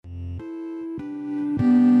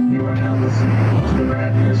You are now listening to the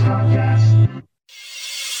Rad Years podcast.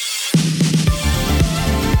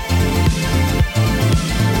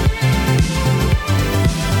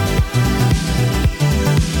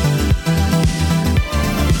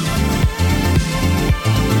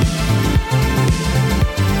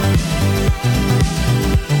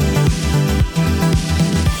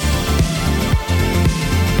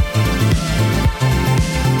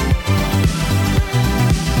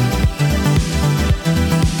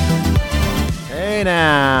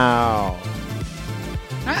 Now,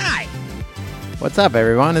 Hi. what's up,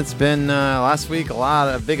 everyone? It's been last week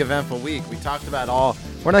a big eventful week. We talked about all.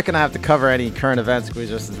 We're not going to have to cover any current events,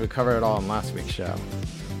 just as we covered it all in last week's show.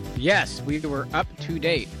 Yes, we were up to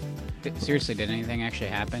date. Seriously, did anything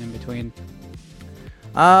actually happen in between?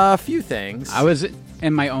 A few things. I was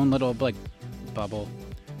in my own little bubble,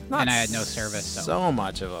 Not and I had no service. So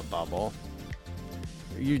much of a bubble.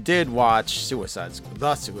 You did watch The Suicide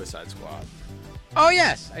Squad. Oh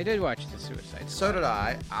yes, I did watch the Suicide Squad. So did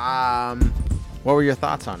I. What were your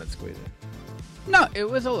thoughts on it, Squeezy? No, it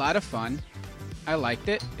was a lot of fun. I liked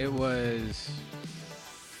it. It was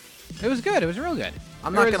good. It was real good.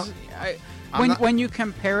 When you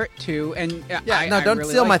compare it to don't really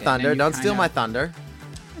steal my liked it, and thunder. then Don't steal my thunder.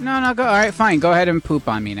 No, go. All right, fine. Go ahead and poop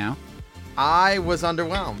on me now. I was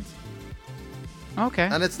underwhelmed. Okay.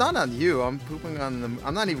 And it's not on you. I'm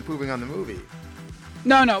not even pooping on the movie.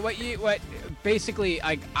 No. What? Basically,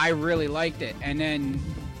 I really liked it, and then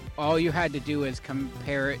all you had to do is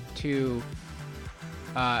compare it to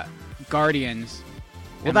Guardians.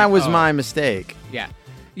 Well, that was my mistake. Yeah,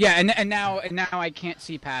 and now I can't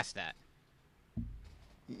see past that.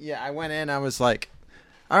 Yeah, I went in. I was like,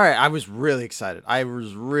 all right. I was really excited. I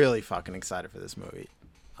was really fucking excited for this movie.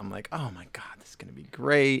 I'm like, oh my god, this is gonna be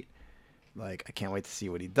great. Like, I can't wait to see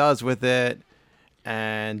what he does with it.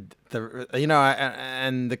 And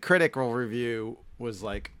the critical review was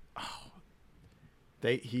like, oh,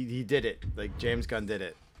 he did it. Like, James Gunn did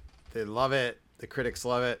it. They love it. The critics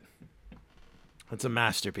love it. It's a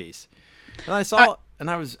masterpiece. And I saw,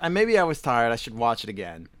 maybe I was tired. I should watch it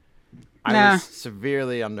again. I was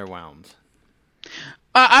severely underwhelmed.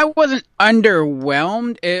 I wasn't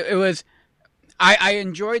underwhelmed. It was, I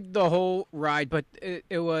enjoyed the whole ride, but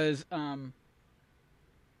it was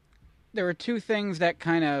there were two things that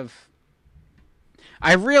kind of...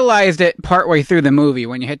 I realized it partway through the movie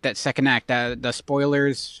when you hit that second act, the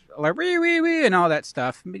spoilers, like, wee, and all that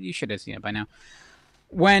stuff. You should have seen it by now.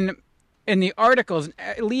 When, in the articles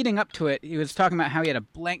leading up to it, he was talking about how he had a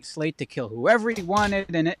blank slate to kill whoever he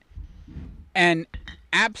wanted in it. And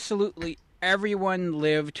absolutely everyone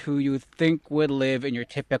lived who you think would live in your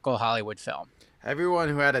typical Hollywood film. Everyone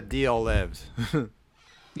who had a deal lived.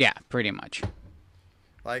 Yeah, pretty much.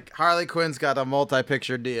 Like, Harley Quinn's got a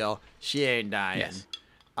multi-picture deal. She ain't dying. Yes.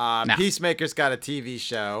 No. Peacemaker's got a TV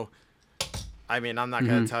show. I mean, I'm not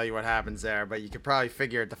going to tell you what happens there, but you could probably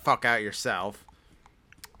figure it the fuck out yourself.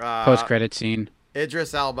 Post-credit scene.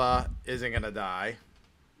 Idris Elba isn't going to die.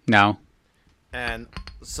 No. And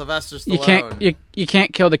Sylvester Stallone... You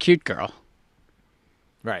can't kill the cute girl.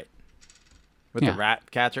 Right. With the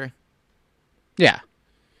rat catcher? Yeah.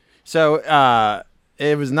 So,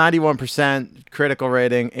 it was 91% critical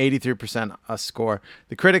rating, 83% a score.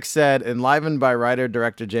 The critics said, enlivened by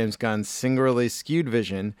writer-director James Gunn's singularly skewed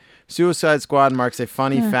vision, Suicide Squad marks a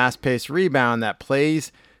funny, fast-paced rebound that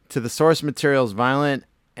plays to the source material's violent,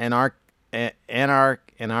 anarchic,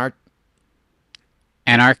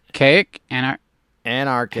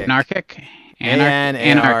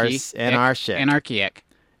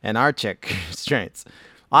 strengths.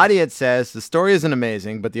 Audience says the story isn't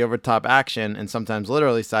amazing, but the over-top action and sometimes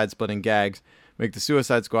literally side-splitting gags make the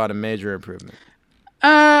Suicide Squad a major improvement.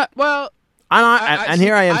 Well,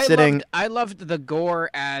 here I am sitting. I loved the gore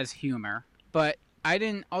as humor, but I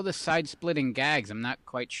didn't. All the side-splitting gags, I'm not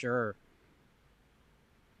quite sure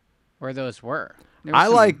where those were. I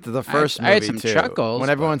liked the first movie, I had some too. chuckles.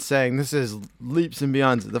 When everyone's saying this is leaps and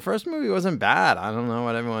beyonds, the first movie wasn't bad. I don't know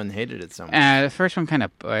what everyone hated it so much. The first one kind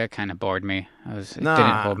of bored me. It didn't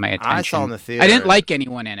hold my attention. I saw in the theater. I didn't like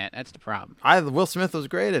anyone in it. That's the problem. Will Smith was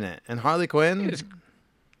great in it, and Harley Quinn.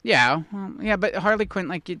 But Harley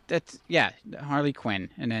Quinn, Harley Quinn,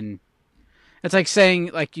 and then it's like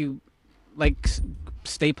saying you like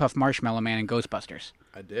Stay Puft Marshmallow Man and Ghostbusters.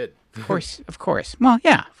 I did. Of course. Well,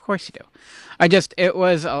 yeah, of course you do. I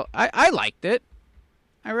liked it.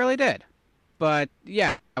 I really did. But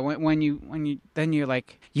yeah, when you're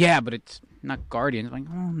like, yeah, but it's not Guardians. I'm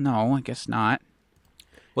like, oh no, I guess not.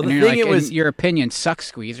 Well, and the thing like, it was, your opinion sucks,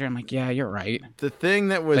 Squeezer. I'm like, yeah, you're right. The thing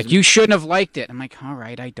that was like, you shouldn't have liked it. I'm like, all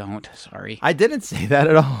right, I don't. Sorry. I didn't say that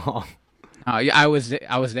at all. Yeah, I was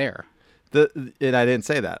there. And I didn't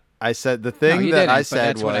say that. I said the No, thing you that didn't. I But said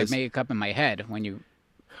that's what I was make up in my head when you.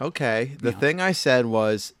 okay. The know. thing I said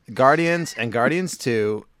was Guardians and Guardians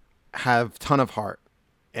 2 have ton of heart,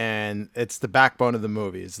 and it's the backbone of the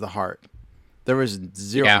movie. Is the heart. There was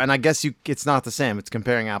zero, Yeah. and I guess it's not the same. It's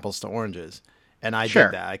comparing apples to oranges, and I Sure.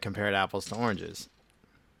 did that. I compared apples to oranges.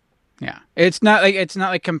 Yeah, it's not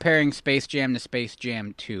like comparing Space Jam to Space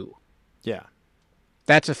Jam 2. Yeah.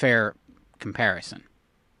 That's a fair comparison.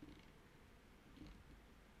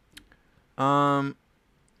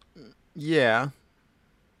 Yeah.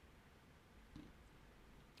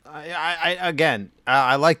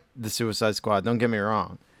 I like the Suicide Squad. Don't get me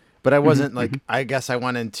wrong, but I wasn't like. I guess I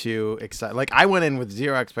went into excited. Like I went in with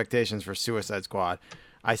zero expectations for Suicide Squad.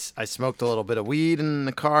 I smoked a little bit of weed in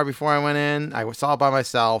the car before I went in. I saw it by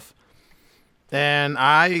myself, and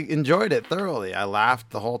I enjoyed it thoroughly. I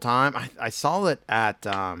laughed the whole time. I saw it at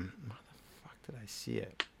where the fuck did I see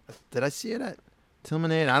it? Did I see it at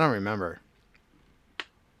Tilmonade? I don't remember.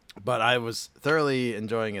 But I was thoroughly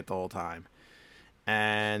enjoying it the whole time.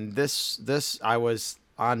 And this I was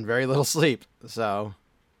on very little sleep, so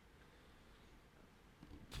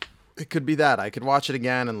it could be that I could watch it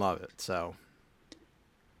again and love it. So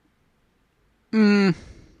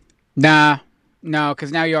Nah, no,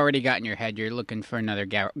 because now you already got in your head. You're looking for another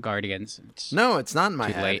Guardians. no, it's not in my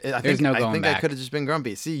Too head. late. I There's think no I going think I back. could have just been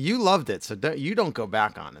grumpy. See, you loved it, so you don't go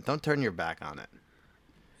back on it. Don't turn your back on it.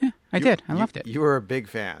 I did. I loved it. You were a big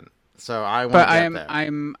fan, so I want But to get there.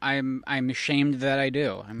 I'm ashamed that I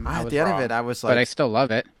do. I At was the end wrong. of it, I was But I like, still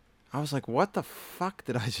love it. what the fuck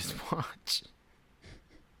did I just watch?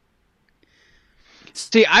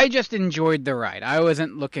 See, I just enjoyed the ride. I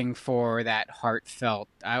wasn't looking for that heartfelt.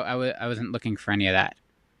 I wasn't looking for any of that.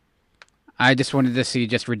 I just wanted to see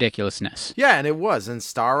just ridiculousness. Yeah, and it was. And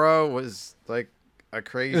Starro was like a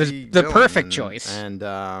crazy. It was the villain, perfect choice. And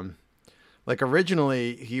like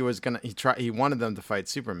originally, he wanted them to fight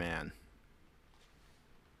Superman,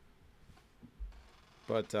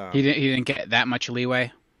 but He didn't get that much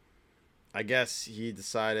leeway. I guess he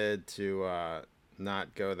decided to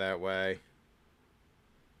not go that way,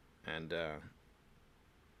 and go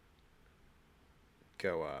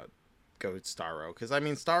Starro. Because I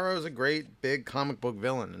mean, Starro is a great big comic book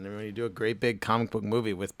villain, and when you do a great big comic book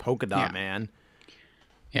movie with Polka Dot Yeah. Man,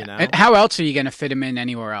 Yeah. you know, And how else are you going to fit him in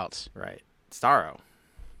anywhere else? right, Starro.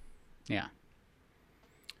 Yeah.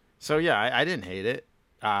 So yeah, I didn't hate it.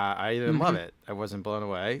 I didn't love it. I wasn't blown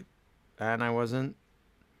away, and I wasn't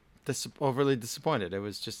overly disappointed. It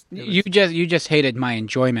was just You just hated my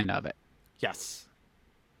enjoyment of it. yes.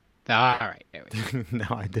 All right. There we go. No,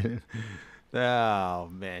 I didn't. Oh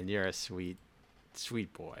man, you're a sweet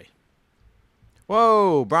boy.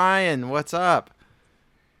 Whoa, Brian, what's up?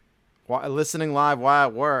 Listening live while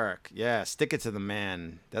at work. Yeah, stick it to the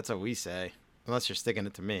man. That's what we say. Unless you're sticking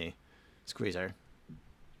it to me, Squeezer.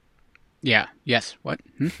 Yeah. Yes. What?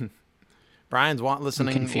 Brian's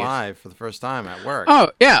listening confused. live for the first time at work.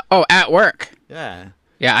 Oh yeah. Oh, at work. Yeah.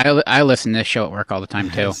 Yeah, I listen to this show at work all the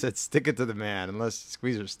time I too. said stick it to the man, unless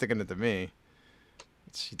Squeezer's sticking it to me.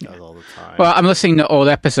 She does all the time. Well, I'm listening to old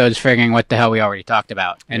episodes, figuring what the hell we already talked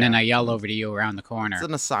about, and then I yell over to you around the corner. It's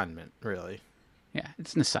an assignment, really. Yeah,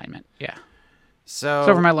 it's an assignment. Yeah. So It's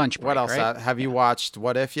over my lunch break, what else? right? Have you watched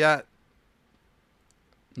What If yet?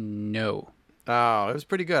 No. Oh, it was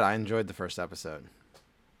pretty good. I enjoyed the first episode.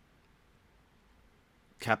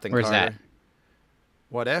 Captain Where's Carter. that?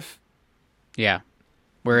 What If? Yeah.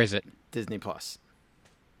 Where is it? Disney Plus.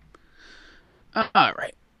 All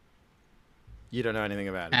right. You don't know anything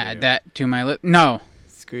about it. do Add you? that to my list. No.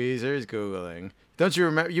 Squeezer's Googling. Don't you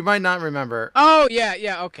remember? You might not remember. Oh yeah,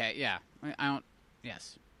 yeah. Okay, yeah. I don't.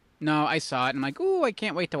 Yes. No, I saw it, and I'm like, ooh, I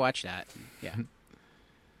can't wait to watch that. Yeah.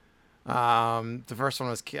 The first one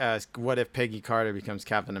was What If Peggy Carter becomes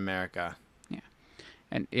Captain America?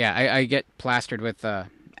 And yeah, I get plastered with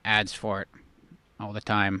ads for it all the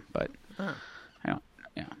time, but Huh. I don't.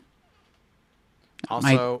 Yeah.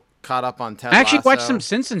 Also caught up on Ted I actually watched Lasso. some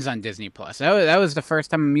Simpsons on Disney Plus. That was the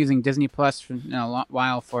first time I'm using Disney Plus in a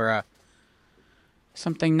while for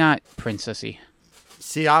something not princessy.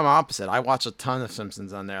 See, I'm opposite. I watch a ton of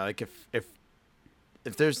Simpsons on there. Like if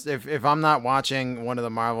I'm not watching one of the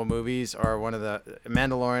Marvel movies or one of the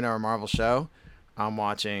Mandalorian or a Marvel show, I'm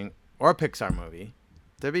watching or a Pixar movie.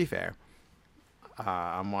 To be fair,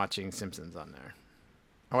 I'm watching Simpsons on there.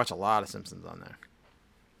 I watch a lot of Simpsons on there.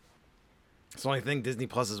 It's the only thing Disney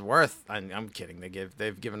Plus is worth. I'm kidding.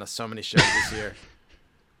 They've given us so many shows this year.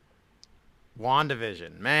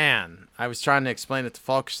 WandaVision, man. I was trying to explain it to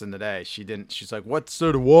Fulkerson today. She didn't. She's like, "What's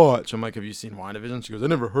there to watch?" I'm like, "Have you seen WandaVision?" She goes, "I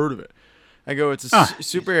never heard of it." I go, it's a Ah.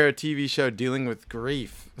 superhero TV show dealing with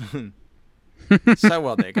grief. So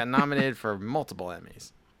well done. It got nominated for multiple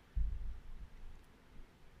Emmys.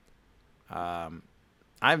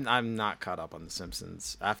 I'm not caught up on The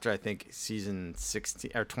Simpsons after I think season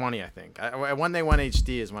 16 or 20. I think when they went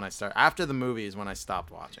HD is when I start. After the movie is when I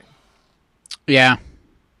stopped watching. Yeah.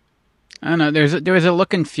 I don't know. There was a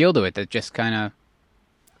look and feel to it that just kind of,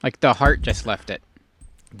 like the heart just left it.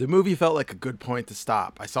 The movie felt like a good point to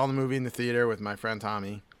stop. I saw the movie in the theater with my friend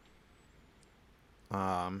Tommy.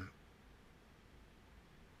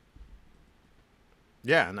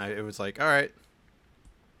 Yeah, and it was like, all right,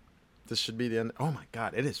 this should be the end. Oh my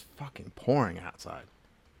god, it is fucking pouring outside.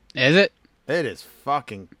 Is it? It is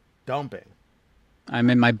fucking dumping. I'm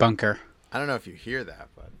in my bunker. I don't know if you hear that,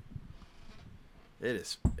 but it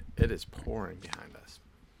is pouring behind us.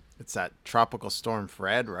 It's that tropical storm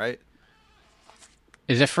Fred, right?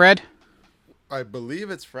 Is it Fred? I believe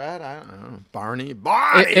it's Fred. I don't know. Barney.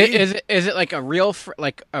 Is it like a real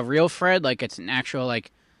Fred? Like it's an actual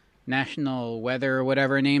like National Weather or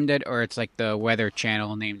whatever named it, or it's like the Weather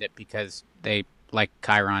Channel named it because they like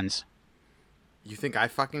chyrons? You think I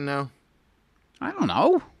fucking know? I don't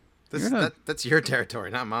know. That's your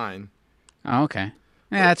territory, not mine. Oh, okay.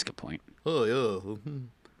 Yeah, that's a good point. Oh yeah,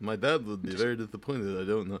 my dad would be very disappointed. I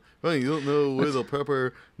don't know. Well, you don't know what the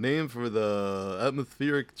proper name for the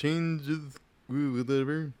atmospheric changes,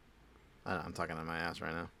 whatever. I'm talking on my ass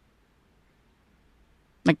right now.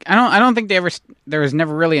 Like I don't think there was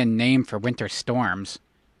never really a name for winter storms.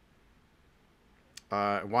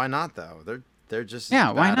 Why not though? They're just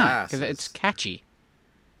Yeah, why not? Because Because it's catchy.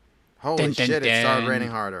 holy Dun, dun, shit! It started dun. raining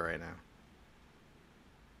harder right now.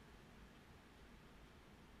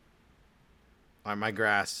 My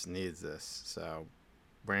grass needs this, so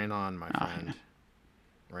rain on, my friend.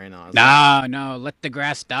 Rain on. No, let the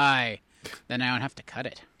grass die. Then I don't have to cut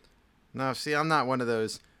it. No, see, I'm not one of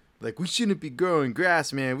those. Like, we shouldn't be growing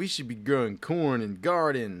grass, man. We should be growing corn and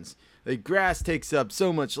gardens. Like, grass takes up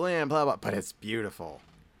so much land, blah blah. But it's beautiful.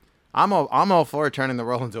 I'm all for turning the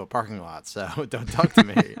world into a parking lot. So don't talk to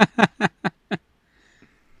me.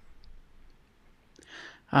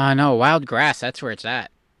 No, wild grass. That's where it's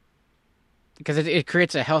at. Because it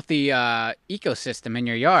creates a healthy ecosystem in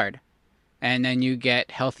your yard, and then you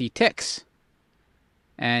get healthy ticks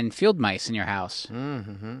and field mice in your house.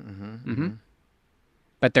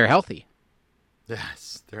 But they're healthy.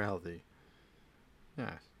 Yes, they're healthy.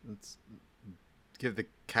 Yeah, let's give the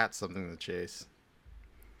cat something to chase.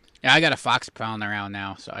 Yeah, I got a fox prowling around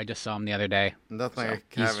now, so I just saw him the other day. Nothing So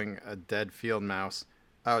like having a dead field mouse.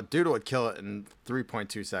 Oh, dude would kill it in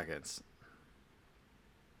 3.2 seconds.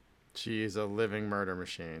 She is a living murder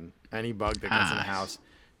machine. Any bug that gets in the house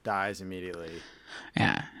dies immediately.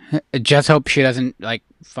 Yeah, just hope she doesn't like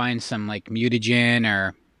find some like mutagen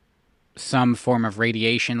or some form of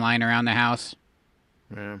radiation lying around the house.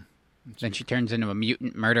 Yeah. Then she turns into a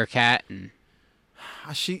mutant murder cat, and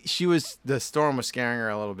the storm was scaring her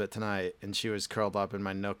a little bit tonight, and she was curled up in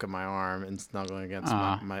my nook of my arm and snuggling against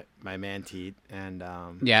my man teat, and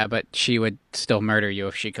yeah, but she would still murder you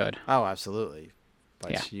if she could. Oh, absolutely.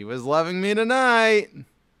 But Yeah. she was loving me tonight.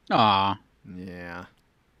 Aw. Yeah.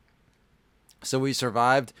 So we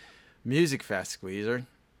survived Music Fest, Squeezer.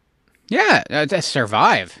 Yeah,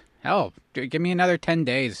 survive. Hell, give me another 10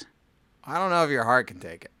 days. I don't know if your heart can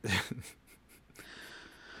take it.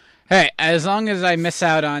 Hey, as long as I miss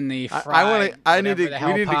out on the fried, we need to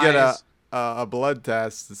get pies. a blood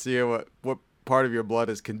test to see what part of your blood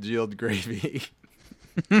is congealed gravy.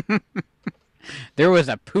 There was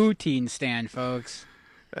a poutine stand, folks.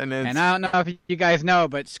 And I don't know if you guys know,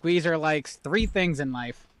 but Squeezer likes 3 things in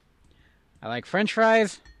life. I like French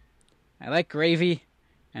fries, I like gravy,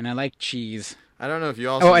 and I like cheese. I don't know if you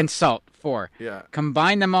also... Oh, and salt. 4. Yeah.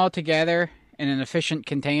 Combine them all together in an efficient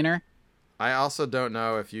container. I also don't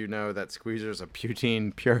know if you know that Squeezer's a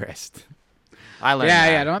poutine purist. I learned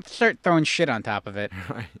that. Yeah, don't have to start throwing shit on top of it.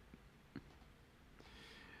 Right.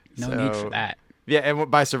 No need for that. Yeah, and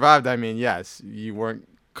by survived, I mean, yes, you weren't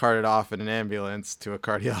carted off in an ambulance to a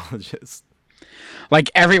cardiologist. Like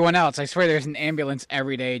everyone else, I swear there's an ambulance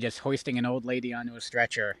every day just hoisting an old lady onto a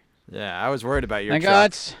stretcher. Yeah, I was worried about your Like,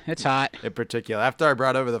 truck it's hot. in particular. After I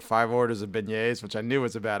brought over the 5 orders of beignets, which I knew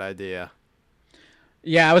was a bad idea.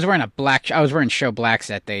 Yeah, I was wearing show blacks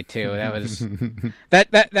that day too. That was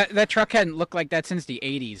that truck hadn't looked like that since the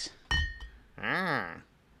 80s.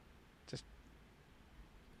 Just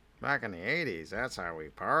back in the 80s, that's how we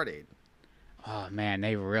partied. Oh man,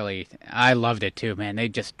 I loved it too, man. They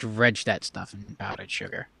just dredged that stuff in powdered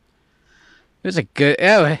sugar. It was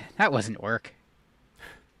that wasn't work.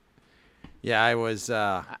 Yeah, I was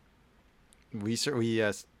We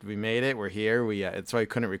made it. We're here. It's why we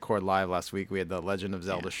couldn't record live last week. We had the Legend of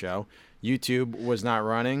Zelda show. YouTube was not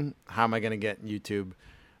running. How am I going to get YouTube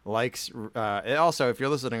likes? Also, if you're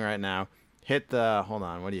listening right now, hit the hold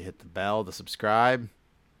on. What do you hit the bell? The subscribe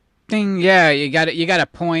thing? Yeah, you got it. You got to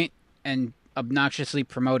point and obnoxiously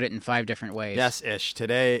promote it in 5 different ways. Yes, ish.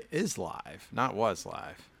 Today is live, not was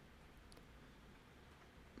live.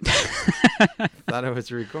 Thought it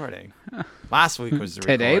was recording. Last week was the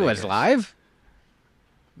Today was live.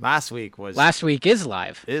 Last week was. Last week is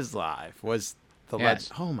live. Is live was the Yes.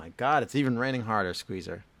 Oh my God! It's even raining harder,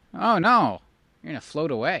 Squeezer. Oh no, you're gonna float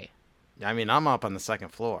away. I mean, I'm up on the 2nd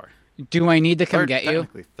floor. Do I need to come get you?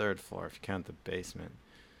 Technically 3rd floor if you count the basement.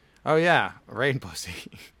 Oh yeah, rain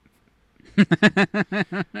pussy.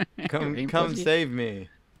 Come save me.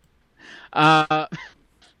 I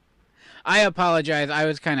apologize. I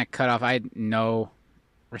was kind of cut off. I had no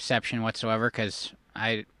reception whatsoever because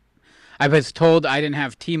I was told I didn't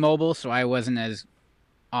have T-Mobile, so I wasn't as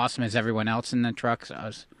awesome as everyone else in the truck. So I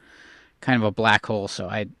was kind of a black hole. So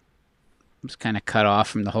I was kind of cut off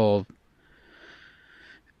from the whole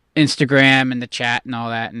Instagram and the chat and all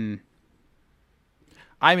that. And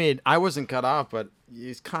I mean, I wasn't cut off, but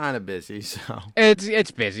he's kind of busy, so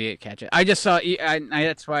it's busy. It catches. I just saw.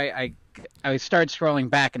 That's why I started scrolling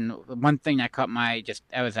back, and one thing that caught my eye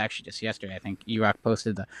that was actually just yesterday. I think E-Rock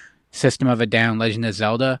posted the System of a Down Legend of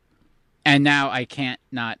Zelda, and now I can't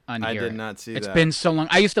not unhear I it. did not see that. It's been so long.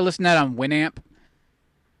 I used to listen to that on Winamp,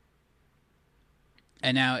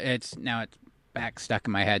 and now it's back stuck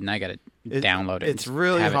in my head, and I got to download it. It's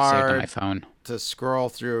really have it saved hard on my phone to scroll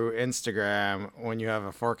through Instagram when you have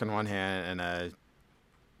a fork in one hand and a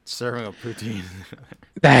serving of poutine.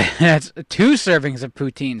 That's 2 servings of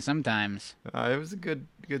poutine sometimes. It was a good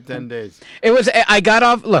 10 days. It was. I got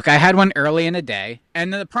off. Look, I had one early in the day,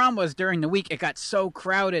 and the problem was during the week it got so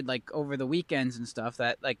crowded, like over the weekends and stuff,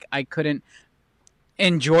 that like I couldn't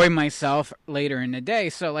enjoy myself later in the day.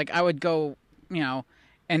 So like I would go,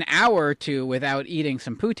 an hour or 2 without eating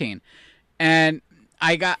some poutine, and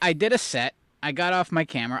I did a set. I got off my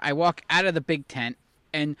camera. I walk out of the big tent,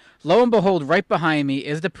 and lo and behold, right behind me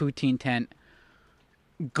is the poutine tent,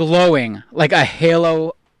 glowing like a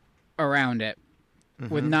halo around it.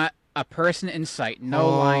 With not a person in sight, no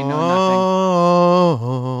line, no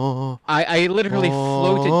nothing. I literally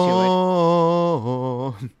floated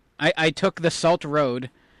to it. I took the Salt Road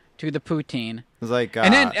to the poutine. It was like,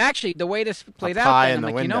 and then actually the way this played out, then,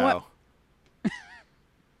 I'm like, you know what?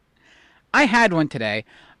 I had one today.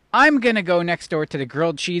 I'm gonna go next door to the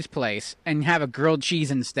grilled cheese place and have a grilled cheese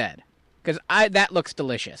instead, because that looks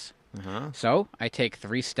delicious. So I take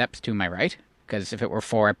 3 steps to my right, because if it were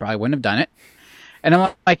 4, I probably wouldn't have done it. And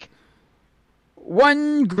I'm like,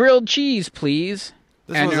 1 grilled cheese, please.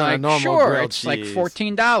 And they're like, sure, it's like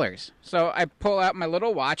 $14. So I pull out my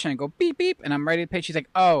little watch and I go beep, beep, and I'm ready to pay. She's like,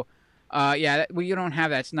 oh, yeah, you don't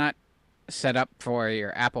have that. It's not set up for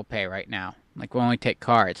your Apple Pay right now. Like, we'll only take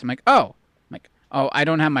cards. I'm like, oh, I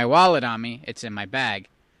don't have my wallet on me. It's in my bag.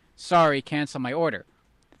 Sorry, cancel my order.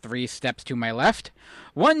 3 steps to my left.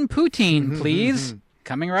 1 poutine, please.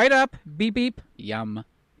 Coming right up. Beep, beep. Yum.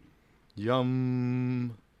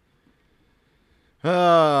 Yum.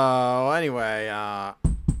 Oh, anyway.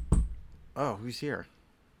 Who's here?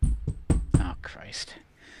 Oh, Christ.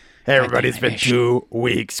 Hey, everybody, it's been 2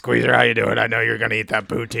 weeks. Squeezer, how you doing? I know you're going to eat that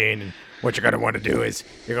poutine. And what you're going to want to do is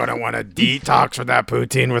you're going to want to detox from that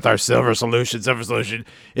poutine with our Silver Solution. Silver Solution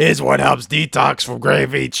is what helps detox from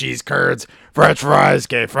gravy, cheese curds, french fries,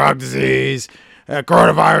 gay frog disease,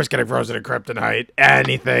 coronavirus, getting frozen in kryptonite,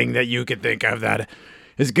 anything that you can think of that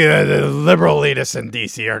is good. The liberal elitists in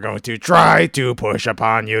D.C. are going to try to push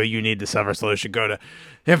upon you. You need the Silver Solution. Go to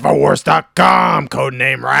Infowars.com, code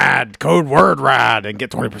name RAD, code word RAD, and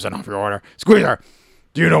get 20% off your order. Squeezer,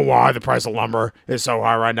 do you know why the price of lumber is so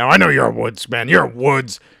high right now? I know you're a woods man. You're a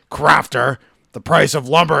woods crafter. The price of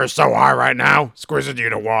lumber is so high right now. Squeezer, do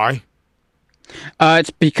you know why?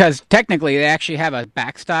 It's because technically they actually have a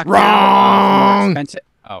backstock. Wrong! More expensive.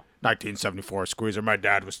 Oh. 1974, Squeezer. My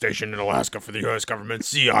dad was stationed in Alaska for the U.S. government.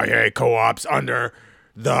 CIA co-ops under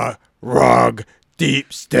the rug.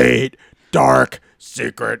 Deep state, dark,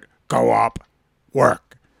 secret co-op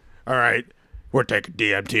work. All right. We're taking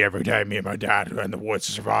DMT every day, me and my dad, who are in the woods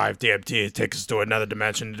to survive. DMT takes us to another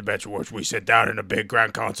dimension, the dimension which we sit down in a big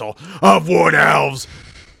grand council of wood elves.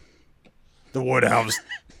 The wood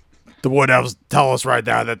elves tell us right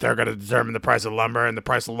now that they're going to determine the price of lumber, and the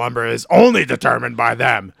price of lumber is only determined by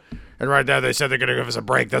them. And right there, they said they're going to give us a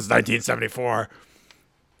break. That's 1974.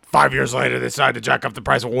 5 years later, they decided to jack up the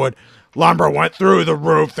price of wood. Lumber went through the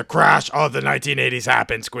roof. The crash of the 1980s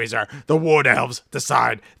happened, Squeezer. The wood elves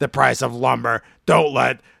decide the price of lumber. Don't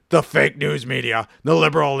let the fake news media, the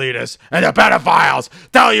liberal elitists, and the pedophiles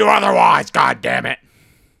tell you otherwise, God damn it.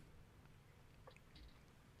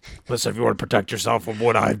 Listen, if you want to protect yourself from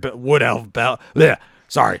wood elf bell.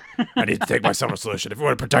 Sorry, I need to take my summer solution. If you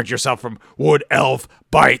want to protect yourself from wood elf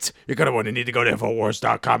bites, you're going to need to go to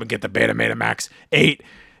Infowars.com and get the Betamax 8.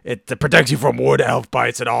 It protects you from wood elf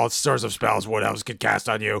bites and all sorts of spells wood elves can cast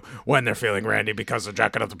on you when they're feeling randy because they're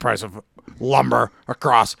jacking up the price of lumber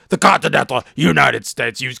across the continental United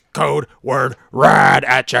States. Use code word RAD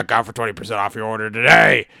at checkout for 20% off your order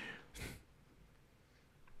today.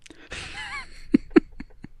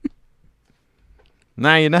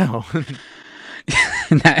 Now you know.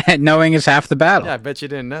 Knowing is half the battle. Yeah, I bet you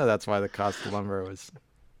didn't know that's why the cost of lumber was.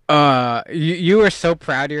 You were so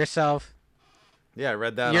proud of yourself. Yeah, I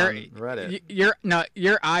read that on Reddit.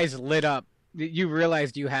 Your eyes lit up. You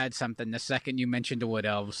realized you had something the second you mentioned the wood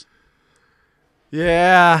elves.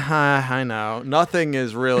 Yeah, I know. Nothing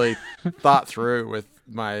is really thought through with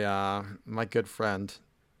my my good friend.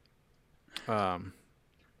 Crap,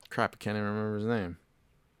 I can't even remember his name.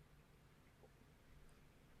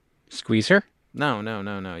 Squeezer?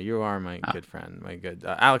 No. You are my good friend. My good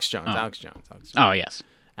Alex Jones. Oh. Alex Jones. Oh, yes.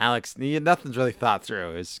 Alex, nothing's really thought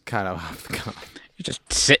through. It's kind of off the cuff. You're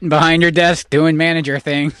just sitting behind your desk doing manager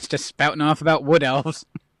things, just spouting off about wood elves.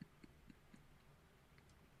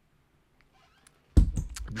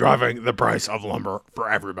 Driving the price of lumber for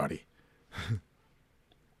everybody.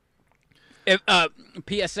 PSA,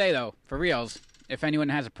 though, for reals, if anyone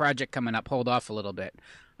has a project coming up, hold off a little bit.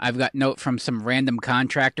 I've got note from some random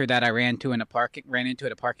contractor that I ran into at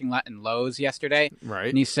a parking lot in Lowe's yesterday. Right.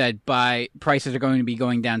 And he said prices are going to be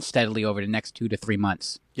going down steadily over the next 2 to 3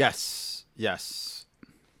 months. Yes.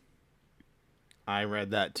 I read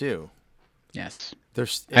that too. Yes.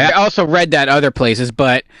 I also read that other places,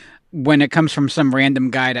 but when it comes from some random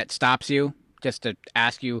guy that stops you just to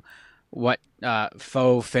ask you what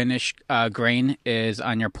faux finish grain is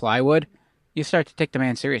on your plywood, you start to take the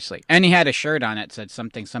man seriously. And he had a shirt on it that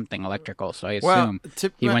said something electrical, so I assume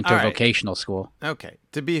he went to vocational school. Okay.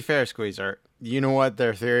 To be fair, Squeezer, you know what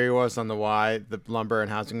their theory was on why the lumber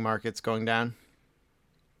and housing market's going down?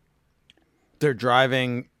 They're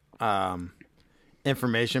driving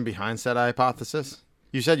information behind said hypothesis.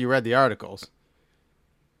 You said you read the articles.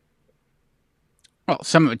 Well,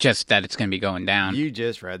 some of it just that it's going to be going down. You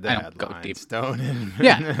just read the headlines.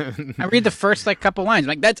 Yeah. I read the first couple lines.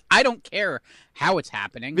 Like I don't care how it's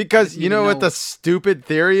happening. Because you know what the stupid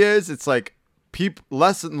theory is? It's like few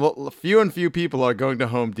and few people are going to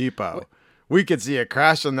Home Depot. We could see a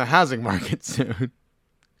crash in the housing market soon.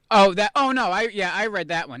 Oh, I read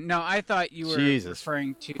that one. No, I thought you were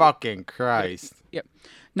referring to fucking Christ. Yep.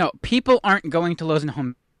 No, people aren't going to Lowe's and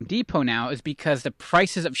Home Depot now is because the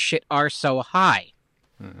prices of shit are so high.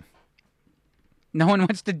 No one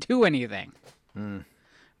wants to do anything.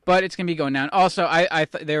 But it's going to be going down. Also, I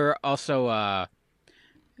there were also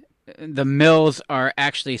the mills are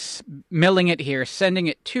actually milling it here, sending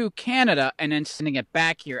it to Canada, and then sending it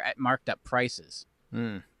back here at marked up prices.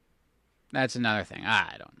 That's another thing.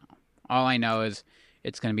 I don't know. All I know is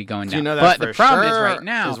it's going to be going down. You know that but for the problem is sure right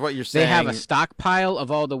now is what you're saying. they have a stockpile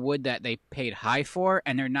of all the wood that they paid high for,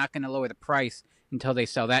 and they're not going to lower the price until they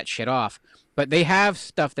sell that shit off. But they have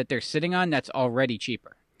stuff that they're sitting on that's already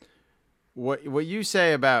cheaper. What you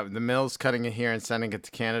say about the mills cutting it here and sending it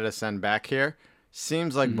to Canada, send back here,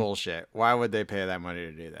 seems like bullshit. Why would they pay that money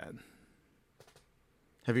to do that?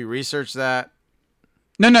 Have you researched that?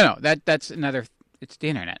 No. That's another. It's the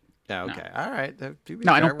internet. Yeah. Okay. No. All right.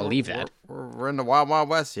 No, I don't believe that. We're in the wild, wild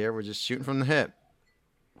west here. We're just shooting from the hip.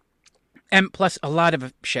 And plus, a lot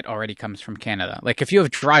of shit already comes from Canada. Like, if you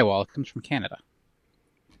have drywall, it comes from Canada.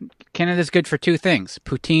 Canada's good for two things: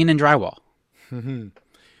 poutine and drywall. A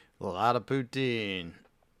lot of poutine.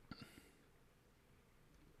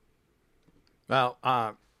 Well,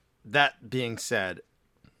 that being said,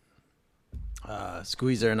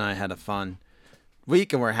 Squeezer and I had a fun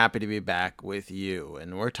week, and we're happy to be back with you.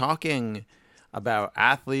 And we're talking about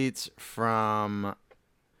athletes from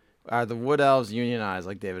the Wood Elves unionized,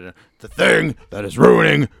 like David. The thing that is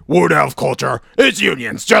ruining Wood Elf culture is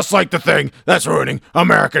unions, just like the thing that's ruining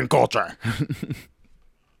American culture.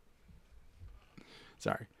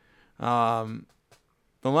 Sorry. The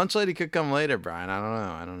lunch lady could come later, Brian.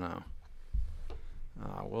 I don't know.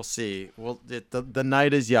 We'll see. The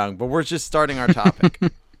night is young, but we're just starting our topic.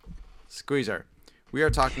 Squeezer, we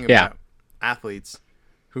are talking about athletes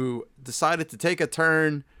who decided to take a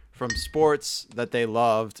turn from sports that they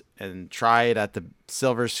loved and try it at the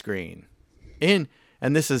silver screen. And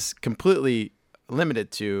this is completely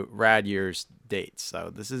limited to Rad Years dates.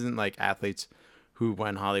 So this isn't like athletes who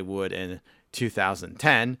went Hollywood in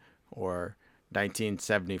 2010 or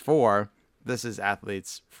 1974. This is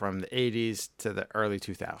athletes from the 80s to the early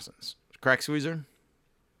 2000s. Correct, Squeezer?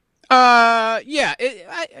 Yeah.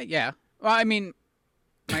 Yeah. Well, I mean,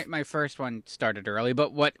 my first one started early,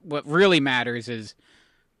 but what really matters is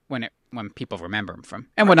when people remember him from,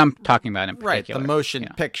 and what I'm talking about in particular. Right, the motion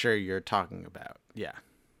picture you're talking about. Yeah.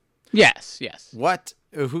 Yes.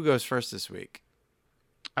 Who goes first this week?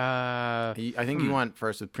 I think you went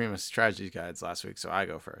first with Primus Strategy Guides last week, so I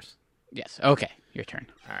go first. Yes. Okay, your turn.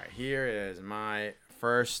 All right, here is my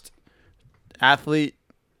first athlete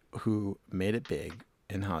who made it big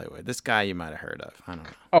in Hollywood. This guy you might have heard of. I don't know.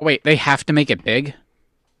 Oh wait, they have to make it big?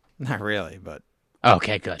 Not really, but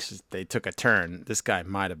okay, good. They took a turn. This guy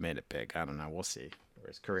might have made it big. I don't know. We'll see where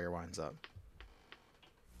his career winds up.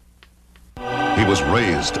 He was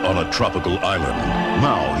raised on a tropical island.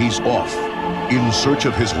 Now he's off in search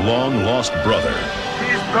of his long-lost brother.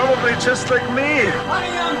 He's probably just like me.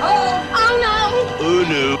 Oh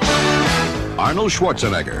no! Arnold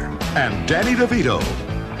Schwarzenegger and Danny DeVito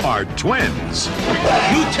are twins.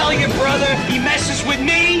 You tell your brother he messes with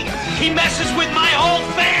me, he messes with my whole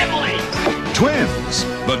family. Twins,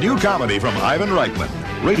 the new comedy from Ivan Reitman,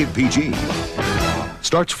 rated PG.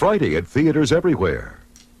 Starts Friday at theaters everywhere.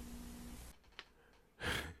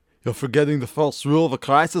 You're forgetting the first rule of a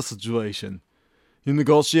crisis situation. You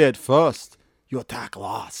negotiate first. You attack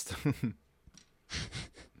last.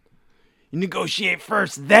 You negotiate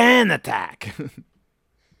first, then attack.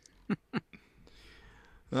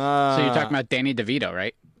 So you're talking about Danny DeVito,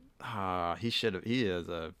 right? He is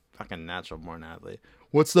a fucking natural born athlete.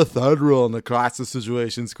 What's the third rule in the crisis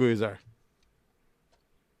situation, Squeezer?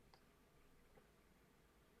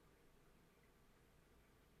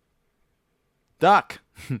 Duck.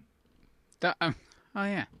 Oh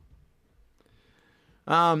yeah.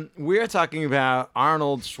 We're talking about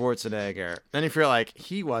Arnold Schwarzenegger. And if you're like,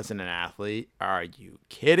 he wasn't an athlete, are you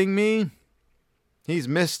kidding me? He's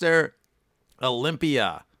Mr.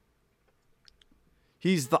 Olympia.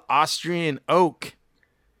 He's the Austrian Oak.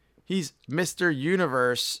 He's Mr.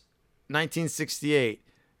 Universe 1968.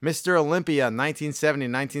 Mr. Olympia 1970,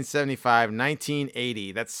 1975,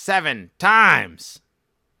 1980. That's 7 times.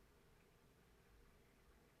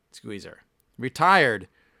 Squeezer. Retired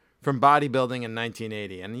from bodybuilding in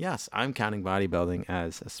 1980. And yes, I'm counting bodybuilding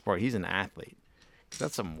as a sport. He's an athlete.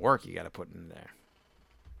 That's some work you got to put in there.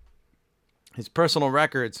 His personal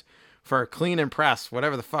records for clean and press,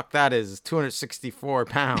 whatever the fuck that is 264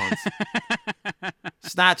 pounds.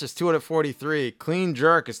 Snatch is 243. Clean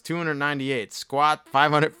jerk is 298. Squat,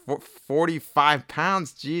 545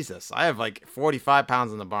 pounds. Jesus. I have like 45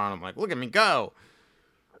 pounds in the bar, and I'm like, look at me go.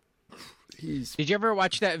 Did you ever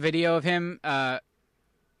watch that video of him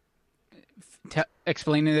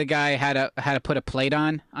explaining to the guy how to put a plate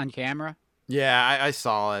on camera? Yeah, I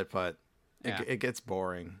saw it, but Yeah. it gets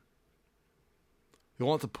boring. You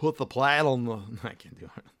want to put the plate on the... I can't do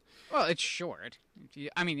it. Well, it's short. You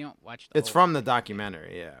don't watch the It's whole from the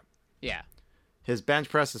documentary, yeah. Yeah. His bench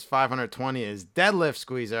press is 520. His deadlift,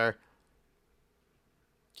 Squeezer.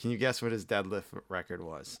 Can you guess what his deadlift record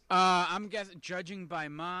was? I'm guessing, judging by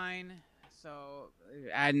mine, so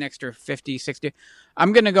add an extra 50, 60.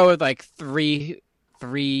 I'm going to go with like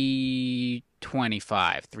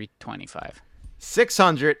 325.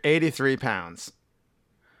 683 pounds.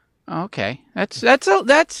 Okay. That's a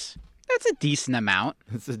decent amount.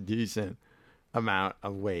 It's a decent amount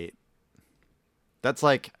of weight. That's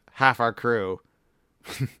like half our crew.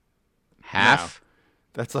 Half? No,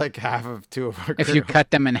 that's like half of 2 of our crew. If you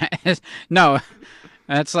cut them in half. No.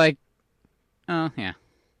 That's like, oh, yeah.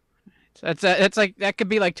 It's like, that could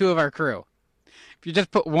be like 2 of our crew. If you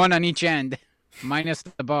just put 1 on each end, minus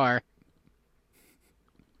the bar.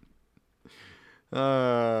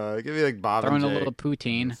 It could be like Bob Throwing and a Jake little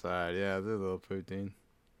poutine. inside. Yeah, there's a little poutine.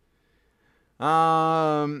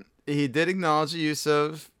 He did acknowledge the use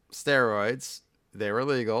of steroids. They were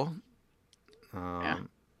legal. Yeah.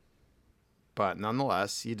 But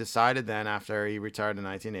nonetheless, he decided then, after he retired in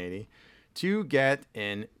 1980, to get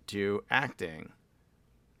into acting.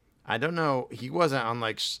 I don't know. He wasn't,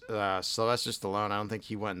 unlike Sylvester Stallone, I don't think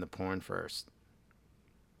he went into porn first.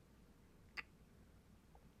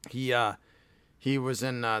 He was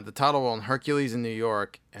in the title role in Hercules in New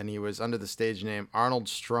York, and he was under the stage name Arnold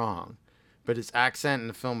Strong. But his accent in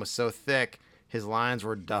the film was so thick, his lines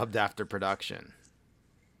were dubbed after production.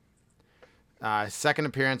 Second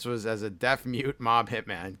appearance was as a deaf mute mob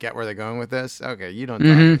hitman. Get where they're going with this? Okay, you don't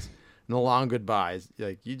talk this. And the long goodbyes.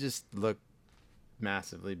 Like, you just look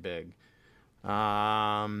massively big. He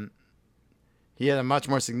had a much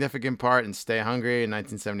more significant part in Stay Hungry in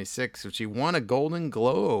 1976, which he won a Golden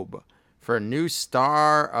Globe for new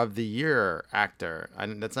Star of the Year actor.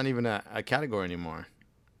 That's not even a category anymore.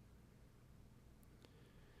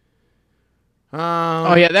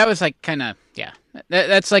 Oh yeah, that was like kind of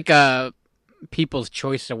That's like a People's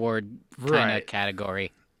Choice Award kind of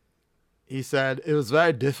category. He said, "It was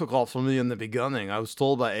very difficult for me in the beginning. I was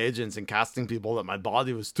told by agents and casting people that my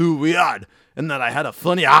body was too weird and that I had a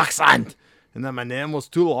funny accent and that my name was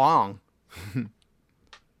too long."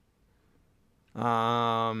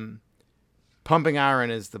 Pumping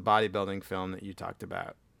Iron is the bodybuilding film that you talked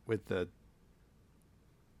about with the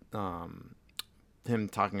him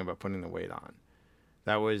talking about putting the weight on.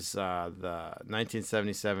 That was the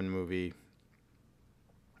 1977 movie.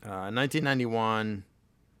 1991,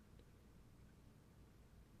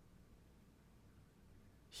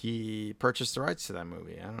 he purchased the rights to that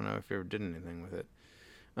movie. I don't know if he ever did anything with it.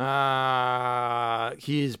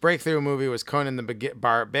 His breakthrough movie was Conan the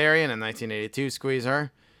Barbarian in 1982,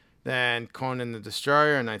 Squeezer. Then Conan the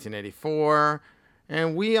Destroyer in 1984.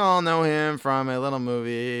 And we all know him from a little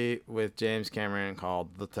movie with James Cameron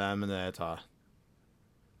called The Terminator.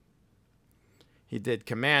 He did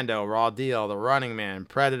Commando, Raw Deal, The Running Man,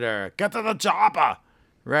 Predator, Get to the Chopper,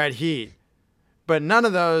 Red Heat. But none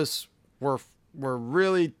of those were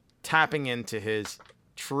really tapping into his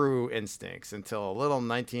true instincts until a little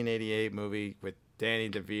 1988 movie with Danny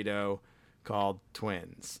DeVito called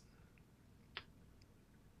Twins.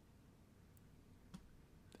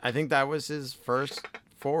 I think that was his first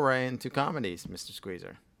foray into comedies, Mr.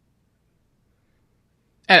 Squeezer.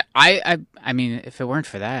 And I mean, if it weren't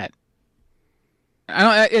for that, I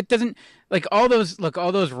don't. It doesn't like all those. Look,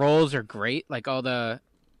 all those roles are great. Like all the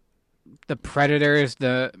predators,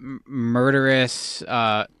 the murderous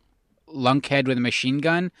lunkhead with a machine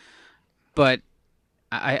gun. But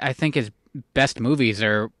I think his best movies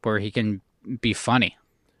are where he can be funny.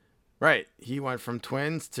 Right. He went from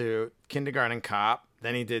Twins to Kindergarten Cop.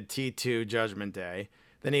 Then he did T2 Judgment Day.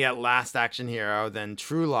 Then he got Last Action Hero. Then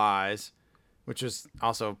True Lies, which was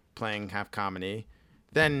also playing half comedy.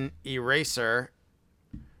 Then Eraser.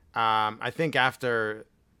 I think after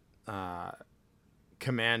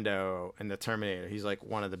Commando and the Terminator, he's like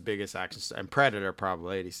one of the biggest action stars. And Predator,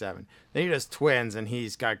 probably 87. Then he does Twins, and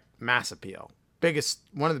he's got mass appeal.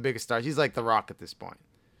 One of the biggest stars. He's like The Rock at this point.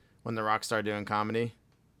 When The Rock started doing comedy.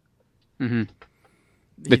 Mm-hmm.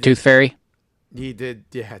 The Tooth Fairy. He did,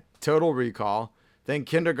 Total Recall, then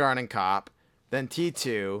Kindergarten Cop, then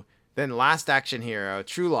T2, then Last Action Hero,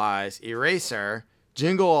 True Lies, Eraser,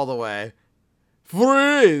 Jingle All the Way,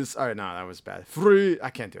 Freeze! Oh, no, that was bad. I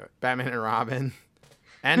can't do it. Batman and Robin,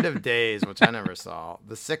 End of Days, which I never saw,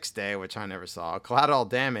 The Sixth Day, which I never saw, Collateral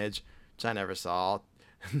Damage, which I never saw.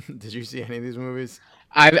 Did you see any of these movies?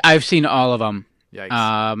 I've seen all of them.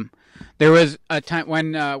 Yikes. There was a time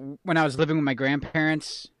when I was living with my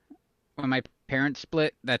grandparents, when my parents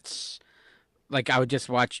split, that's like I would just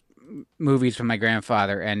watch movies from my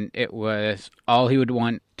grandfather, and it was all he would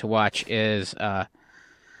want to watch is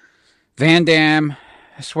Van Damme,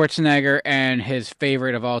 Schwarzenegger, and his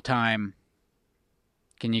favorite of all time.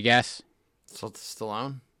 Can you guess?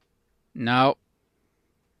 Stallone? No.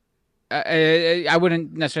 I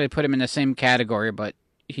wouldn't necessarily put him in the same category, but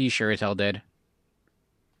he sure as hell did.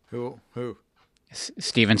 Who?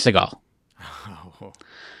 Steven Seagal. Oh.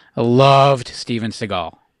 I loved Steven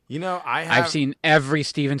Seagal. You know, I've seen every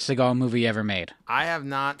Steven Seagal movie ever made. I have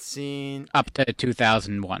not seen... Up to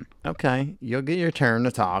 2001. Okay, you'll get your turn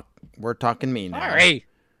to talk. We're talking me now. Sorry.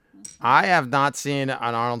 I have not seen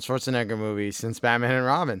an Arnold Schwarzenegger movie since Batman and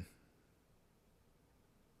Robin.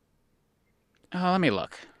 Oh, let me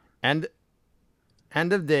look. End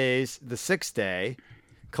of Days, The Sixth Day,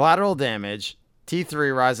 Collateral Damage,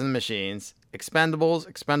 T3 Rise of the Machines, Expendables,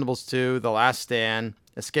 Expendables 2, The Last Stand,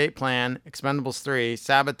 Escape Plan, Expendables 3,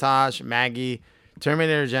 Sabotage, Maggie,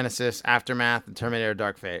 Terminator Genesis, Aftermath, and Terminator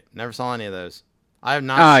Dark Fate. Never saw any of those. I have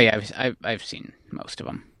not. Oh yeah, I've seen most of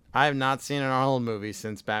them. I have not seen an Arnold movie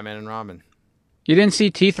since Batman and Robin. You didn't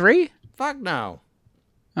see T3? Fuck no.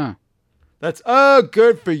 Oh. That's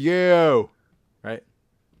good for you. Right?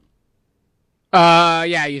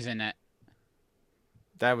 Yeah, he's in it.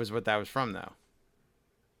 That was what that was from, though.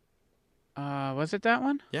 Was it that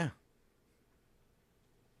one? Yeah.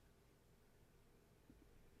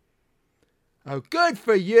 Oh, good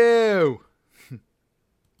for you.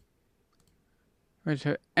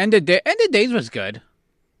 End of Days was good.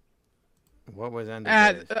 What was End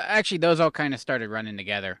of Days? Actually, those all kind of started running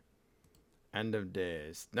together. End of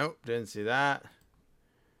Days. Nope, didn't see that.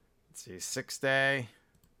 Let's see, 6th Day.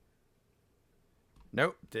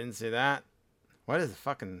 Nope, didn't see that. What is the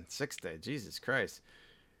fucking 6th Day? Jesus Christ.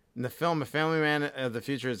 In the film, a family man of the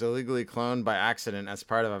future is illegally cloned by accident as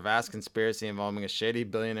part of a vast conspiracy involving a shady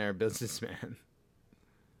billionaire businessman.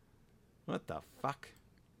 What the fuck?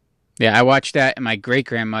 Yeah, I watched that in my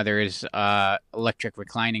great-grandmother's electric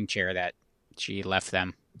reclining chair that she left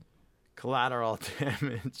them. Collateral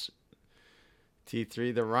Damage.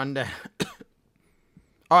 T3, The Rundown.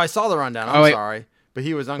 Oh, I saw The Rundown. I'm sorry. But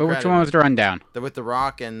he was uncredited. Which one was The Rundown? With The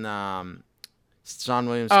Rock and Sean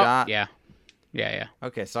William Scott? Yeah. Yeah.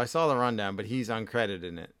 Okay, so I saw The Rundown, but he's uncredited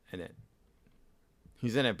in it.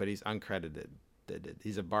 He's in it, but he's uncredited.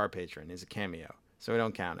 He's a bar patron. He's a cameo. So we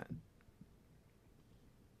don't count it.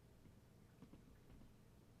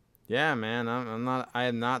 Yeah, man, I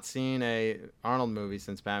have not seen a Arnold movie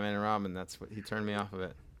since Batman and Robin. That's what he turned me off of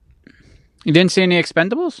it. You didn't see any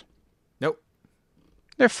Expendables? Nope.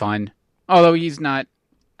 They're fun. Although he's not,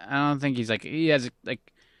 I don't think he's he's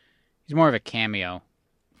more of a cameo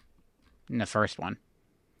in the first one.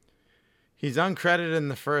 He's uncredited in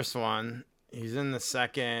the first one. He's in the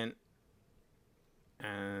second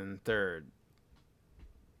and third.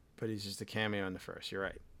 But he's just a cameo in the first. You're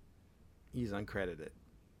right. He's uncredited.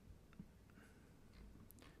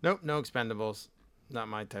 Nope, no Expendables. Not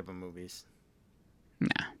my type of movies.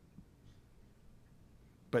 Nah.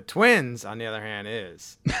 But Twins, on the other hand,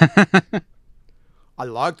 is. I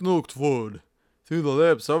like nuked food. Through the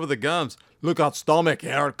lips, over the gums. Look at stomach,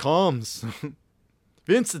 here it comes.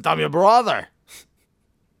 Vincent, I'm your brother.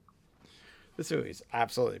 This movie's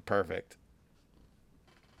absolutely perfect.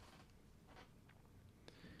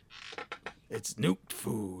 It's nuked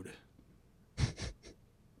food.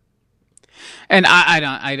 And I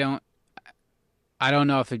don't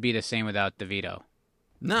know if it'd be the same without DeVito.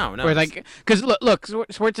 No. Or because look,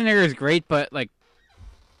 Schwarzenegger is great, but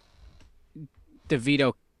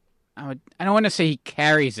DeVito, I don't want to say he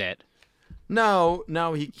carries it. No,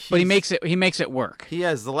 but he makes it work. He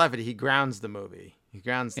has the levity. He grounds the movie. He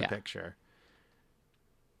grounds the picture.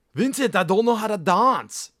 Vincent, I don't know how to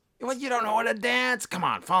dance. What, you don't know how to dance? Come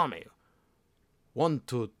on, follow me. 1,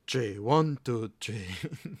 2, 3. 1, 2, 3.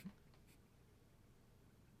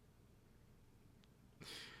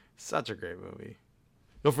 Such a great movie.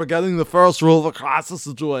 You're forgetting the first rule of a crisis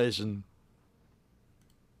situation.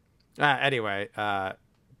 Anyway,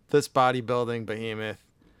 this bodybuilding behemoth,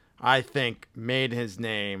 I think, made his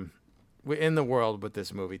name in the world with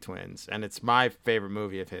this movie, Twins. And it's my favorite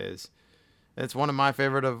movie of his. It's one of my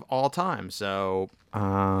favorite of all time. So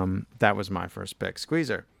that was my first pick.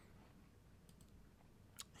 Squeezer,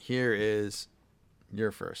 here is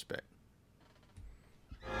your first pick.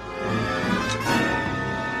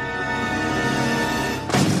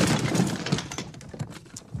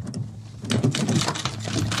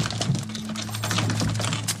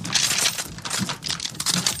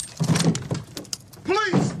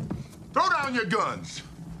 Police! Throw down your guns.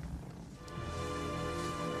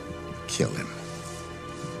 Kill him.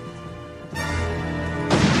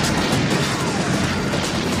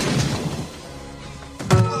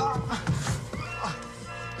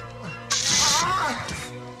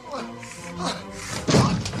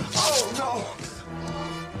 Oh, no!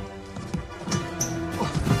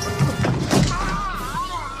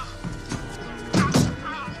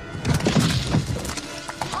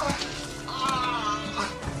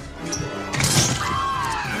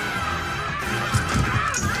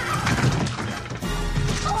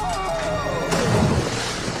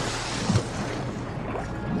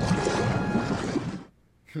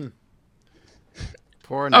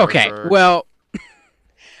 Okay, well,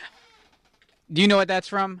 do you know what that's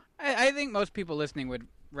from? I think most people listening would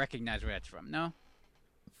recognize where that's from, no?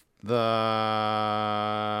 The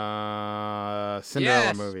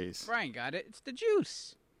Cinderella movies. Brian got it. It's the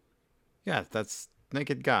Juice. Yeah, that's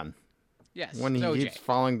Naked Gun. Yes, when he keeps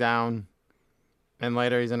falling down, and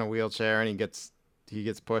later he's in a wheelchair and he gets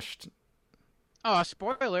pushed. Oh,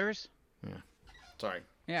 spoilers. Yeah. Sorry.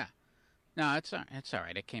 Yeah. No, it's all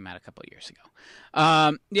right. It came out a couple of years ago.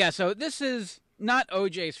 Yeah, so this is not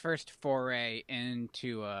OJ's first foray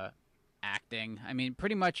into acting. I mean,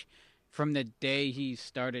 pretty much from the day he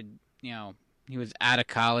started, he was out of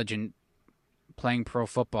college and playing pro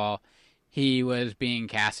football, he was being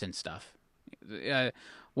cast in stuff.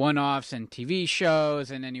 One-offs and TV shows,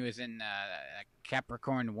 and then he was in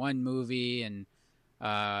Capricorn 1 movie and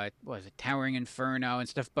what was it, Towering Inferno and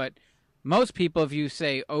stuff, but most people, if you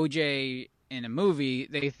say OJ in a movie,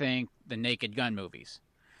 they think the Naked Gun movies.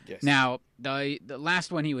 Yes. Now, the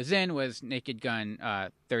last one he was in was Naked Gun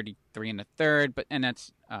 33 and a third, and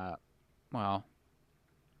that's,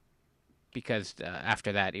 because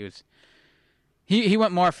after that he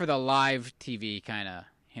went more for the live TV kind of,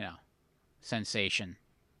 sensation.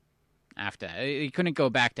 After that, he couldn't go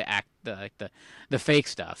back to act the fake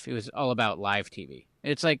stuff. It was all about live TV.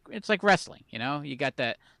 It's like wrestling, You got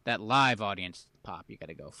that live audience pop you got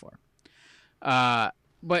to go for.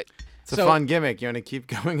 But it's a fun gimmick. You want to keep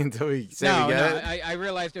going until we say we get it? I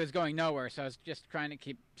realized it was going nowhere, so I was just trying to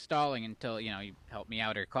keep stalling until you helped me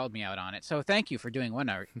out or called me out on it. So thank you for doing one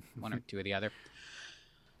or two of the other.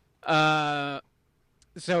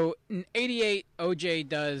 So in '88, OJ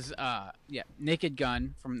does Naked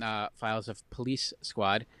Gun from the Files of Police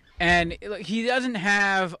Squad, and he doesn't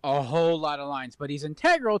have a whole lot of lines, but he's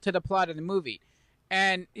integral to the plot of the movie,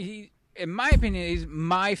 and he, in my opinion, he's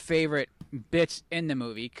my favorite bits in the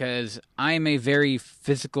movie because I'm a very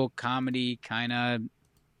physical comedy kind of.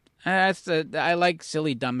 I like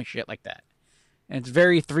silly dumb shit like that. And it's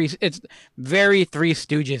very Three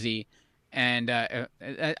Stooges-y, and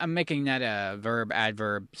I'm making that a verb,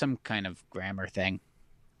 adverb, some kind of grammar thing.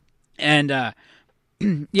 And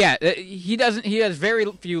he has very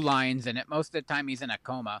few lines in it. Most of the time he's in a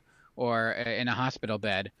coma or in a hospital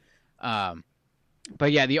bed.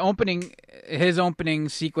 But yeah, his opening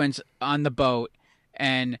sequence on the boat,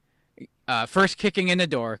 and first kicking in the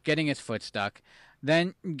door, getting his foot stuck,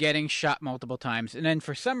 then getting shot multiple times, and then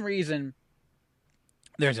for some reason,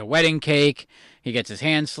 there's a wedding cake. He gets his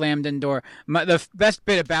hand slammed in the door. The best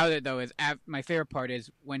bit about it, though, is my favorite part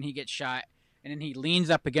is when he gets shot, and then he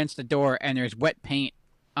leans up against the door, and there's wet paint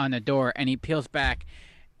on the door, and he peels back,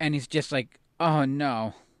 and he's just like, oh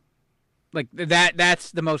no. Like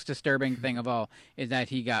that's the most disturbing thing of all, is that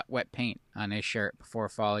he got wet paint on his shirt before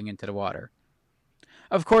falling into the water.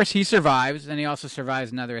 Of course, he survives, and he also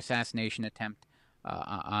survives another assassination attempt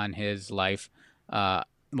on his life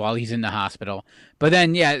while he's in the hospital. But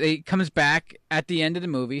then, he comes back at the end of the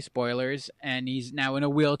movie, spoilers, and he's now in a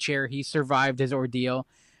wheelchair. He survived his ordeal,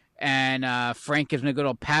 and Frank gives him a good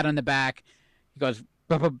old pat on the back. He goes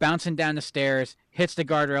bouncing down the stairs, hits the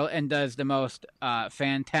guardrail, and does the most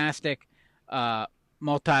fantastic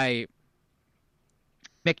multi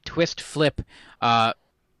McTwist flip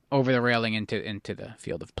over the railing into the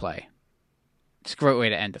field of play. It's a great way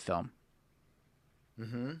to end the film.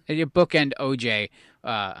 Mm-hmm. You bookend OJ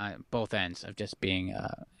on both ends of just being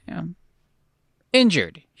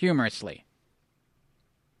injured humorously.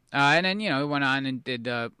 And then, he went on and did,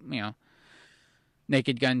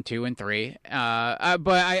 Naked Gun 2 and 3. But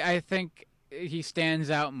I think he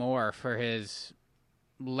stands out more for his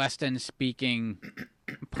less than speaking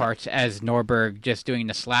parts as Norberg, just doing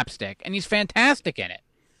the slapstick. And he's fantastic in it.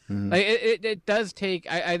 Mm-hmm. Like it does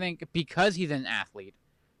take, I think, because he's an athlete,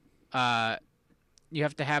 you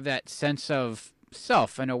have to have that sense of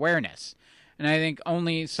self and awareness. And I think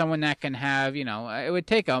only someone that can have, it would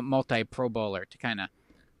take a multi-Pro Bowler to kind of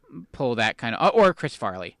pull that kind of, or Chris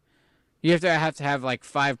Farley. You have to have like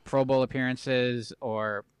 5 Pro Bowl appearances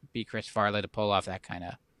or be Chris Farley to pull off that kind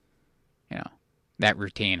of, that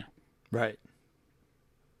routine. Right.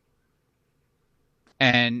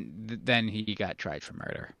 And then he got tried for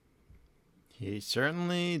murder. He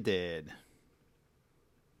certainly did.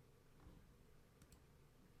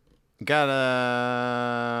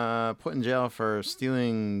 Got put in jail for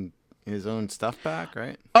stealing his own stuff back,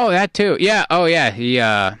 right? Oh, that too. Yeah. Oh, yeah. He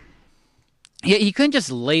couldn't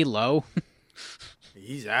just lay low.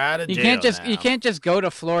 He's out of jail now. You can't just go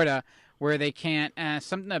to Florida where they can't.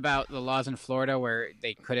 Something about the laws in Florida where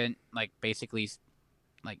they couldn't basically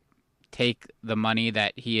take the money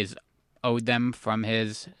that he is owed them from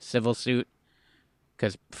his civil suit,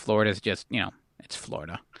 because Florida's just it's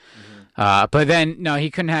Florida. Mm-hmm. But then no, he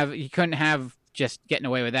couldn't have just getting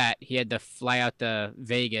away with that. He had to fly out to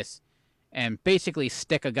Vegas and basically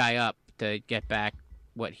stick a guy up to get back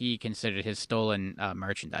what he considered his stolen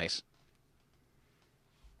merchandise.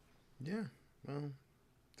 Yeah, well,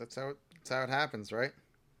 that's how it happens, right?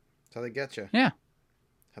 That's how they get you. Yeah,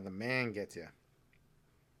 how the man gets you.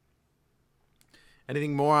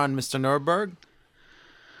 Anything more on Mr. Norberg?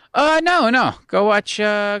 No. Go watch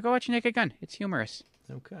Naked Gun. It's humorous.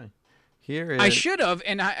 Okay. Here is... I should have,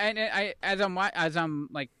 and I as I'm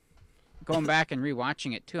like going back and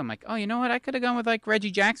rewatching it too, I'm like, oh, you know what? I could have gone with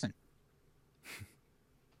Reggie Jackson.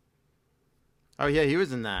 Oh yeah, he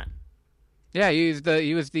was in that. Yeah, he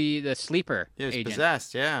was the sleeper. He was agent.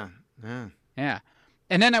 Possessed. Yeah.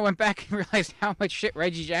 And then I went back and realized how much shit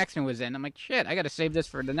Reggie Jackson was in. I'm like, shit, I got to save this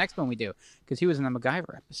for the next one we do, because he was in the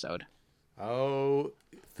MacGyver episode. Oh,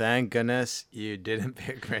 Thank goodness you didn't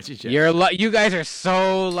pick Reggie Jackson. You guys are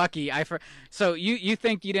so lucky. So you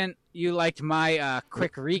think you liked my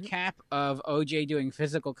quick recap of OJ doing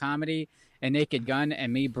physical comedy and Naked Gun,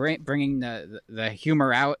 and me bringing the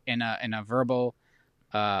humor out in a verbal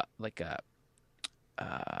like a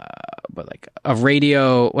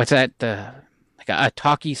radio, what's that, like a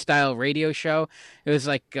talkie style radio show. It was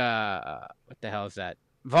like what the hell is that,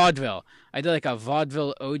 vaudeville. I did like a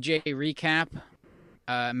vaudeville OJ recap.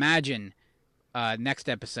 Imagine next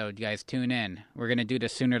episode, you guys tune in. We're gonna do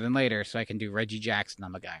this sooner than later so I can do Reggie Jackson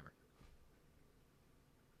on MacGyver.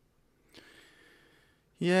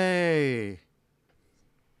 Yay.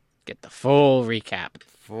 Get the full recap.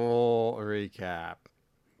 Full recap.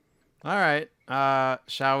 All right.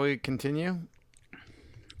 Shall we continue?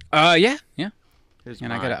 Yeah. Here's And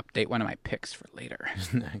mine. I gotta update one of my picks for later.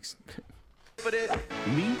 Next.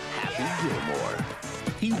 Meet Happy Gilmore.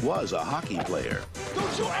 He was a hockey player.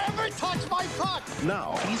 Don't you ever touch my puck!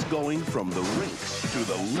 Now he's going from the rinks to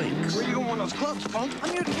the links. Where you going with those clubs, punk?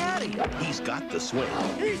 I'm your caddy. He's got the swing.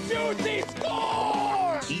 He shoots, he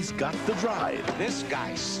scores! He's got the drive. This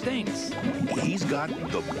guy stinks. He's got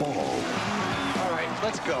the ball. All right,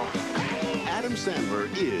 let's go. Adam Sandler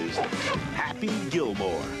is Happy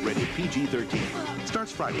Gilmore. Rated PG-13.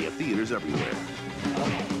 Starts Friday at theaters everywhere.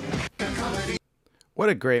 What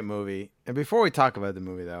a great movie. And before we talk about the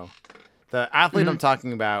movie, though, the athlete I'm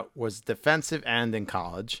talking about was defensive end in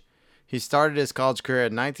college. He started his college career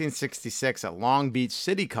in 1966 at Long Beach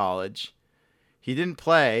City College. He didn't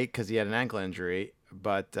play because he had an ankle injury,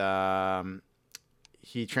 but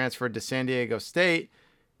he transferred to San Diego State,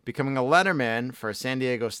 becoming a letterman for San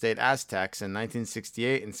Diego State Aztecs in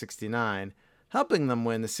 1968 and 69, helping them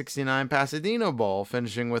win the 69 Pasadena Bowl,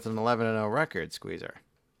 finishing with an 11-0 record, Squeezer.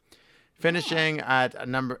 Finishing at a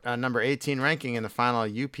number 18 ranking in the final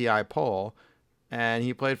UPI poll, and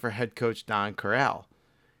he played for head coach Don Corral.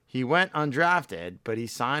 He went undrafted, but he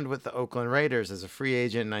signed with the Oakland Raiders as a free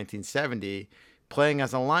agent in 1970, playing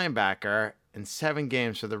as a linebacker in 7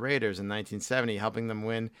 games for the Raiders in 1970, helping them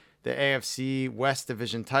win the AFC West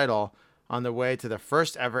Division title on the way to the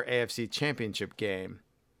first ever AFC Championship game.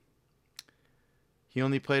 He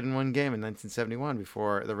only played in 1 game in 1971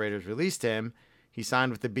 before the Raiders released him. He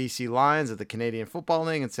signed with the BC Lions of the Canadian Football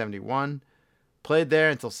League in 71. Played there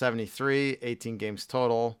until 73, 18 games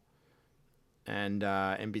total. And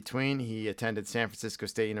in between, he attended San Francisco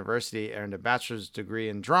State University, earned a bachelor's degree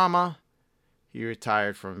in drama. He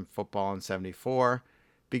retired from football in 74.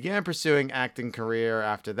 Began pursuing acting career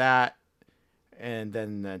after that. And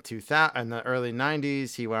then in the early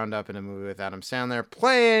 90s, he wound up in a movie with Adam Sandler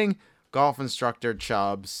playing golf instructor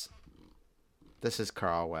Chubbs. This is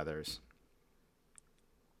Carl Weathers.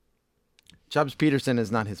 Chubbs Peterson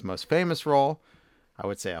is not his most famous role. I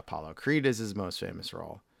would say Apollo Creed is his most famous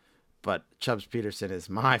role. But Chubbs Peterson is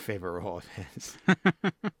my favorite role of his.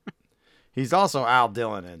 He's also Al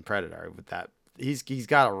Dillon in Predator. With that, he's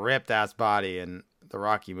got a ripped ass body in the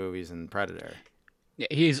Rocky movies and Predator. Yeah,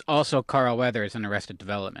 he's also Carl Weathers in Arrested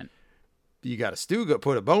Development. You got a stew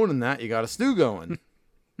put a bone in that. You got a stew going.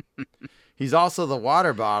 He's also the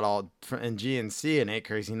water bottle in GNC in 8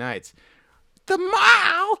 Crazy Nights. The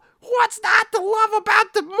mall? What's not to love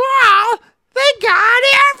about the mall? They got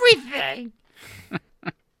everything.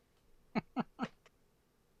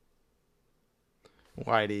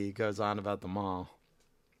 Whitey goes on about the mall.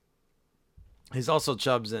 He's also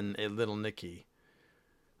Chubbs in A Little Nicky.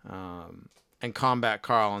 And Combat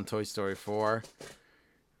Carl in Toy Story 4.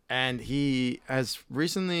 And he has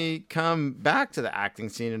recently come back to the acting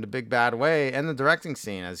scene in a big bad way and the directing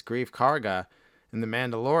scene as Greef Karga in The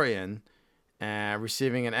Mandalorian.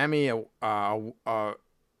 Receiving an Emmy.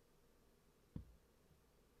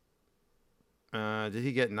 Did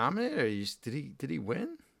he get nominated, or did he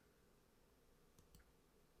win?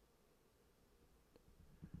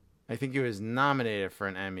 I think he was nominated for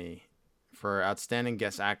an Emmy for Outstanding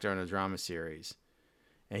Guest Actor in a Drama Series,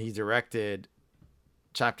 and he directed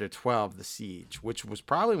Chapter 12, The Siege, which was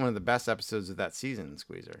probably one of the best episodes of that season.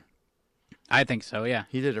 Squeezer. I think so. Yeah.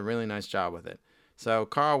 He did a really nice job with it. So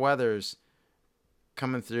Carl Weathers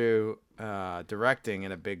coming through directing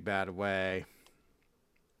in a big bad way.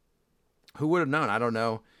 Who would have known? I don't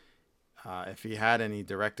know if he had any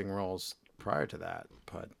directing roles prior to that,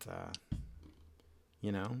 but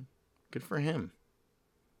good for him.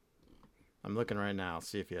 I'm looking right now,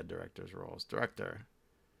 see if he had director's roles. Director.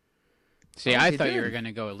 See, I thought you were going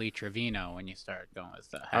to go with Lee Trevino when you started going with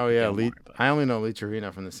the Happy Gilmore, but... I only know Lee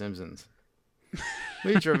Trevino from The Simpsons.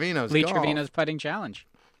 Lee Trevino's Trevino's putting challenge.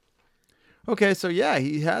 Okay, so yeah,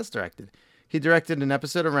 he has directed. He directed an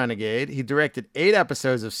episode of Renegade. He directed 8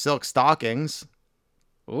 episodes of Silk Stockings.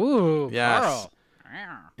 Ooh, Yes. Carl.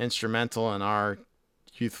 Instrumental in our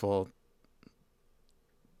youthful.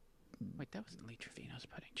 Wait, that wasn't Lee Trevino's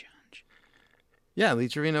putting challenge. Yeah, Lee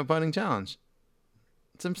Trevino putting challenge.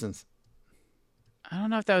 Simpsons. I don't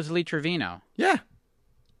know if that was Lee Trevino. Yeah.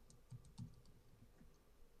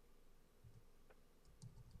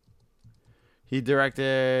 He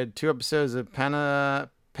directed 2 episodes of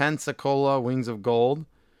Pensacola Wings of Gold,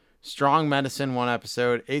 Strong Medicine 1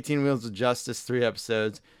 episode, 18 Wheels of Justice 3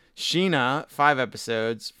 episodes, Sheena 5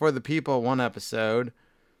 episodes, For the People 1 episode.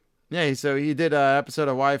 Yeah, so he did an episode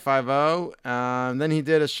of Y50, then he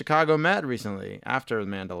did a Chicago Med recently after The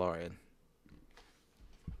Mandalorian.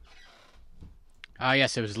 Oh,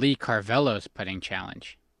 yes, it was Lee Carvello's putting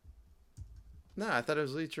challenge. No, I thought it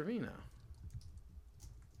was Lee Trevino.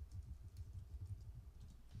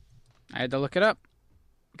 I had to look it up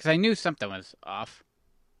because I knew something was off.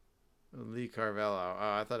 Lee Carvello.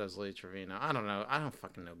 Oh, I thought it was Lee Trevino. I don't know. I don't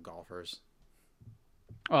fucking know golfers.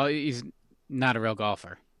 Well, he's not a real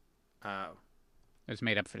golfer. Oh. It was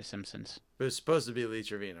made up for The Simpsons. But it was supposed to be Lee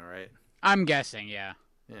Trevino, right? I'm guessing, yeah.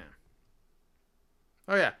 Yeah.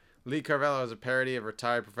 Oh, yeah. Lee Carvello is a parody of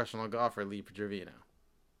retired professional golfer Lee Trevino.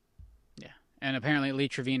 Yeah. And apparently Lee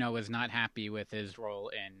Trevino was not happy with his role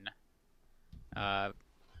in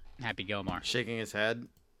Happy Gilmore. Shaking his head.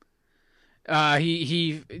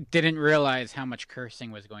 He didn't realize how much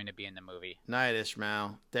cursing was going to be in the movie. Night,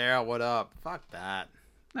 Ishmael. Daryl, what up? Fuck that.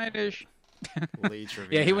 Nightish. Lee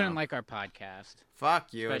Trevino. Yeah, he wouldn't like our podcast.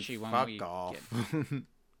 Fuck you. Especially And when fuck we golf.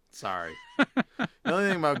 Sorry. The only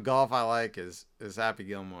thing about golf I like is Happy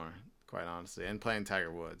Gilmore, quite honestly, and playing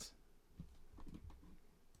Tiger Woods.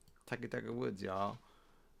 Tiger Woods, y'all.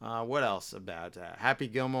 What else about Happy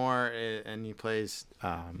Gilmore? And he plays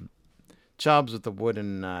Chubbs with the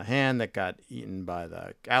wooden hand that got eaten by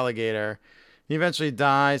the alligator. He eventually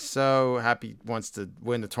dies, so Happy wants to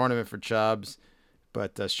win the tournament for Chubbs.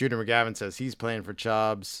 But Shooter McGavin says he's playing for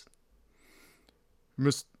Chubbs.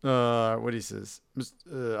 What he says?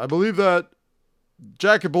 I believe that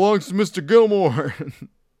jacket belongs to Mr. Gilmore.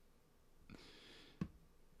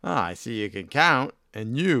 I see you can count,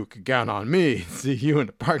 and you can count on me. See you in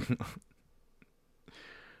the parking lot.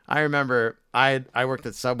 I remember I worked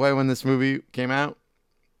at Subway when this movie came out,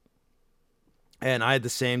 and I had the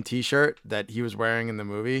same T-shirt that he was wearing in the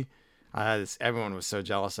movie. I had this. Everyone was so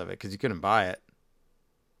jealous of it because you couldn't buy it.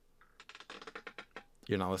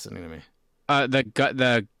 You're not listening to me.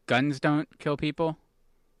 The guns don't kill people?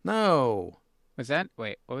 No. Was that?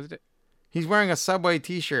 Wait, what was it? He's wearing a Subway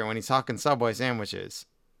T-shirt when he's talking Subway sandwiches.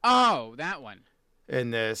 Oh, that one.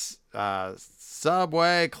 In this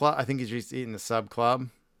Subway club. I think he's just eating the Sub Club.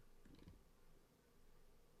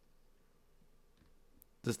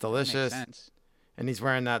 Just delicious. Makes sense. And he's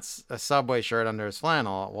wearing a Subway shirt under his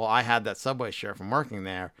flannel. Well, I had that Subway shirt from working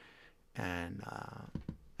there. And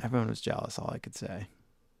everyone was jealous, all I could say.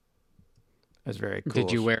 It was very cool.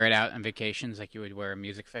 Did you wear it out on vacations like you would wear a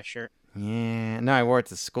Music Fest shirt? Yeah. No, I wore it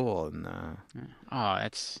to school. And oh,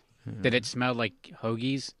 that's... Did it smell like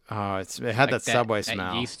hoagies? Oh, it had like that Subway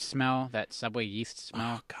smell. That yeast smell? That Subway yeast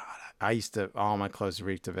smell? Oh, God. I used to... All my clothes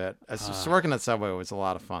reeked of it. Just working at Subway was a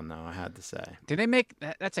lot of fun, though, I had to say. Did they make...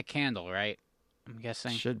 That's a candle, right? I'm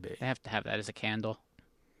guessing. Should be. They have to have that as a candle.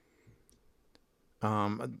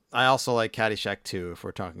 I also like Caddyshack 2 if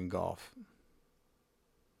we're talking golf.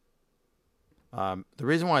 The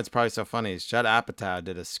reason why it's probably so funny is Judd Apatow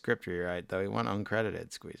did a script rewrite, though he went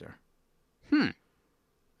uncredited, Squeezer.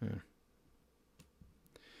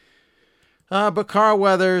 But Carl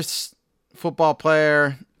Weathers, football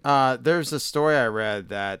player, there's a story I read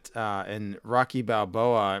that in Rocky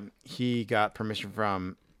Balboa, he got permission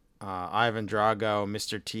from Ivan Drago,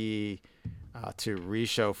 Mr. T, to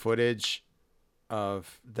re-show footage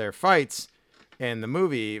of their fights in the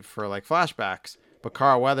movie for like flashbacks. But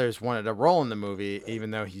Carl Weathers wanted a role in the movie,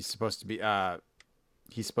 even though he's supposed to be dead.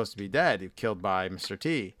 He's killed by Mr.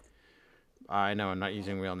 T. I know I'm not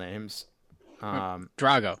using real names.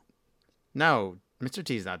 Drago. No, Mr.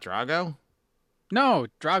 T's not Drago. No,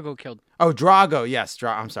 Drago killed. Oh, Drago. Yes,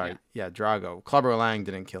 I'm sorry. Yeah, Drago. Clubber Lang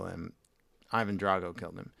didn't kill him. Ivan Drago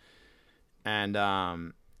killed him.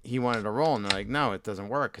 And he wanted a role, and they're like, no, it doesn't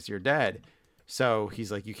work because you're dead. So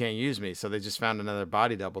he's like, you can't use me. So they just found another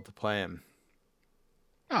body double to play him.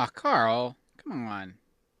 Oh, Carl. Come on.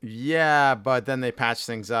 Yeah, but then they patched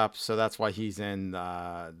things up, so that's why he's in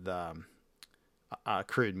the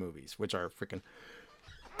Creed movies, which are freaking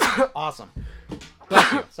awesome.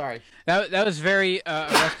 Bless you. Sorry. That was very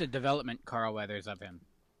Arrested Development Carl Weathers of him.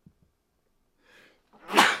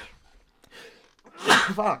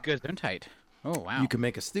 Fuck. Good and tight. Oh, wow. You can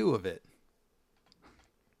make a stew of it.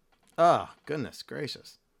 Oh, goodness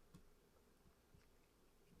gracious.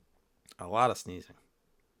 A lot of sneezing.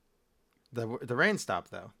 The rain stopped,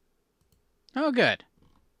 though. Oh, good.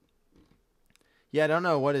 Yeah, I don't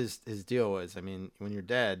know what his deal was. I mean, when you're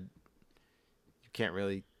dead, you can't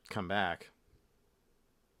really come back.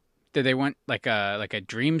 Did they want like a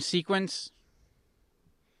dream sequence?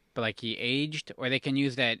 But like he aged, or they can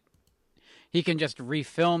use that. He can just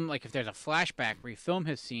refilm, like if there's a flashback, refilm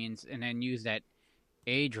his scenes and then use that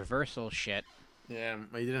age reversal shit. Yeah,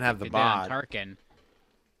 he didn't have the They did on bod. Tarkin.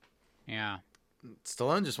 Yeah.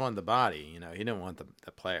 Stallone just wanted the body, you know. He didn't want the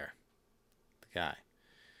player, the guy.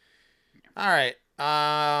 All right.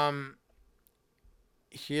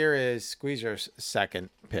 Here is Squeezer's second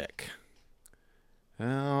pick.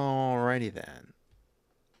 Alrighty then.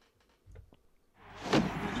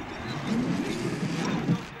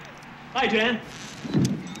 Hi, Dan.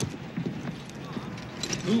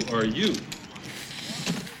 Who are you?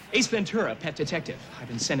 Ace Ventura, pet detective. I've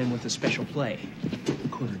been sent in with a special play.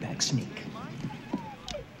 Quarterback sneak.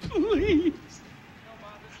 Please.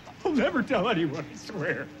 I'll never tell anyone, I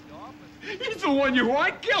swear. He's the one you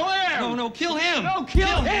want. Kill him! No, kill him! No,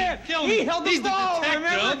 kill him! Kill him! He held He's the ball, detective.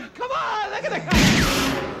 remember? Come on, look at the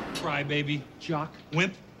guy. Cry, baby. Jock,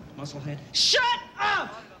 Wimp. musclehead. Shut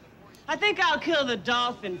up! I think I'll kill the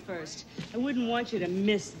dolphin first. I wouldn't want you to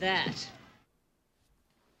miss that.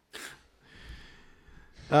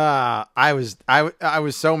 I was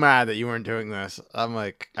so mad that you weren't doing this. I'm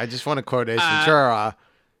like, I just want to quote Ace Ventura.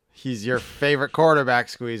 He's your favorite quarterback,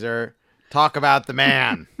 Squeezer. Talk about the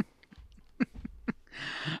man.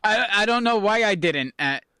 I don't know why I didn't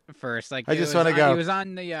at first. Like I just want to go. He was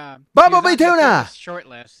on the Bumblebee Tuna. Short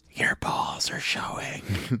list. Your balls are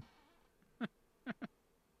showing.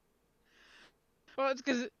 Well, it's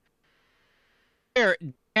because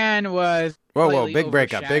Dan was. Whoa, slightly big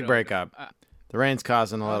breakup. overshadowed. The rain's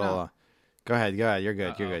causing a Oh, little. no. Go ahead. You're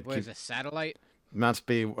good. You're good. What is a satellite? Must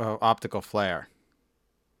be optical flare.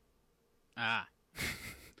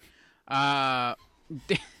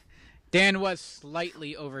 Dan was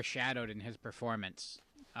slightly overshadowed in his performance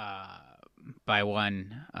by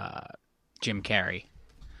one Jim Carrey.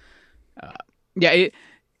 The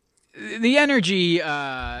energy.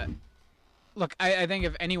 Look, I think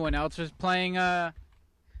if anyone else was playing,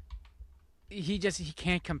 he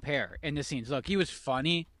can't compare in the scenes. Look, he was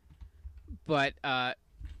funny, but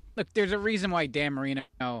look, there's a reason why Dan Marino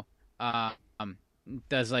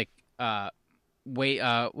does like Weight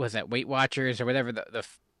Watchers or whatever the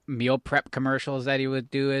meal prep commercials that he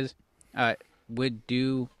would do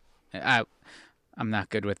I'm not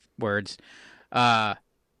good with words. And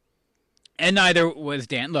neither was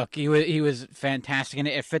Dan. Look, he was fantastic in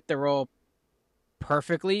it. It fit the role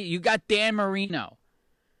perfectly. You got Dan Marino.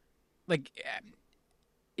 Like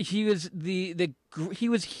he was he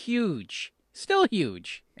was huge, still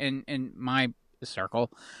huge in my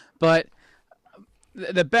circle, but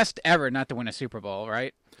the best ever not to win a Super Bowl,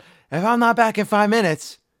 right? If I'm not back in 5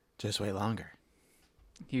 minutes, just wait longer.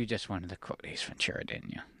 You just wanted to quote Ace Ventura,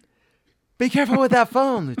 didn't you? Be careful with that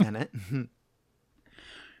phone, Lieutenant.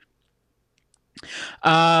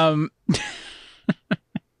 Einhorn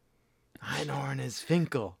is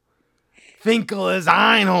Finkel. Finkel is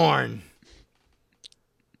Einhorn.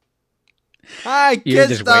 I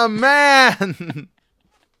kissed a man.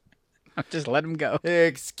 Just let him go.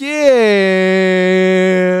 Excuse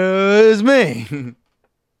me.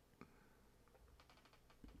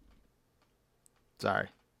 Sorry.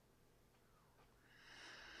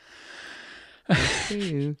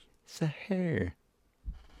 It's a hair.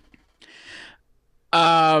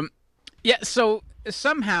 Yeah, so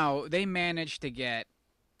somehow they managed to get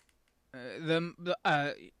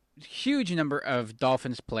the huge number of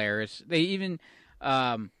Dolphins players. They even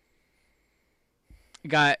got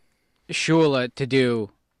Shula to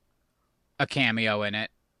do a cameo in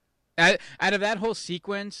it. Out of that whole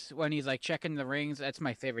sequence, when he's like checking the rings, that's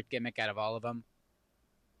my favorite gimmick out of all of them.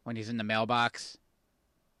 When he's in the mailbox.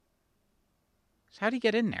 So how'd he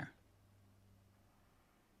get in there?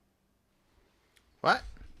 What?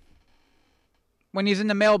 When he's in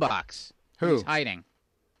the mailbox. Who? He's hiding.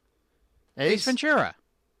 Ace Ventura.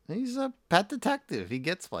 He's a pet detective. He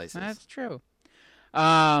gets places. That's true.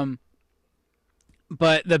 But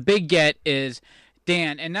the big get is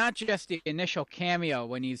Dan, and not just the initial cameo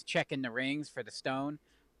when he's checking the rings for the stone,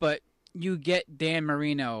 but you get Dan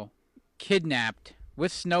Marino kidnapped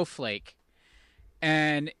with Snowflake,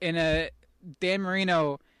 and Dan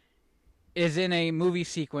Marino is in a movie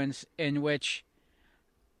sequence in which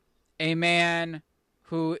a man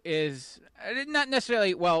who is not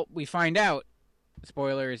necessarily, well, we find out,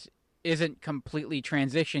 spoilers, isn't completely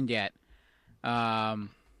transitioned yet.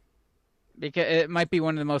 because it might be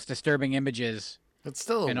one of the most disturbing images It's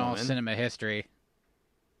still a in all woman. cinema history.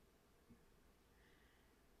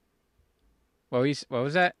 What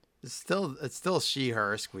was that? It's still she,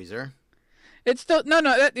 her, Squeezer. It's still no.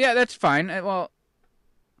 That's fine. Well,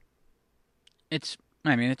 it's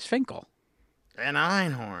Finkel. An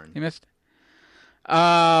Einhorn. You missed.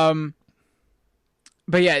 But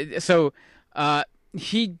yeah, so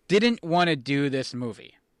he didn't want to do this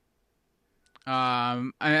movie.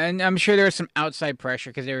 And I'm sure there was some outside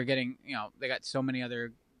pressure because they were getting, they got so many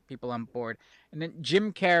other people on board. And then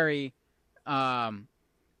Jim Carrey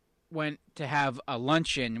went to have a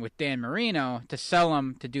luncheon with Dan Marino to sell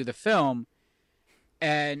him to do the film.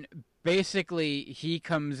 And basically, he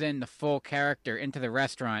comes in the full character into the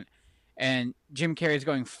restaurant, and Jim Carrey's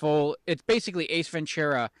going full. It's basically Ace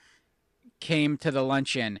Ventura came to the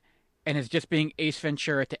luncheon and is just being Ace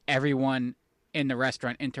Ventura to everyone in the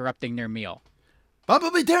restaurant, interrupting their meal.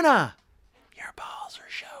 Bumblebee tuna! Your balls are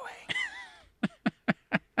showing.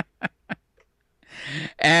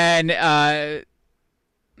 And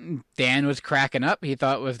Dan was cracking up. He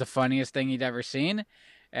thought it was the funniest thing he'd ever seen.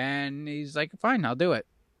 And he's like, fine, I'll do it.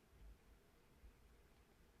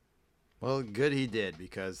 Well, good he did,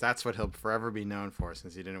 because that's what he'll forever be known for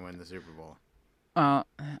since he didn't win the Super Bowl. Well,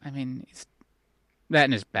 it's that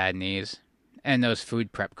and his bad knees. And those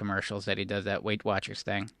food prep commercials that he does, that Weight Watchers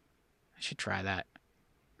thing. I should try that.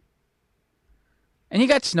 And he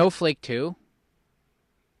got Snowflake, too.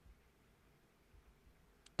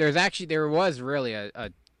 There was really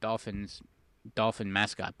a dolphin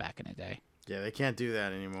mascot back in the day. Yeah, they can't do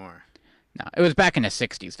that anymore. No, it was back in the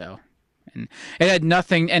 60s, though. And it had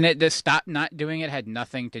nothing, and the stop not doing it had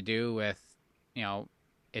nothing to do with,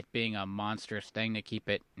 it being a monstrous thing to keep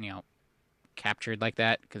it, captured like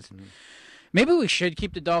that. Because maybe we should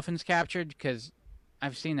keep the dolphins captured, because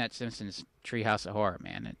I've seen that Simpsons Treehouse of Horror,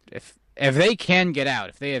 man. If they can get out,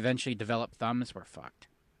 if they eventually develop thumbs, we're fucked.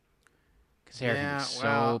 Because they're gonna be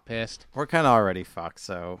so pissed. We're kind of already fucked,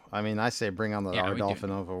 so, I say bring on our we dolphin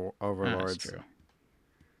do. overlords. That's true.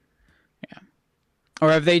 Yeah.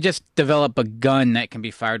 Or if they just develop a gun that can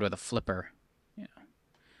be fired with a flipper.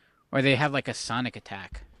 Or they have like a sonic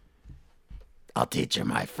attack. I'll teach you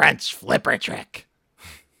my French flipper trick.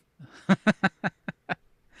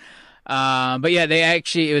 But yeah,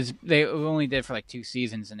 they only did it for like 2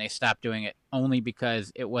 seasons, and they stopped doing it only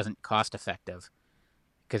because it wasn't cost effective.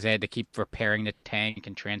 Because they had to keep repairing the tank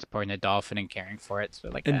and transporting the dolphin and caring for it. So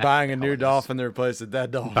Buying a new dolphin to replace the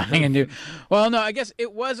dead dolphin. Buying a new. Well, no, I guess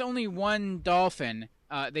it was only one dolphin.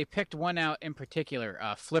 They picked one out in particular,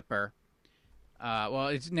 Flipper. Well,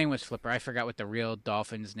 his name was Flipper. I forgot what the real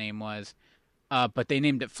dolphin's name was. But they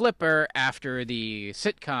named it Flipper after the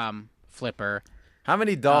sitcom Flipper. How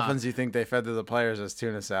many dolphins do you think they fed to the players as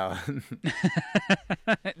tuna salad?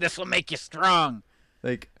 This will make you strong.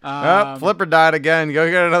 Flipper died again. Go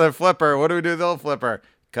get another flipper. What do we do with the old flipper?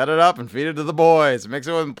 Cut it up and feed it to the boys. Mix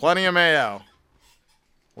it with plenty of mayo.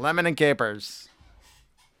 Lemon and capers.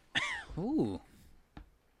 Ooh.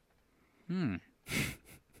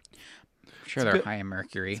 Sure, they're high in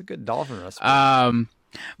mercury. It's a good dolphin recipe.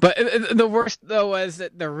 But the worst, though, was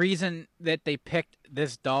that the reason that they picked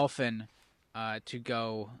this dolphin to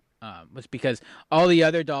go was because all the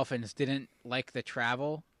other dolphins didn't like the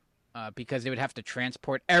travel because they would have to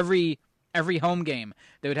transport every home game.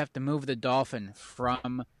 They would have to move the dolphin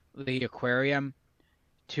from the aquarium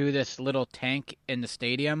to this little tank in the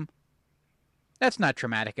stadium. That's not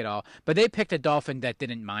traumatic at all. But they picked a dolphin that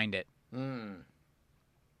didn't mind it.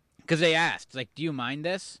 Because they asked, do you mind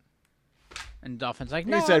this? And the dolphin's like,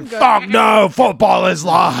 no, he said, I'm good. fuck no, football is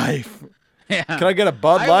life. Yeah. Can I get a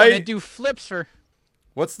Bud Light? I want to do flips for...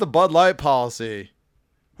 What's the Bud Light policy?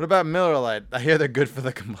 What about Miller Lite? I hear they're good for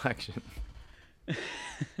the complexion.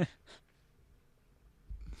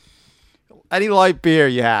 Any light beer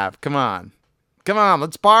you have. Come on,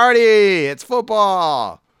 let's party. It's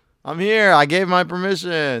football. I'm here. I gave my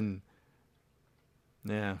permission.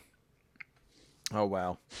 Yeah. Oh,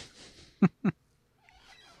 wow.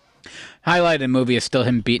 Highlight of the movie is still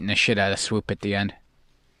him beating the shit out of Swoop at the end.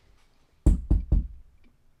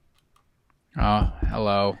 Oh,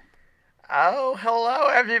 hello. Oh, hello,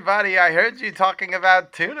 everybody. I heard you talking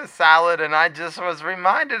about tuna salad, and I just was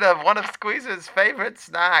reminded of one of Squeeze's favorite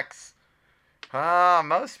snacks.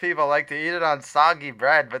 Most people like to eat it on soggy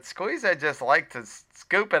bread, but Squeezer just liked to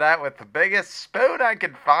scoop it out with the biggest spoon I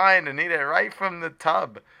could find and eat it right from the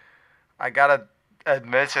tub. I got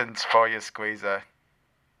admissions for you, Squeezer.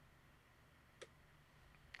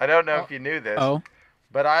 I don't know if you knew this,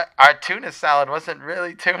 but our tuna salad wasn't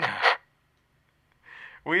really tuna.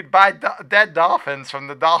 We'd buy dead dolphins from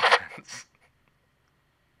the dolphins.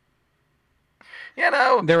 You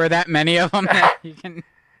know, There were that many of them that you can.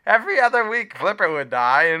 every other week Flipper would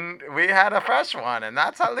die, and we had a fresh one, and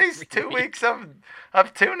that's at least 2 weeks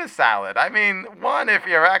of tuna salad. I mean, one if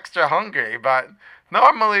you're extra hungry, but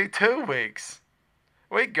normally 2 weeks.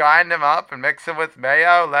 We grind them up and mix them with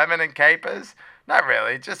mayo, lemon, and capers. Not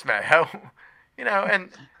really, just mayo. You know, and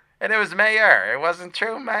it was mayo. It wasn't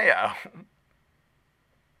true mayo.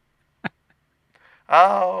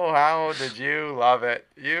 Oh, how did you love it?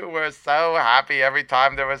 You were so happy every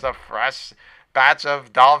time there was a fresh batch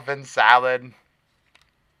of dolphin salad.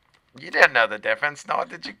 You didn't know the difference, nor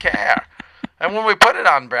did you care. And when we put it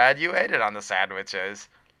on bread, you ate it on the sandwiches.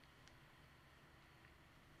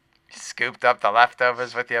 You scooped up the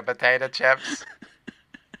leftovers with your potato chips.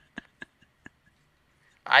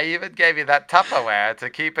 I even gave you that Tupperware to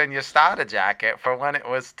keep in your starter jacket for when it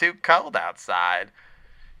was too cold outside.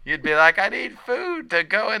 You'd be like, I need food to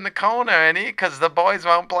go in the corner and eat because the boys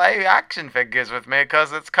won't play action figures with me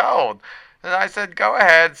because it's cold. And I said, go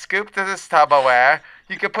ahead, scoop to this Tupperware.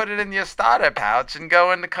 You could put it in your starter pouch and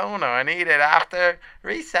go in the corner and eat it after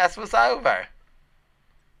recess was over.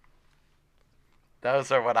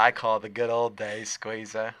 Those are what I call the good old days,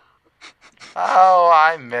 Squeezer. Oh,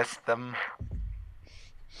 I miss them.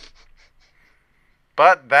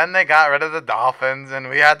 But then they got rid of the dolphins, and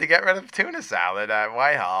we had to get rid of tuna salad at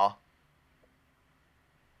Whitehall.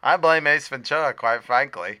 I blame Ace Ventura, quite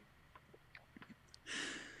frankly.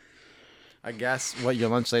 I guess what your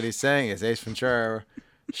lunch lady's saying is Ace Ventura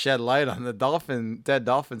shed light on the dead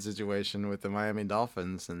dolphin situation with the Miami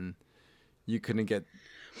Dolphins, and you couldn't get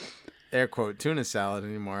air quote tuna salad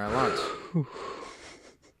anymore at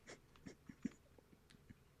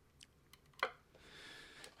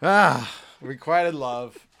lunch. Requited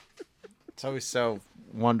love. It's always so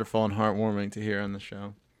wonderful and heartwarming to hear on the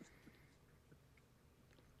show.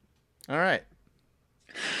 All right.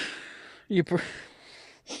 You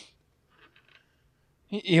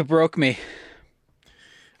broke me.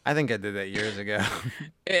 I think I did that years ago.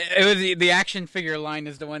 It was the action figure line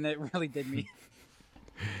is the one that really did me.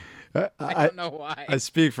 I don't know why. I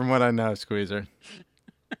speak from what I know, Squeezer.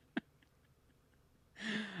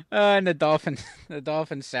 And the dolphin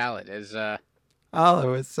salad is Oh, it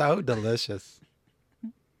was so delicious.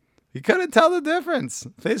 You couldn't tell the difference.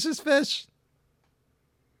 Fish is fish.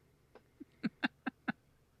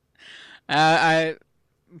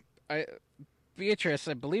 Beatrice,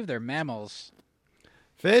 I believe they're mammals.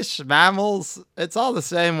 Fish, mammals, it's all the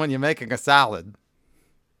same when you're making a salad.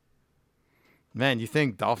 Man, you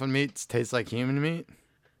think dolphin meat tastes like human meat?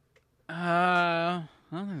 Well,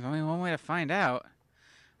 there's only one way to find out.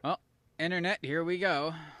 Well, internet, here we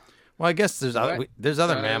go. Well, I guess there's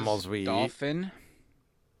other mammals we dolphin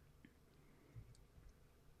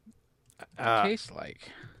taste like.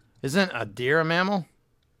 Isn't a deer a mammal?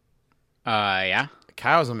 Yeah. A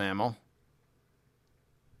cow's a mammal.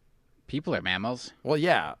 People are mammals. Well,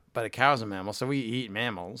 yeah, but a cow's a mammal, so we eat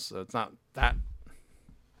mammals, so it's not that.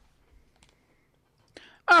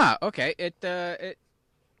 Ah, okay.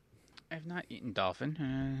 I've not eaten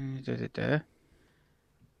dolphin.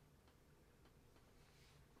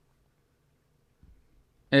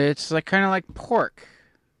 It's like kind of like pork.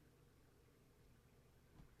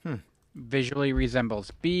 Visually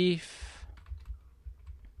resembles beef.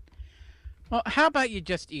 Well, how about you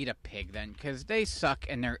just eat a pig then? Because they suck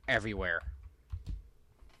and they're everywhere.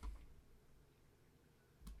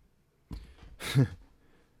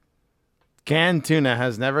 Canned tuna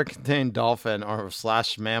has never contained dolphin or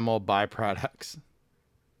 / mammal byproducts.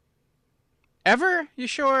 Ever? You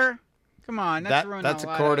sure? Come on, that's ruining That's a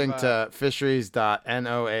lot according of, to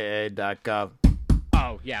fisheries.noaa.gov.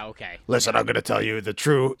 Oh, yeah, okay. Listen, I'm going to tell you the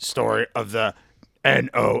true story of the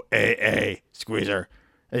NOAA, Squeezer.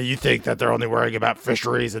 And you think that they're only worrying about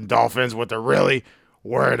fisheries and dolphins. What they're really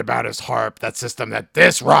worried about is HARP, that system that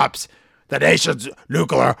disrupts the nation's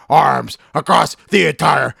nuclear arms across the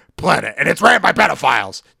entire planet. And it's ran by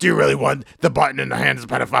pedophiles. Do you really want the button in the hands of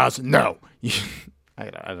pedophiles? No. I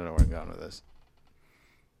don't know where I'm going with this.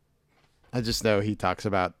 I just know he talks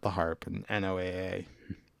about the HARP and NOAA.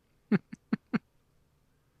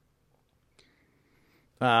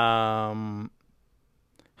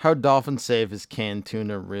 How dolphin safe is canned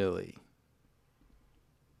tuna really?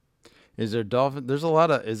 Is there dolphin?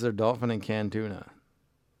 Is there dolphin in canned tuna?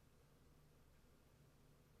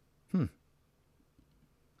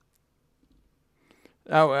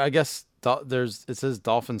 Oh, I guess it says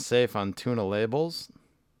dolphin safe on tuna labels.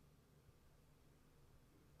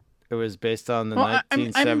 It was based on the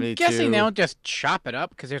 1972. I'm guessing they don't just chop it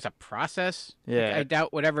up because there's a process. Yeah. I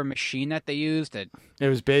doubt whatever machine that they used. It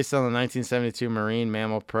was based on the 1972 Marine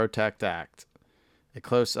Mammal Protect Act. A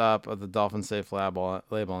close-up of the Dolphin Safe label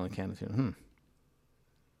on the can of tuna.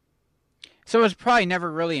 So it was probably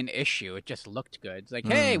never really an issue. It just looked good. It's like,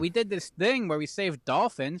 hey, we did this thing where we saved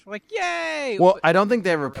dolphins. We're like, yay! Well, I don't think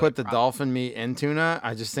they ever put the dolphin meat in tuna.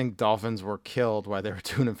 I just think dolphins were killed while they were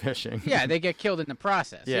tuna fishing. Yeah, they get killed in the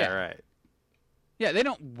process. Yeah, right. Yeah, they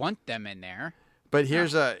don't want them in there. But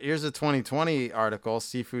here's a 2020 article,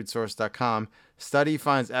 seafoodsource.com. Study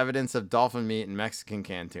finds evidence of dolphin meat in Mexican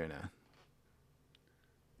canned tuna.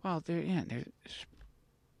 Well, there's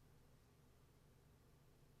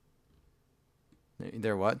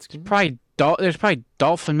They're what? there's probably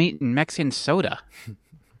dolphin meat in Mexican soda.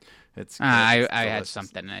 I had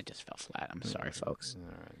something and it just fell flat. I'm sorry, folks. All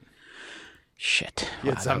right. Shit.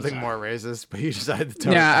 You had something more racist, but you decided to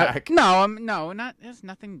tone it back. No, it has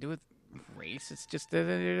nothing to do with race. It's just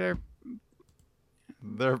their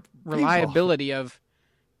reliability of,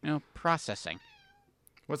 processing.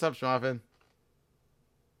 What's up, Schmuffin?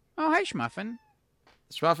 Oh, hi, Schmuffin.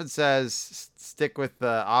 Schmuffin says stick with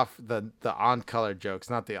the on color jokes,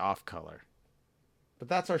 not the off color. But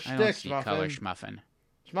that's our shtick, I don't see Schmuffin. color, Schmuffin.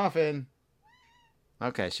 Schmuffin.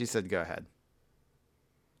 Okay, she said go ahead.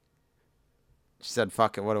 She said,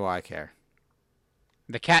 fuck it, what do I care?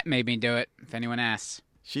 The cat made me do it, if anyone asks.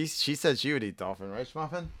 She said she would eat dolphin, right,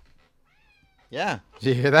 Schmuffin? Yeah.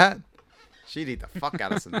 Did you hear that? She'd eat the fuck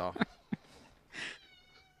out of some dolphin.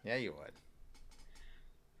 Yeah, you would.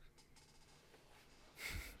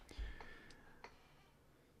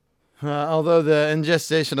 Although the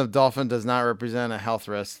ingestion of dolphin does not represent a health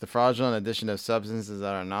risk, the fraudulent addition of substances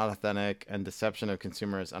that are not authentic and deception of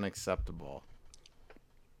consumers is unacceptable.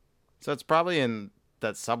 So it's probably in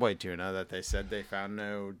that Subway tuna that they said they found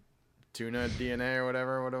no tuna DNA or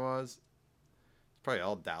whatever what it was. It's probably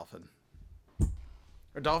all dolphin.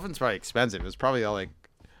 Or dolphin's probably expensive. It was probably all like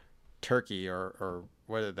turkey or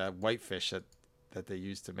what that whitefish that they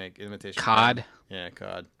used to make imitation cod. Yeah,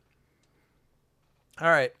 cod. All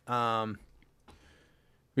right.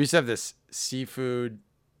 We used to have this seafood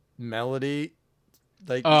melody.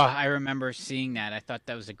 Like, I remember seeing that. I thought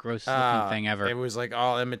that was the grossest looking thing ever. It was like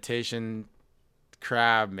all imitation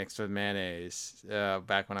crab mixed with mayonnaise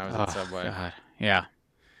back when I was at Subway. God. Yeah.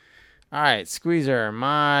 All right, Squeezer,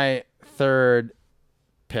 my third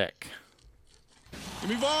pick. Give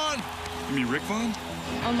me Vaughn. You mean Rick Vaughn?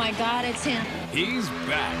 Oh my God, it's him. He's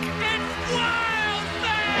back. It's Wild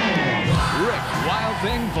Thing! Rick Wild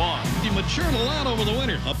Thing Vaughn. He matured a lot over the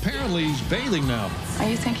winter. Apparently he's bathing now. Are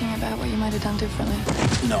you thinking about what you might have done differently?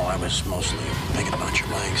 No, I was mostly thinking about your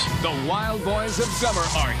legs. The Wild Boys of Summer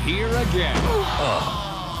are here again.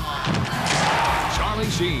 Charlie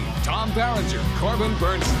Sheen, Tom Berenger, Corbin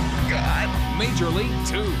Burnson. God. Major League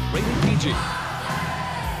 2, rated PG.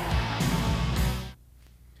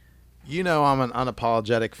 You know I'm an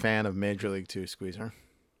unapologetic fan of Major League 2, Squeezer.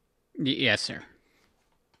 Yes, sir.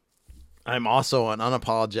 I'm also an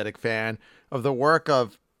unapologetic fan of the work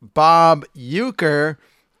of Bob Uecker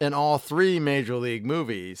in all three Major League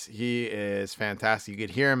movies. He is fantastic. You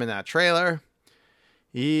could hear him in that trailer.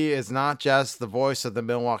 He is not just the voice of the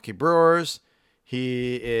Milwaukee Brewers.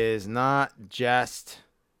 He is not just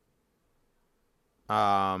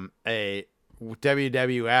a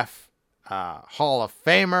WWF Hall of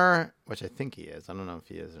Famer, which I think he is. I don't know if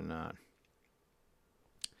he is or not.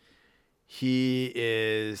 He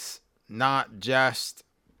is not just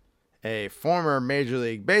a former Major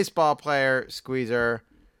League Baseball player, Squeezer,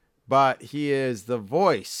 but he is the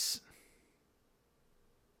voice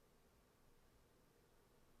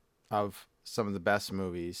of some of the best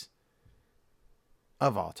movies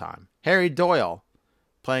of all time. Harry Doyle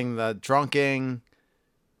playing the drunken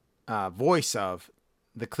voice of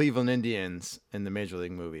the Cleveland Indians in the Major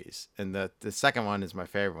League movies. And the second one is my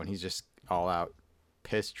favorite one. He's just all out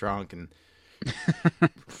pissed drunk. And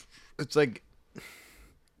it's like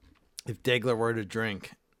if Degler were to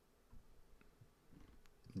drink,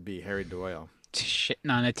 it'd be Harry Doyle. Shitting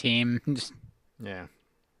on a team. Yeah.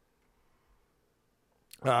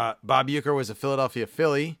 Bob Uecker was a Philadelphia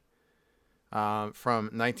Philly from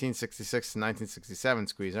 1966 to 1967,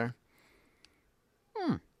 Squeezer.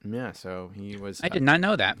 Yeah, so he was... I did not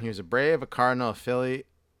know that. He was a Brave, a Cardinal, a Philly,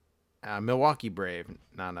 Milwaukee Brave,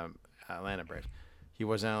 not an Atlanta Brave. He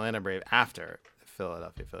was an Atlanta Brave after the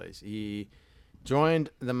Philadelphia Phillies. He joined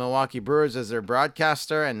the Milwaukee Brewers as their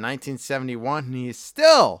broadcaster in 1971, and he is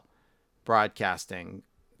still broadcasting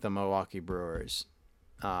the Milwaukee Brewers.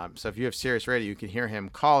 So if you have Sirius Radio, you can hear him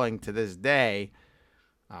calling to this day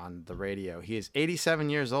on the radio. He is 87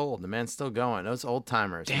 years old. The man's still going. Those old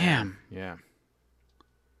timers. Damn. Man. Yeah.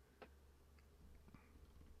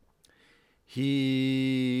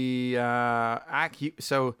 He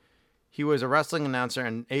He was a wrestling announcer.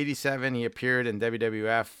 In '87, he appeared in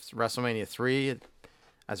WWF's WrestleMania 3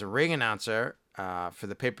 as a ring announcer for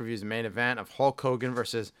the pay-per-view's main event of Hulk Hogan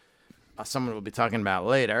versus someone we'll be talking about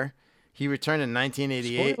later. He returned in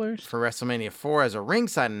 1988 Spoilers. for WrestleMania 4 as a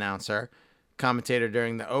ringside announcer, commentator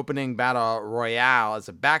during the opening battle royale as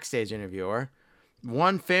a backstage interviewer.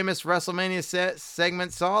 One famous WrestleMania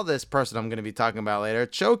segment saw this person I'm going to be talking about later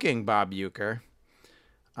choking Bob Uecker.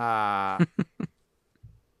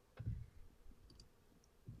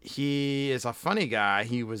 He is a funny guy.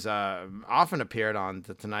 He was often appeared on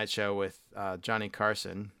The Tonight Show with Johnny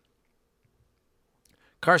Carson.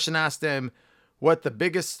 Carson asked him what the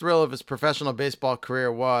biggest thrill of his professional baseball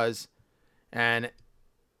career was, and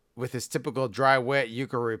with his typical dry wit,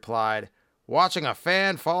 Uecker replied, "Watching a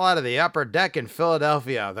fan fall out of the upper deck in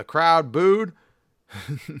Philadelphia. The crowd booed."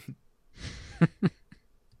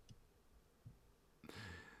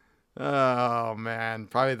 Oh, man.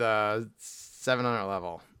 Probably the 700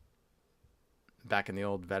 level. Back in the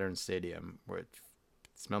old Veterans Stadium where it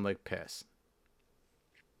smelled like piss.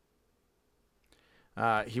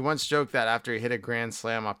 He once joked that after he hit a grand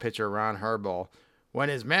slam off pitcher Ron Herbel, when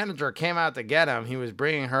his manager came out to get him, he was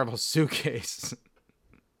bringing Herbel's suitcase.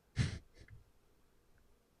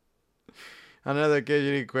 On another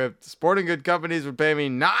occasion, he quipped, "Sporting good companies would pay me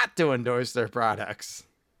not to endorse their products."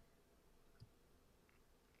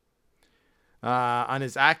 On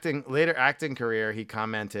his later acting career, he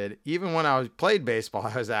commented, "Even when I played baseball,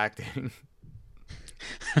 I was acting."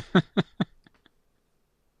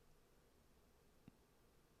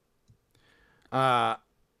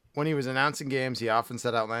 When he was announcing games, he often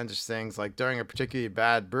said outlandish things like during a particularly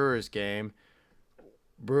bad Brewers game,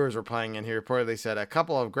 Brewers were playing, and he reportedly said, "A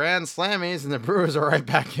couple of grand slammies and the Brewers are right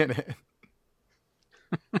back in it."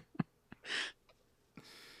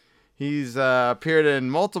 He's appeared in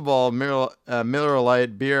multiple Miller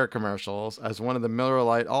Lite beer commercials as one of the Miller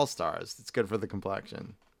Lite All-Stars. It's good for the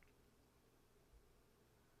complexion.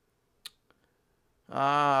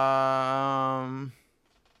 I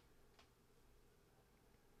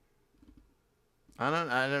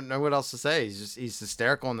don't know what else to say. He's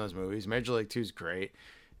hysterical in those movies. Major League 2 is great.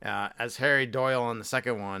 As Harry Doyle in the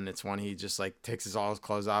second one, it's when he just like takes all his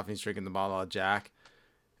clothes off and he's drinking the bottle of Jack,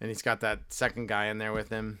 and he's got that second guy in there with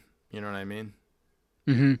him. You know what I mean?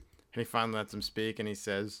 Mm-hmm. And he finally lets him speak, and he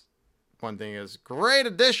says one thing is, "Great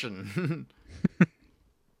addition."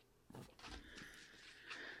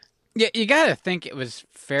 Yeah, you gotta think it was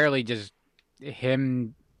fairly just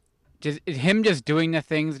him doing the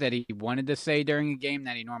things that he wanted to say during a game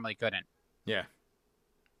that he normally couldn't. Yeah.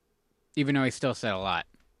 Even though he still said a lot.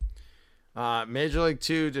 Major League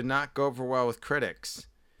 2 did not go over well with critics.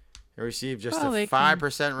 It received just a they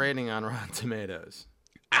 5% rating on Rotten Tomatoes.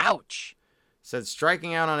 Ouch. Said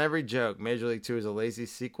striking out on every joke. Major League 2 is a lazy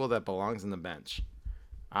sequel that belongs on the bench.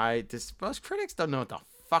 Most critics don't know what the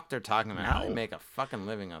fuck they're talking about. How they make a fucking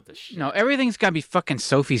living off this shit. No, everything's gotta be fucking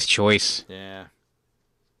Sophie's Choice. Yeah.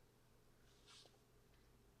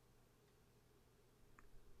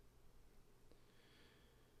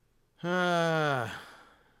 I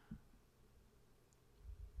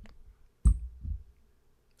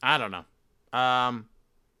don't know.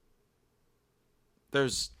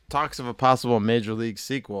 There's talks of a possible Major League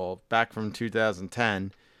sequel back from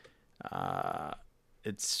 2010.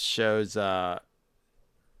 It shows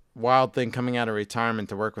Wild Thing coming out of retirement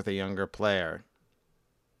to work with a younger player.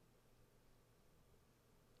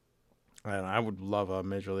 I would love a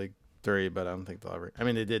Major League 3, but I don't think they'll ever. I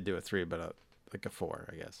mean, they did do a 3, but like a 4,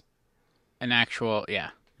 I guess. An actual, yeah.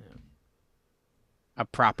 A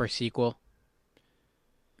proper sequel.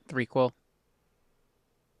 Threequel.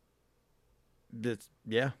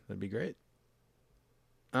 Yeah, that'd be great.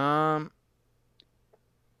 All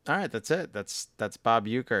right, that's it. That's Bob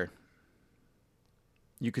Uecker.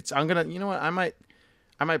 You know what? I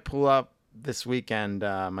might pull up this weekend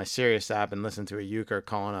my Sirius app and listen to a Uecker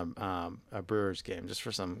calling a Brewers game just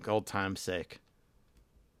for some old time's sake.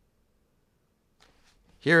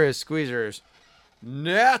 Here is Squeezers.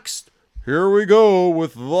 Next, here we go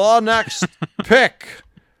with the next pick.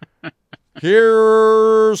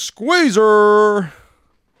 Here's Squeezer.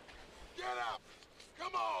 Get up!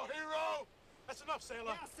 Come on, hero! That's enough,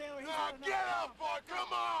 Sailor. Yeah, Sailor, get up, boy!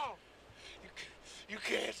 Come on! You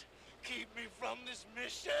can't keep me from this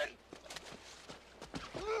mission.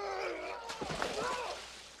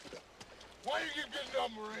 Why you keep getting up,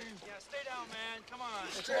 Marine? Yeah, stay down, man. Come on.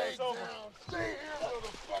 Stay down. Stay here,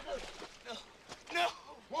 motherfucker. No.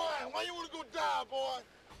 Why? Why you want to go die, boy?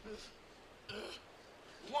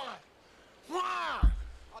 Why? Why?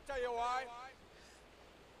 I'll tell you why. His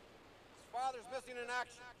father's missing in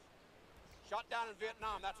action. Shot down in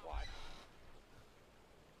Vietnam, that's why.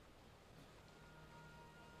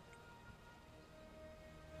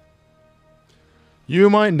 You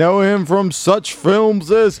might know him from such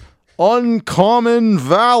films as Uncommon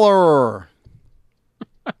Valor.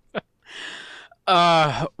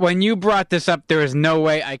 When you brought this up, there was no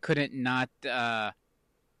way I couldn't not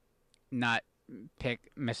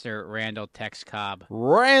pick Mr. Randall Tex Cobb.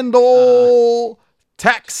 Randall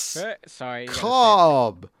Tex Sorry,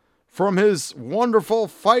 Cobb from his wonderful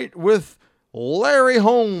fight with Larry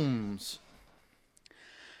Holmes.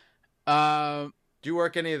 Do you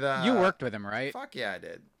work any of the... You worked with him, right? Fuck yeah, I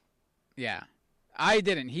did. Yeah. I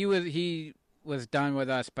didn't. He was done with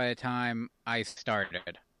us by the time I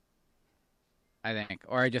started, I think.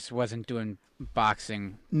 Or I just wasn't doing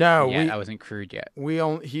boxing yet. I wasn't crewed yet.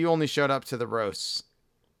 He only showed up to the roasts.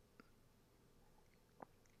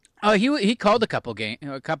 Oh, he called a couple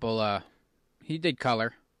he did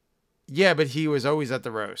color. Yeah, but he was always at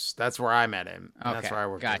the roast. That's where I met him. And Okay, that's where I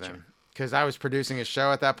worked gotcha. with him. Because I was producing a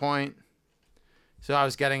show at that point. So I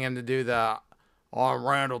was getting him to do I'm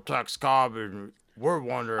Randall Tex Cobb, and we're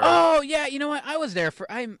wondering. Oh yeah, you know what? I was there for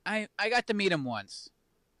I got to meet him once.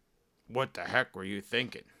 What the heck were you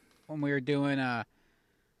thinking? When we were doing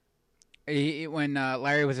when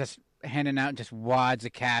Larry was just handing out just wads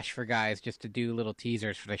of cash for guys just to do little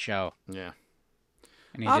teasers for the show. Yeah.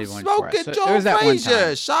 And he I'm did one for us. smoking So Joe there was that one time.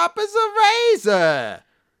 Frazier, sharp as a razor.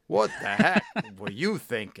 What the heck were you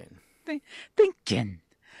thinking? Thinking.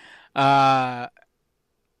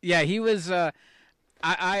 Yeah, he was.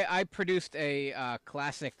 I produced a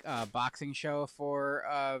classic boxing show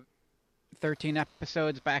for 13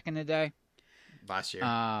 episodes back in the day. Last year.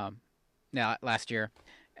 Yeah, last year.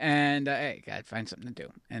 And hey, gotta find something to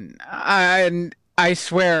do. And I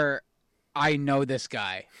swear, I know this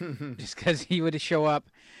guy just because he would show up,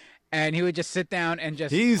 and he would just sit down and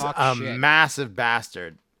just. He's talk a shit. massive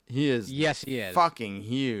bastard. He is. Yes, he is. Fucking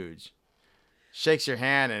huge. Shakes your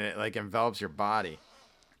hand and it like envelops your body.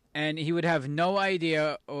 And he would have no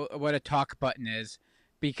idea what a talk button is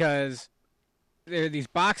because there are these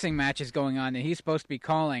boxing matches going on that he's supposed to be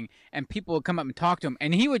calling, and people would come up and talk to him,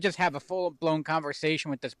 and he would just have a full-blown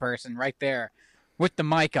conversation with this person right there with the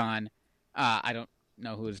mic on. I don't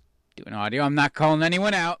know who's doing audio. I'm not calling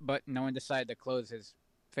anyone out, but no one decided to close his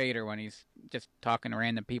fader when he's just talking to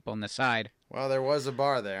random people on the side. Well, there was a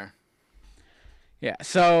bar there. Yeah,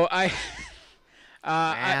 so I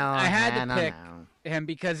had to pick him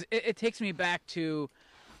because it takes me back to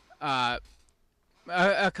a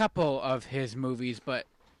couple of his movies, but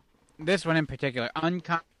this one in particular,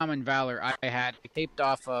 Uncommon Valor, I had taped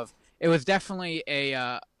off of. It was definitely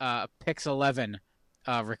a Pix 11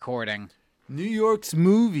 recording. New York's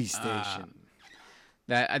movie station.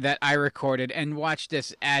 That I recorded and watched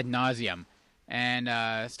this ad nauseum,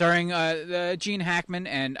 and starring Gene Hackman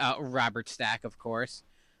and Robert Stack, of course.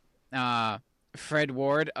 Fred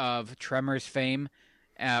Ward of Tremors fame,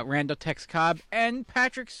 Randall Tex Cobb, and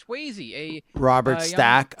Patrick Swayze, Robert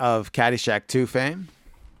Stack of Caddyshack 2 fame.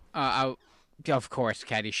 Of course,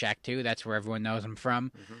 Caddyshack 2. That's where everyone knows him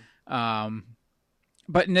from. Mm-hmm.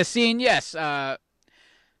 But in the scene, yes, Randall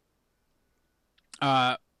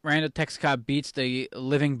Tex Cobb beats the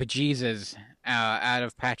living bejesus out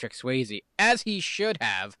of Patrick Swayze, as he should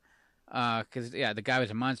have, because the guy was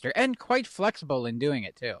a monster and quite flexible in doing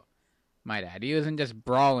it too. Might add, he wasn't just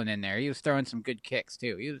brawling in there; he was throwing some good kicks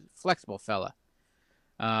too. He was a flexible fella.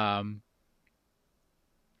 But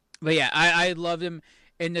yeah, I loved him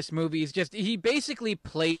in this movie. He basically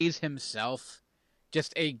plays himself,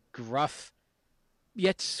 just a gruff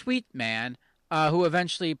yet sweet man who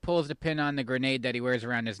eventually pulls the pin on the grenade that he wears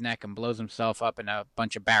around his neck and blows himself up in a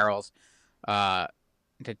bunch of barrels to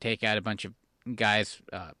take out a bunch of guys,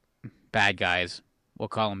 bad guys. We'll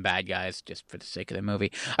call them bad guys just for the sake of the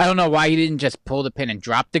movie. I don't know why he didn't just pull the pin and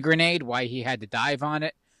drop the grenade, why he had to dive on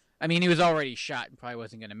it. I mean, he was already shot and probably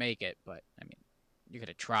wasn't going to make it, but, I mean, you could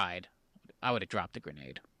have tried. I would have dropped the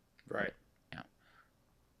grenade. Right. Yeah.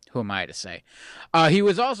 Who am I to say?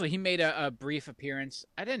 He made a brief appearance.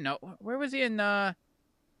 I didn't know. Where was he in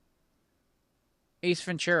Ace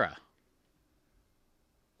Ventura?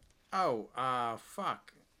 Oh,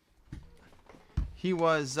 fuck. He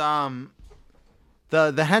was,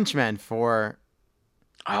 the henchman for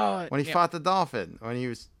when he fought the dolphin. When he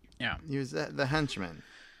was the henchman.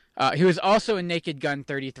 He was also in Naked Gun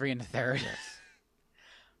 33 and a third.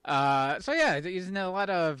 Yes. So yeah, he's in a lot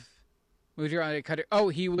of movies. Oh,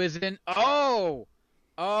 he was in. Oh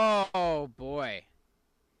boy.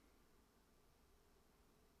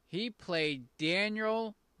 He played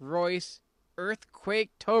Daniel Royce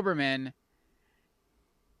Earthquake Toberman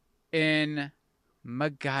in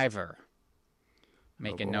MacGyver.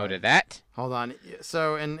 Make a note of that. Hold on.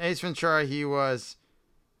 So in Ace Ventura, he was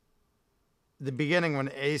the beginning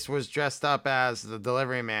when Ace was dressed up as the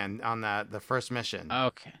delivery man on the first mission.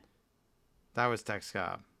 Okay. That was Tex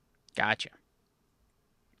Cobb. Gotcha.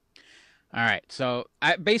 All right. So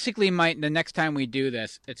I basically the next time we do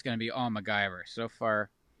this, it's going to be all MacGyver. So far,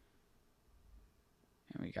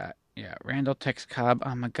 we got Randall Tex Cobb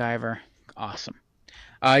on MacGyver. Awesome.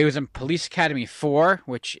 He was in Police Academy 4,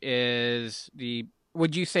 which is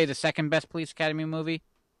would you say the second best Police Academy movie?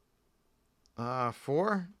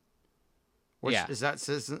 4? Which, yeah. Is that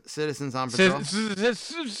Citizens on Patrol?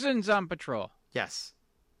 Citizens on Patrol. Yes.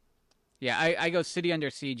 Yeah, I go City Under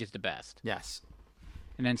Siege is the best. Yes.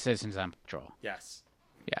 And then Citizens on Patrol. Yes.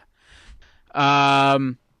 Yeah.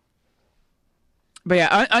 But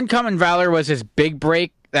yeah, Uncommon Valor was his big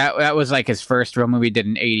break. That was like his first real movie he did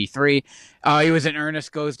in 1983. He was in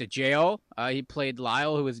Ernest Goes to Jail. He played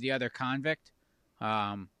Lyle, who was the other convict,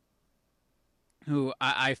 who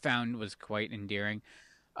I found was quite endearing.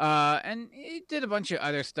 And he did a bunch of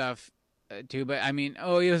other stuff too. But I mean,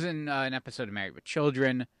 he was in an episode of Married with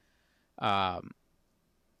Children,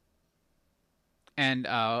 and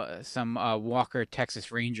some Walker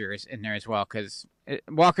Texas Rangers in there as well. Because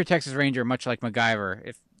Walker Texas Ranger, much like MacGyver,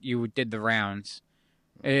 if you did the rounds,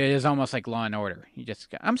 it is almost like Law and Order.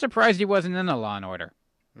 I'm surprised he wasn't in a Law and Order.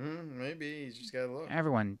 Maybe he's just got to look.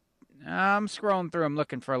 Everyone, I'm scrolling through. I'm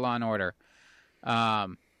looking for Law and Order.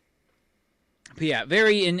 But yeah,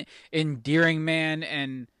 very endearing man,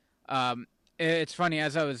 and it's funny,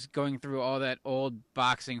 as I was going through all that old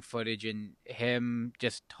boxing footage and him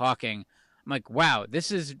just talking, I'm like, wow,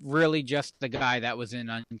 this is really just the guy that was in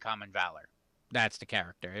Uncommon Valor. That's the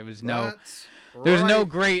character. It was there's no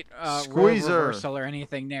great role reversal or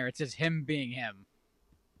anything there. It's just him being him.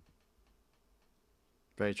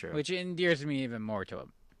 Very true. Which endears me even more to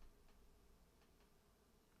him.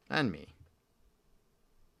 And me.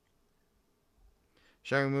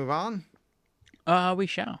 Shall we move on? We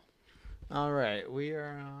shall. All right, we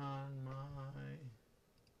are on my...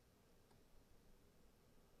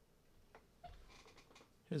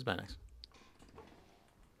 Here's my next.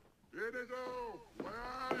 Here they go. Where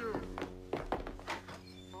are you?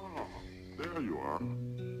 Oh, there you are.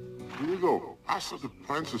 Here you go. I saw the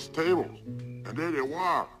prince's tables, and there they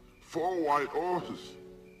were, 4 white horses.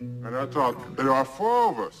 And I thought, there are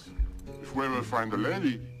 4 of us. If we ever find a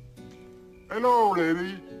lady. Hello,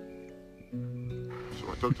 lady. So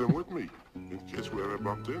I took them with me, in case we ever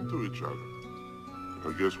bumped into each other.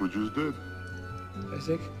 I guess we just did.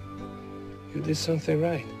 Isaac, you did something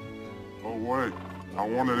right. Oh, wait. I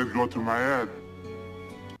wanted it to go to my head.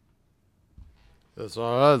 It's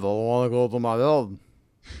alright, I don't want to go to my head.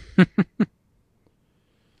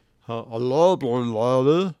 Hello,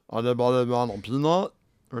 lady. Anybody want a peanut?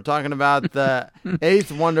 We're talking about the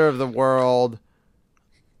 8th wonder of the world,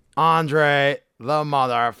 Andre the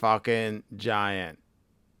motherfucking Giant.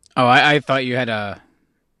 Oh, I thought you had a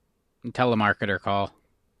telemarketer call.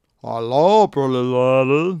 Hello, pretty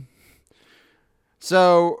lady.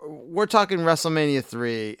 So, we're talking WrestleMania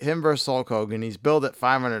 3, him versus Hulk Hogan. He's billed at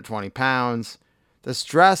 520 pounds. The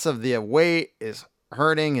stress of the weight is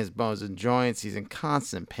hurting his bones and joints. He's in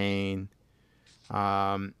constant pain.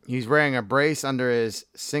 He's wearing a brace under his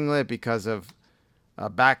singlet because of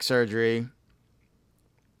back surgery.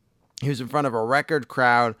 He was in front of a record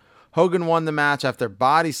crowd. Hogan won the match after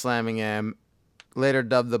body slamming him, later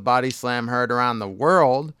dubbed the body slam heard around the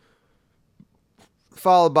world,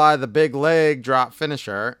 followed by the big leg drop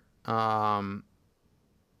finisher. Hogan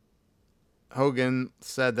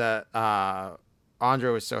said that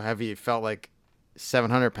Andre was so heavy he felt like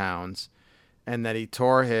 700 pounds, and that he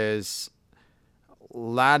tore his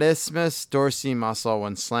latissimus dorsi muscle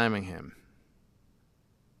when slamming him.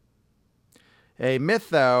 A myth,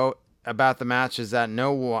 though, about the match is that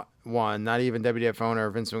no one, not even WWF owner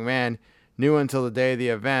Vince McMahon, knew until the day of the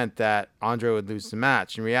event that Andre would lose the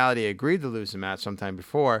match. In reality, he agreed to lose the match sometime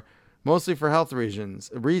before, mostly for health reasons.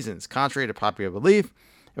 Contrary to popular belief,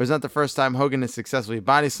 it was not the first time Hogan had successfully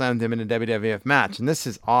body slammed him in a WWF match, and this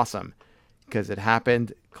is awesome because it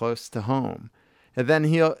happened close to home. And then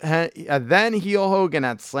heel Hogan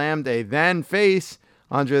had slammed a then face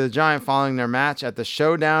Andre the Giant following their match at the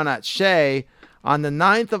Showdown at Shea on the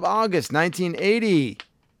 9th of August, 1980,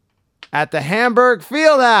 at the Hamburg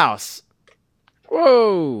Fieldhouse.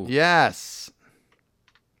 Whoa! Yes.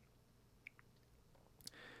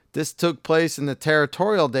 This took place in the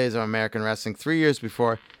territorial days of American wrestling, 3 years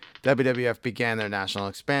before WWF began their national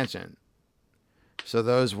expansion. So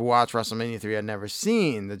those who watched WrestleMania 3 had never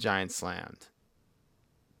seen the Giant slammed.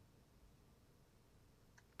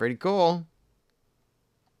 Pretty cool.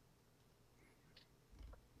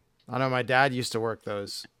 I know my dad used to work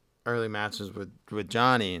those early matches with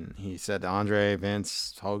Johnny, and he said Andre,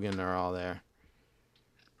 Vince, Hogan are all there.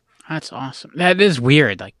 That's awesome. That is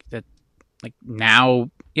weird. Like that. Like now,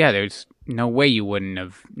 yeah. There's no way you wouldn't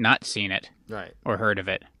have not seen it, right, or heard of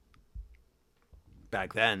it.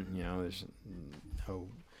 Back then, there's no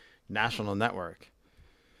national network.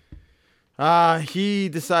 He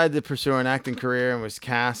decided to pursue an acting career and was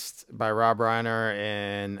cast by Rob Reiner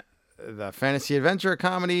in the fantasy adventure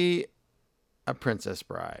comedy A Princess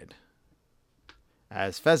Bride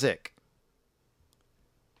as Fezzik,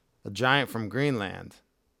 a giant from Greenland,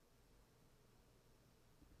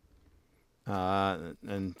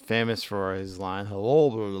 and famous for his line, "Hello,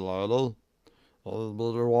 little.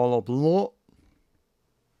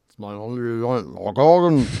 It's my only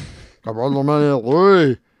Hogan.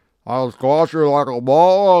 I'll squash you like a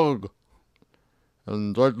bug.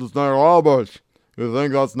 And take the snake Roberts. You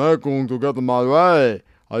think that snake going to get in my way?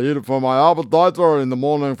 I eat it for my appetizer, in the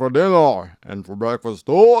morning for dinner, and for breakfast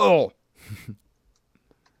too.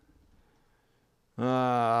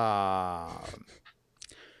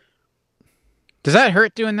 Does that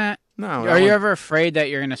hurt doing that? No. Are you ever afraid that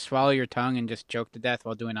you're going to swallow your tongue and just choke to death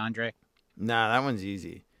while doing Andre? Nah, that one's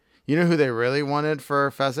easy. You know who they really wanted for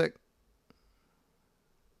Fezzik?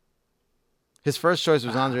 His first choice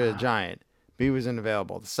was Andre the Giant, but he wasn't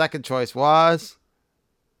available. The second choice was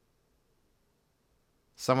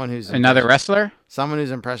someone who's another wrestler? Someone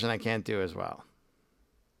whose impression I can't do as well.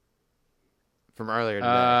 From earlier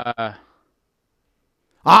today.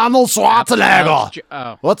 Arnold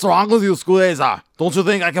Schwarzenegger! What's wrong with you, Squeezer? Don't you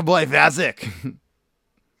think I can play Fezzik?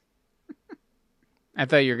 I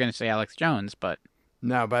thought you were going to say Alex Jones, but...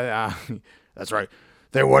 No, but... That's right.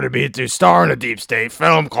 They wanted me to star in a deep state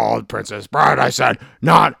film called Princess Bride. I said,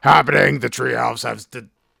 not happening. The Tree Elves have...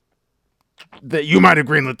 That you might have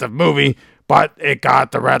greenlit the movie, but it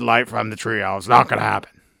got the red light from the Tree Elves. Not going to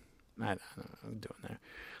happen. I don't know what I'm doing there.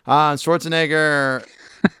 Schwarzenegger...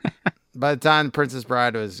 By the time Princess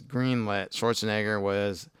Bride was greenlit, Schwarzenegger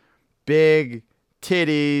was big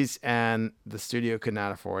titties, and the studio could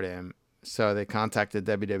not afford him. So they contacted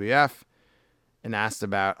WWF and asked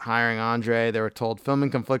about hiring Andre. They were told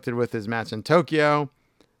filming conflicted with his match in Tokyo.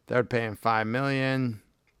 They would pay him $5 million.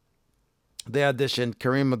 They auditioned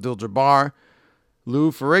Kareem Abdul-Jabbar,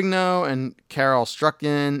 Lou Ferrigno, and Carol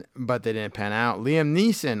Strucken, but they didn't pan out. Liam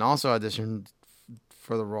Neeson also auditioned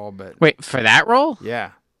for the role, but... Wait, for that role?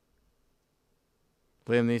 Yeah.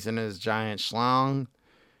 Liam Neeson is Giant Schlong.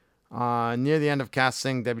 Near the end of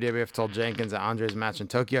casting, WWF told Jenkins that Andre's match in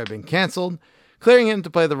Tokyo had been canceled, clearing him to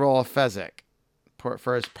play the role of Fezzik.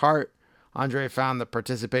 For his part, Andre found the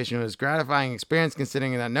participation was a gratifying experience,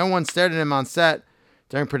 considering that no one stared at him on set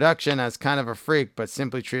during production as kind of a freak, but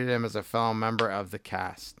simply treated him as a fellow member of the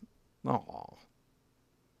cast. Oh.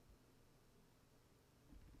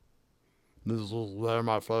 This is where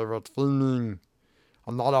my favorite filming.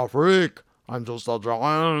 I'm not a freak. I'm just a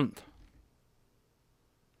giant.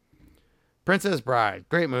 Princess Bride.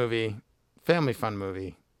 Great movie. Family fun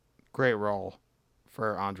movie. Great role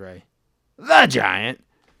for Andre the Giant.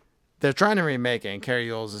 They're trying to remake it, and Carrie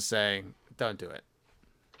Yules is saying, don't do it.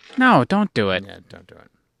 No, don't do it. Yeah, don't do it.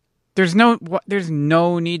 There's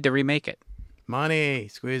no need to remake it. Money.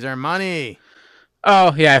 Squeeze our money.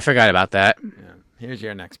 Oh, yeah, I forgot about that. Yeah. Here's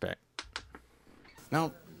your next pick.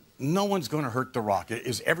 Now, no one's going to hurt The Rock.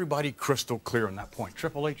 Is everybody crystal clear on that point?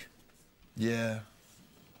 Triple H? Yeah.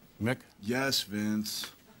 Mick? Yes,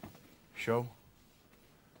 Vince. Show?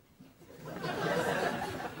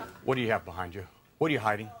 What do you have behind you? What are you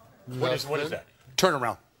hiding? What is that? Turn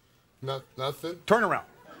around. Nothing. Turn around.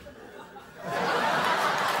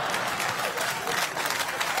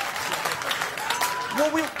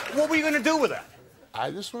 What were you going to do with that?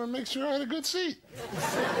 I just want to make sure I had a good seat.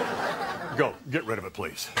 Go. Get rid of it,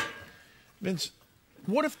 please. Vince,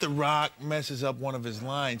 what if The Rock messes up one of his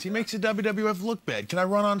lines? He makes the WWF look bad. Can I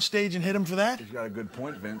run on stage and hit him for that? He's got a good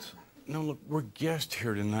point, Vince. No, look, we're guests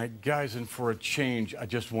here tonight. Guys, and for a change, I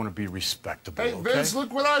just want to be respectable, Hey, okay? Vince,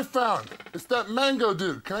 look what I found. It's that mango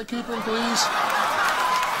dude. Can I keep him, please?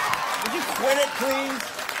 Would you quit it, please?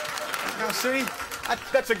 Now, see?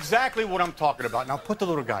 That's exactly what I'm talking about. Now, put the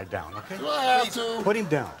little guy down, okay? Do I have to? Put him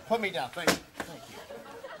down. Put me down, thank you.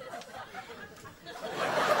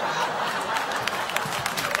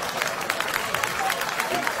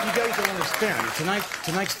 You guys don't understand.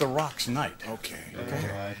 Tonight's The Rock's night. Okay.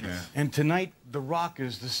 Okay. Yeah. And tonight, The Rock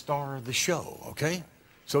is the star of the show, okay?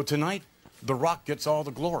 So tonight, The Rock gets all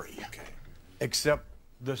the glory. Okay. Except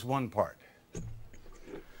this one part.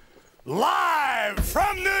 Live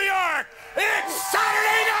from New York, it's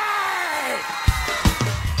Saturday night!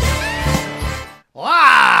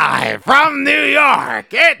 Live from New York,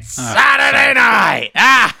 it's Saturday night.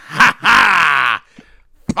 Ah, ha, ha.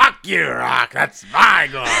 Fuck you, Rock. That's my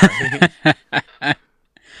glory.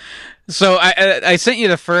 So I sent you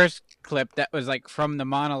the first clip that was like from the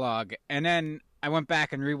monologue, and then I went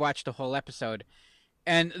back and rewatched the whole episode,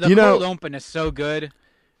 and the cold open is so good.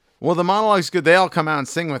 Well, the monologue's good. They all come out and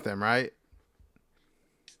sing with him, right?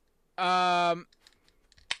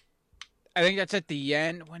 I think that's at the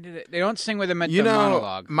end. When did it? They don't sing with him at the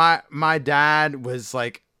monologue. My dad was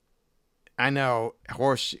like, I know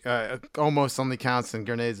almost only counts in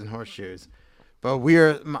grenades and horseshoes, but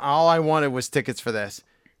all I wanted was tickets for this,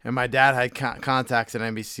 and my dad had contacts at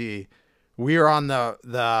NBC. We were on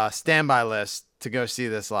the standby list to go see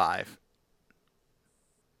this live.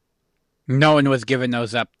 No one was giving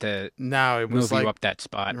those up to it was move you up that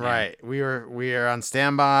spot. Right. Yeah. We were on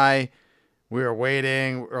standby. We were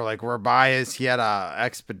waiting, or like we're biased. He had a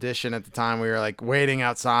expedition at the time. We were like waiting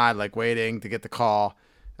outside, like waiting to get the call,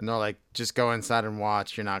 and they're like, "Just go inside and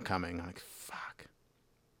watch. You're not coming." I'm like, "Fuck."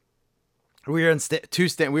 We were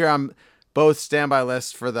we were on both standby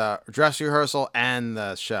lists for the dress rehearsal and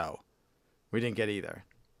the show. We didn't get either.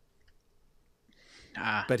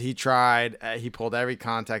 But he tried. He pulled every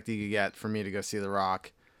contact he could get for me to go see The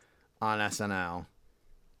Rock on SNL.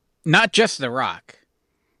 Not just The Rock.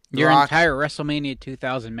 Your entire WrestleMania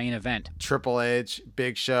 2000 main event. Triple H,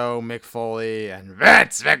 Big Show, Mick Foley, and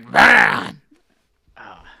Vince McMahon.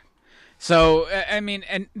 So, I mean,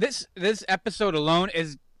 and this episode alone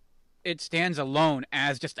stands alone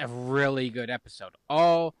as just a really good episode.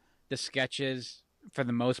 All the sketches, for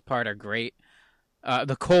the most part, are great.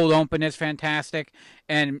 The cold open is fantastic.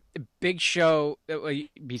 And Big Show,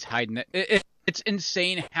 he's hiding it. It's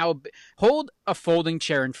insane how... Hold a folding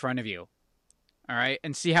chair in front of you. All right,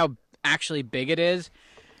 and see how actually big it is.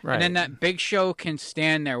 Right. And then that Big Show can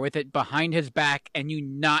stand there with it behind his back, and you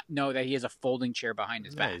not know that he has a folding chair behind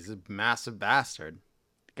his back. He's a massive bastard.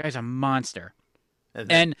 The guy's a monster.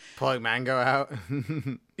 And pulling Mango out.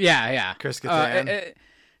 Yeah. Chris Kattan.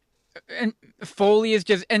 And Foley is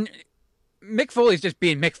just... And Mick Foley's just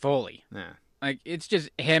being Mick Foley. Yeah. Like, it's just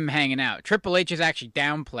him hanging out. Triple H is actually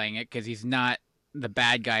downplaying it because he's not the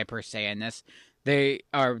bad guy per se in this. They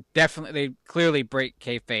clearly break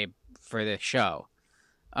kayfabe for this show.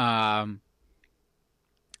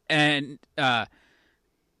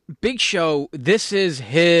 Big Show, this is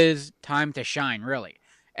his time to shine, really.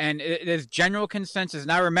 And there's general consensus,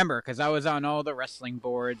 and I remember, because I was on all the wrestling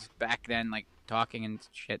boards back then, like, talking and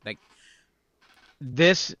shit, like,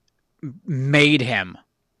 this made him.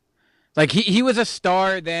 Like, he was a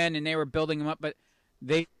star then, and they were building him up, but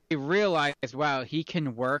they realized, wow, he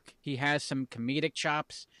can work. He has some comedic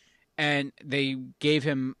chops, and they gave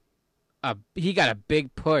him he got a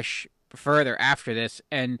big push further after this,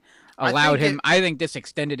 and allowed him. I think this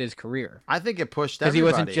extended his career. I think it pushed everybody.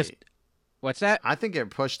 Because he wasn't just. What's that? I think it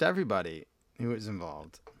pushed everybody who was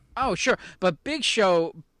involved. Oh, sure, but Big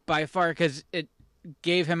Show by far, because it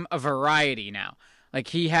gave him a variety now. Like,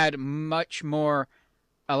 he had a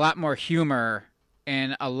lot more humor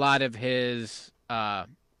in a lot of his.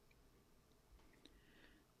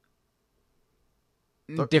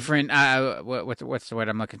 Different what's the word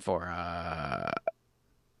I'm looking for?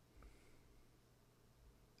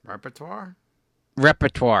 Repertoire.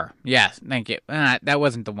 Yes, thank you. That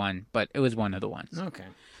wasn't the one, but it was one of the ones. Okay.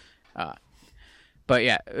 But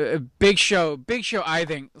yeah, Big Show I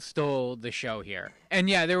think stole the show here. And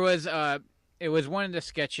yeah, there was it was one of the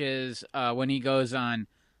sketches when he goes on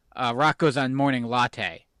Rock goes on Morning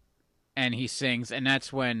Latte and he sings, and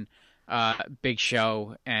that's when Big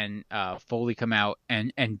Show and Foley come out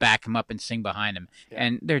and back him up and sing behind him. Yeah.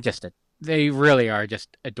 And they really are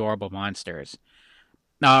just adorable monsters.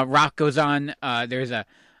 Rock goes on. There's a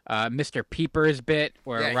Mr. Peepers bit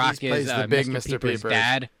where Rock is the big Mr. Peepers'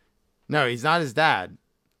 dad. No, he's not his dad.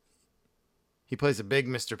 He plays a big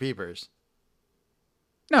Mr. Peepers.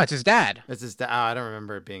 No, it's his dad. It's his dad. Oh, I don't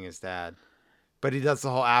remember it being his dad. But he does the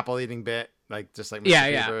whole apple eating bit. Like, just like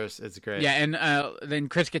Mr. Peepers. It's great. Yeah, and then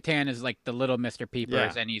Chris Kattan is like the little Mr.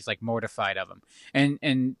 Peepers, and he's like mortified of him. And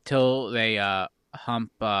until they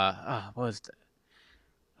hump, what was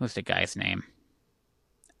the guy's name?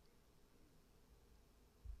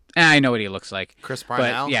 I know what he looks like. Chris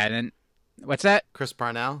Parnell? But, yeah, then, what's that? Chris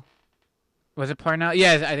Parnell? Was it Parnell?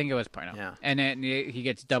 Yeah, I think it was Parnell. Yeah. And then he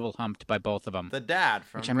gets double humped by both of them. The dad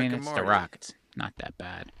from Rick and Morty. It's The Rock. It's not that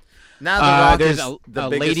bad. Now The Rock there's is a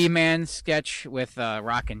biggest... Lady Man sketch with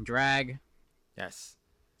Rock and Drag. Yes.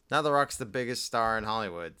 Now The Rock's the biggest star in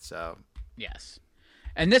Hollywood, so. Yes.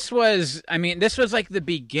 And this was like the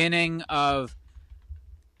beginning of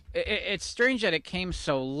it's strange that it came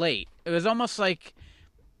so late. It was almost like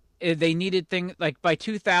they needed things like by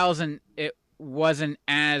 2000 it wasn't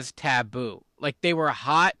as taboo. Like they were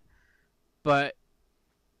hot, but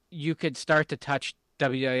you could start to touch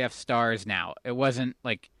WWF stars now. It wasn't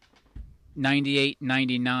like 98,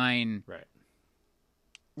 99 right.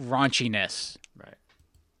 raunchiness. Right.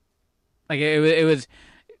 Like it was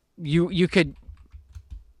you could.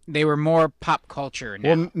 They were more pop culture now.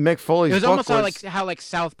 Well, Mick Foley's it was book almost was... how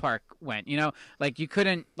South Park went. You know, like you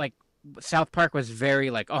couldn't like South Park was very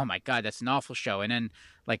like, oh my god, that's an awful show, and then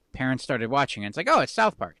like parents started watching it. It's like, oh, it's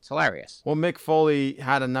South Park. It's hilarious. Well, Mick Foley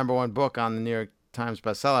had a #1 book on the New York Times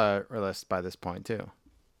bestseller list by this point too.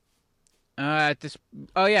 Oh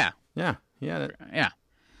yeah. Yeah, he had it. Yeah.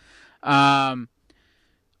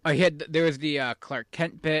 There was the Clark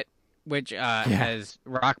Kent bit, which has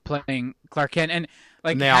Rock playing Clark Kent, and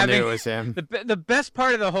like and they all knew it was him. The best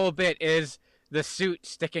part of the whole bit is the suit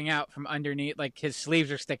sticking out from underneath, like his sleeves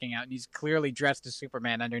are sticking out, and he's clearly dressed as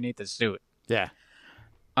Superman underneath the suit. Yeah.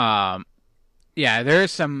 Yeah,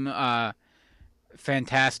 there's some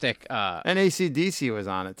fantastic. And AC/DC was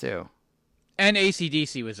on it too. And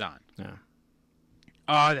AC/DC was on. Yeah.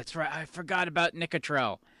 Oh, that's right. I forgot about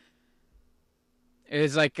Nicotrell. It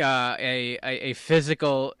was like a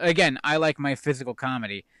physical. Again, I like my physical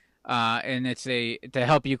comedy, and it's to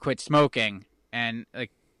help you quit smoking. And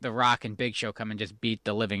like The Rock and Big Show come and just beat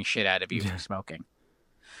the living shit out of you for smoking.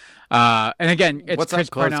 And again, it's What's Chris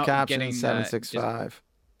up, closed Parnell caption getting 765.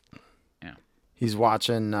 Yeah, he's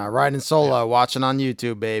watching riding solo, watching on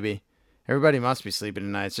YouTube, baby. Everybody must be sleeping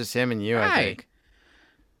tonight. It's just him and you, I think.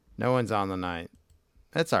 No one's on the night.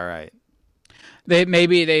 That's all right.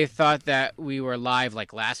 Maybe they thought that we were live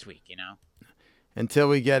like last week, you know. Until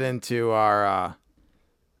we get into our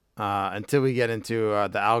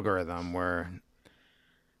the algorithm where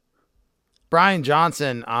Brian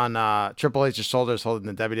Johnson on Triple H's shoulders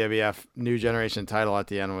holding the WWF New Generation title at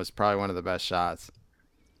the end was probably one of the best shots.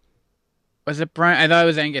 Was it Brian? I thought it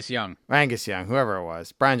was Angus Young. Angus Young, whoever it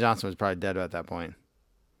was. Brian Johnson was probably dead at that point.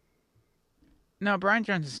 No, Brian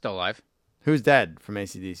Johnson's still alive. Who's dead from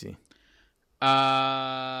AC/DC?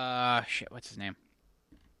 Shit, what's his name?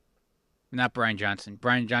 Not Brian Johnson.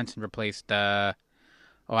 Brian Johnson replaced, wow,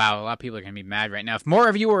 a lot of people are going to be mad right now. If more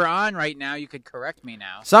of you were on right now, you could correct me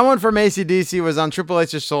now. Someone from AC/DC was on Triple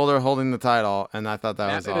H's shoulder holding the title, and I thought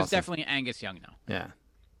that was awesome. It was definitely Angus Young, though. Yeah.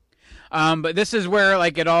 But this is where,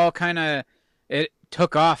 like, it all kind of, it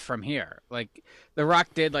took off from here. Like, The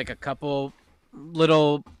Rock did, like, a couple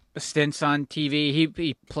little stints on TV.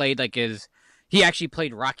 He played, like, he actually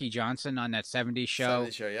played Rocky Johnson on that 70s show.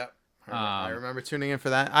 70s show, yep. I remember tuning in for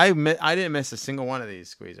that. I didn't miss a single one of these,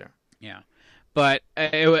 Squeezer. Yeah. But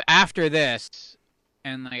after this,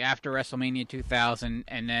 and like after WrestleMania 2000,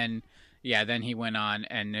 and then he went on,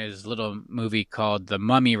 and there's a little movie called The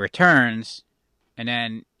Mummy Returns, and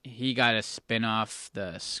then he got a spin-off,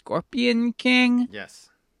 The Scorpion King. Yes.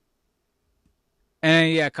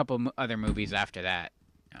 And a couple other movies after that.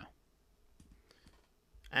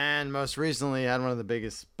 And most recently had one of the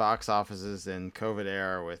biggest box offices in COVID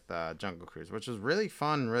era with Jungle Cruise, which was really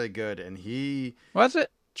fun, really good. And he was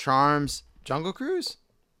it charms Jungle Cruise.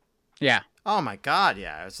 Yeah. Oh my God,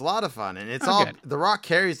 yeah, it's a lot of fun, and it's all good. The Rock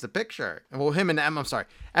carries the picture. Well, him and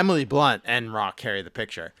Emily Blunt and Rock carry the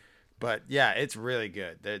picture, but yeah, it's really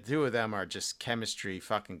good. The two of them are just chemistry,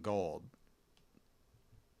 fucking gold.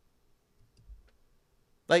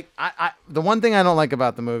 Like, the one thing I don't like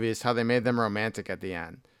about the movie is how they made them romantic at the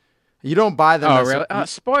end. You don't buy them. Oh, really?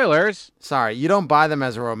 Spoilers. Sorry, you don't buy them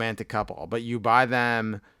as a romantic couple, but you buy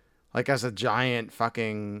them like as a giant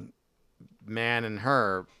fucking man and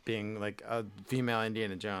her being like a female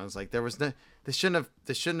Indiana Jones. Like they shouldn't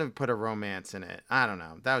have put a romance in it. I don't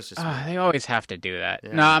know. That was just. They always have to do that.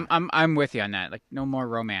 Yeah. No, I'm with you on that. Like no more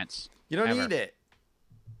romance. You don't need it.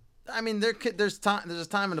 I mean, there's a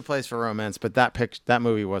time and a place for romance, but that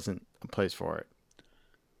movie wasn't a place for it.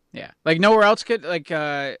 Yeah, like nowhere else could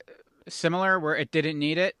similar where it didn't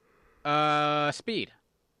need it. Speed.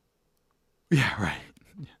 Yeah, right.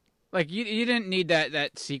 Like you didn't need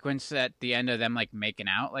that sequence at the end of them like making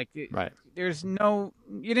out. Like right. You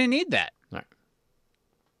didn't need that. Right.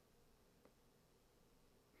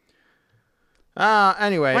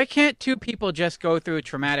 Anyway. Why can't two people just go through a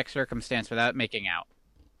traumatic circumstance without making out?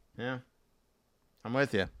 Yeah. I'm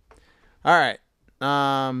with you. All right.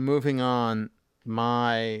 Moving on.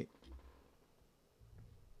 My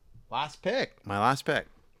last pick.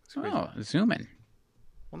 Oh, zoom in.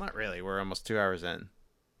 Well, not really. We're almost 2 hours in.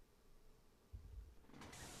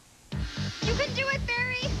 You can do it,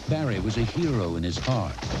 Barry! Barry was a hero in his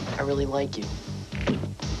heart. I really like you.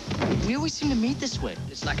 We always seem to meet this way.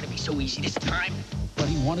 It's not going to be so easy this time. But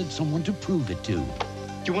he wanted someone to prove it to.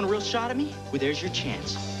 You want a real shot at me? Well, there's your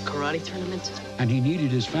chance. Karate tournament? And he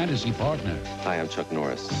needed his fantasy partner. Hi, I'm Chuck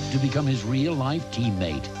Norris. To become his real-life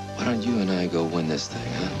teammate. Why don't you and I go win this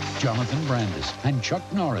thing, huh? Jonathan Brandis and Chuck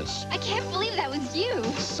Norris. I can't believe that was you.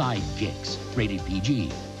 Sidekicks. Rated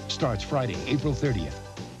PG. Starts Friday, April 30th.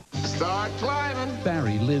 Start climbing.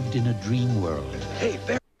 Barry lived in a dream world. Hey,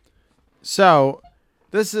 Barry. So,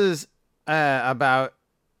 this is about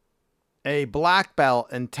a black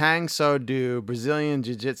belt in Tang Soo Do, Brazilian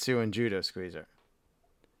Jiu-Jitsu and Judo Squeezer.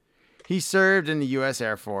 He served in the U.S.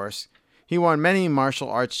 Air Force. He won many martial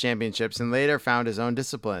arts championships and later found his own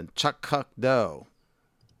discipline, Chun Kuk Do.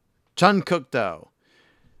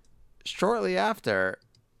 Shortly after,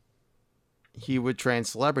 he would train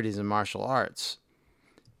celebrities in martial arts.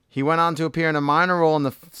 He went on to appear in a minor role in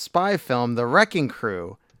the spy film The Wrecking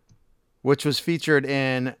Crew, which was featured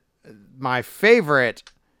in my favorite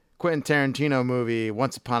Quentin Tarantino movie,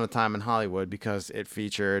 Once Upon a Time in Hollywood, because it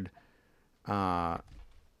featured, God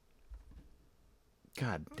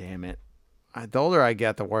damn it. The older I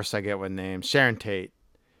get, the worse I get with names. Sharon Tate.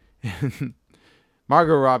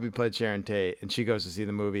 Margot Robbie played Sharon Tate, and she goes to see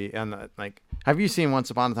the movie. And have you seen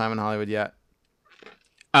Once Upon a Time in Hollywood yet?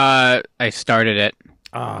 I started it.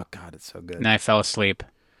 Oh God, it's so good. And I fell asleep.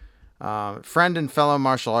 Friend and fellow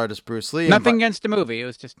martial artist Bruce Lee. Nothing against the movie. It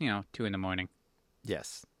was just 2 a.m.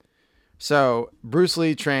 Yes. So Bruce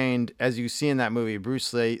Lee trained, as you see in that movie,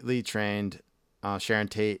 Bruce Lee trained Sharon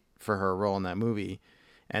Tate for her role in that movie.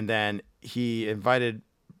 And then he invited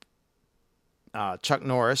Chuck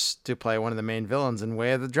Norris to play one of the main villains in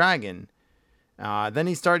Way of the Dragon. Then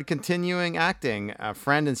he started continuing acting. A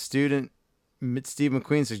friend and student, Steve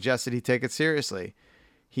McQueen, suggested he take it seriously.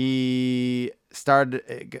 He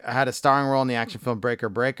had a starring role in the action film Breaker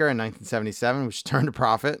Breaker in 1977, which turned a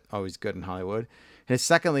profit. Always good in Hollywood. His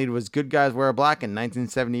second lead was Good Guys Wear Black in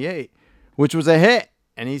 1978, which was a hit.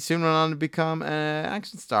 And he soon went on to become an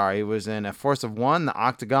action star. He was in A Force of One, The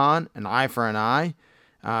Octagon, An Eye for an Eye.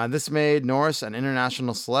 This made Norris an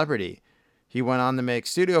international celebrity. He went on to make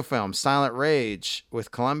studio films Silent Rage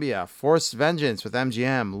with Columbia, Forced Vengeance with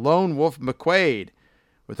MGM, Lone Wolf McQuade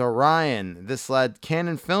with Orion. This led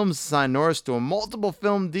Canon Films to sign Norris to a multiple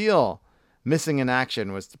film deal. Missing in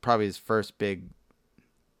Action was probably his first big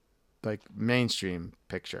mainstream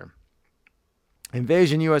picture.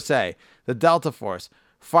 Invasion USA, The Delta Force,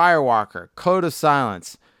 Firewalker, Code of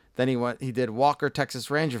Silence. Then he did Walker,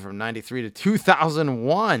 Texas Ranger from 93 to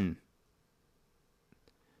 2001.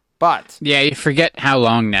 But yeah, you forget how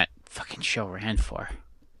long that fucking show ran for.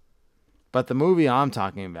 But the movie I'm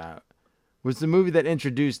talking about was the movie that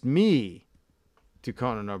introduced me to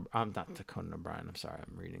Conan. I'm not to Conan O'Brien. I'm sorry,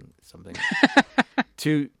 I'm reading something.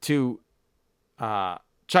 to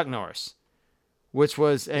Chuck Norris, which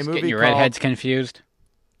was a movie getting your called redheads confused.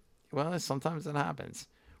 Well, sometimes it happens.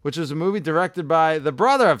 Which was a movie directed by the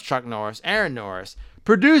brother of Chuck Norris, Aaron Norris,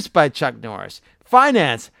 produced by Chuck Norris,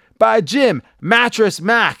 financed by Jim Mattress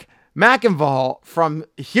Mac McInvall from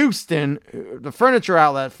Houston, the furniture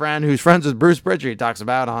outlet friend who's friends with Bruce Pritchard. He talks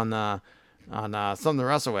about on Something to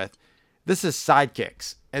Wrestle With. This is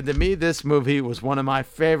Sidekicks, and to me, this movie was one of my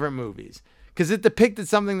favorite movies because it depicted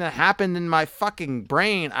something that happened in my fucking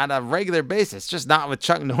brain on a regular basis, just not with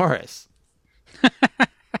Chuck Norris.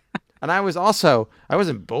 And I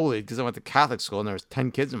wasn't bullied because I went to Catholic school and there was 10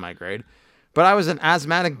 kids in my grade, but I was an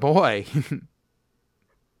asthmatic boy.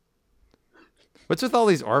 What's with all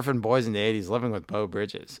these orphan boys in the 80s living with Beau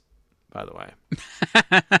Bridges, by the way?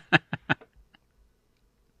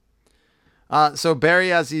 So Barry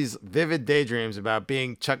has these vivid daydreams about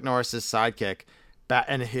being Chuck Norris's sidekick,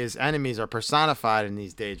 and his enemies are personified in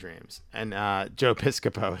these daydreams. And Joe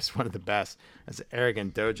Piscopo is one of the best as an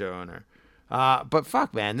arrogant dojo owner. But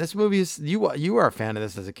fuck, man, this movie is you were a fan of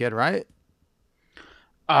this as a kid, right?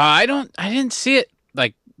 I didn't see it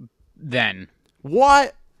then.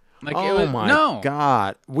 What? No.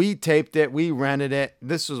 God, we taped it, we rented it.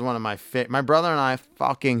 This was one of my my brother and I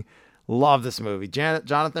fucking love this movie.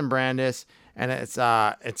 Jonathan Brandis, and it's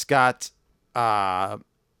got Danica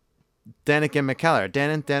McKellar.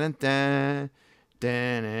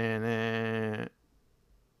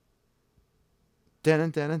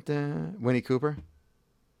 Winnie Cooper.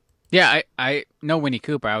 Yeah, I know Winnie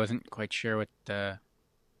Cooper. I wasn't quite sure what the.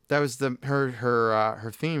 That was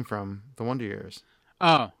her theme from The Wonder Years.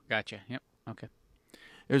 Oh, gotcha. Yep. Okay.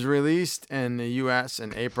 It was released in the U.S.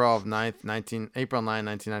 in April 9,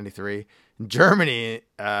 1993. In Germany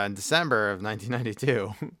in December of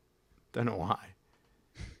 1992. Don't know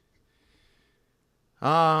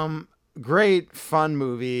why. Great fun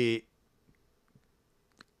movie.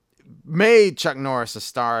 made Chuck Norris a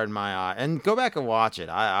star in my eye. And go back and watch it.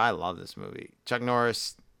 I love this movie. Chuck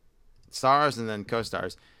Norris stars and then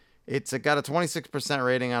co-stars. It's got a 26%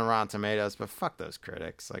 rating on Rotten Tomatoes, but fuck those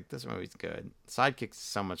critics. Like, this movie's good. Sidekicks is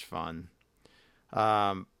so much fun.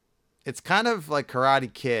 It's kind of like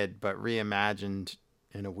Karate Kid, but reimagined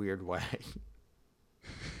in a weird way.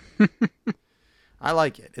 I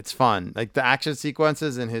like it. It's fun. Like, the action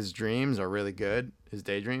sequences in his dreams are really good. His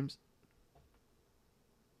daydreams.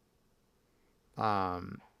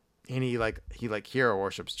 And he hero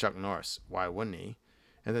worships Chuck Norris. Why wouldn't he?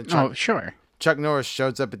 And then sure. Chuck Norris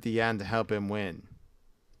shows up at the end to help him win.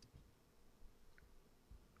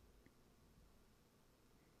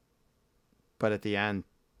 But at the end,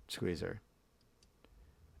 Squeezer,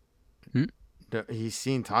 he's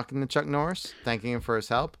seen talking to Chuck Norris, thanking him for his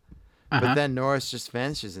help. But then Norris just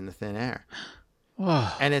vanishes in the thin air.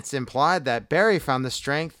 And it's implied that Barry found the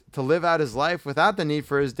strength to live out his life without the need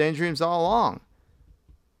for his daydreams all along.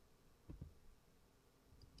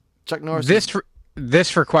 Chuck Norris.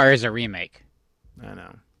 This requires a remake. I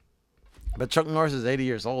know. But Chuck Norris is 80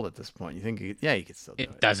 years old at this point. You think he could still do it.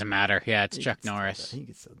 It doesn't matter. Yeah, it's Chuck Norris. He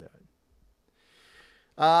could still do it.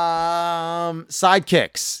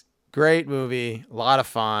 Sidekicks. Great movie. A lot of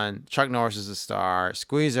fun. Chuck Norris is a star.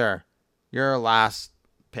 Squeezer, your last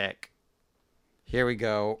pick. Here we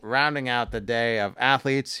go. Rounding out the day of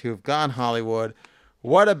athletes who've gone Hollywood.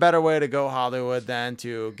 What a better way to go Hollywood than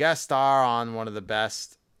to guest star on one of the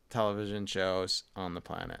best television shows on the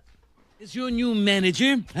planet. As your new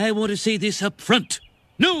manager, I want to say this up front.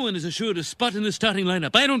 No one is assured a spot in the starting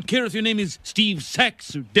lineup. I don't care if your name is Steve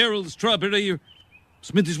Sachs or Daryl Strawberry or...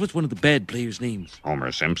 Smithers, what's one of the bad players' names?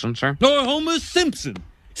 Homer Simpson, sir? Or Homer Simpson.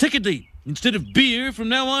 Secondly, instead of beer, from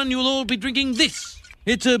now on you'll all be drinking this.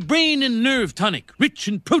 It's a brain and nerve tonic, rich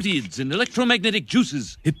in proteids and electromagnetic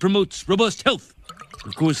juices. It promotes robust health.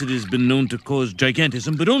 Of course, it has been known to cause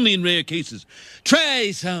gigantism, but only in rare cases. Try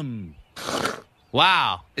some.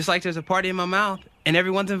 Wow, it's like there's a party in my mouth, and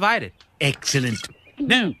everyone's invited. Excellent.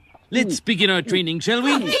 Now, let's begin our training, shall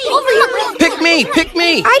we? Pick me!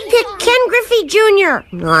 I picked Ken Griffey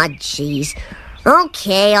Jr. Aw, jeez.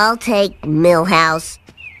 Okay, I'll take Millhouse.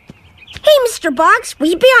 Hey, Mr. Boggs, will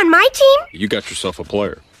you be on my team? You got yourself a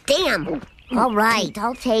player. Damn. All right,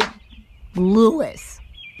 I'll take Lewis.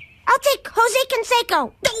 I'll take Jose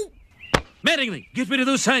Canseco. Mattingly, get rid of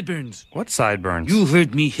those sideburns. What sideburns? You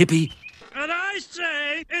heard me, hippie. And I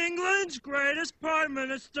say England's greatest prime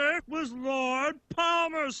minister was Lord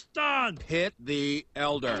Palmerston. Hit the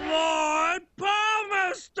elder. Lord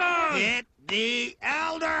Palmerston! Hit the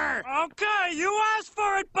elder! Okay, you asked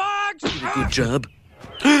for it, Boggs! Good job.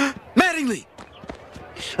 Mattingly!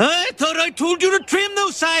 I thought I told you to trim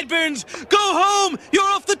those sideburns! Go home! You're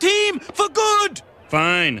off the team for good!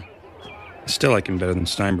 Fine. I still like him better than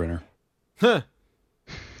Steinbrenner. Huh.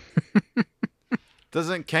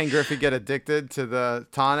 Doesn't Ken Griffey get addicted to the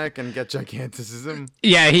tonic and get giganticism?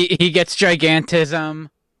 Yeah, he gets gigantism.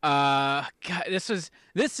 God, this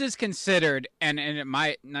is considered, and it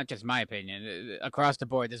might not just my opinion, across the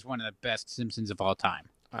board, this is one of the best Simpsons of all time.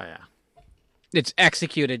 Oh yeah, it's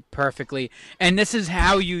executed perfectly, and this is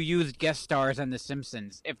how you use guest stars on The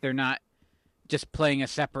Simpsons. If they're not just playing a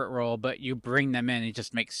separate role, but you bring them in, it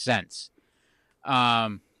just makes sense. Yeah,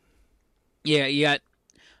 you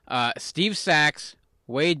got Steve Sachs,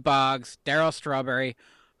 Wade Boggs, Daryl Strawberry,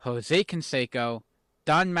 Jose Canseco,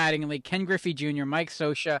 Don Mattingly, Ken Griffey Jr., Mike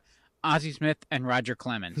Scioscia, Ozzie Smith, and Roger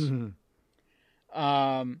Clemens.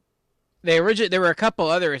 There were a couple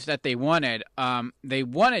others that they wanted. They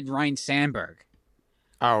wanted Ryan Sandberg.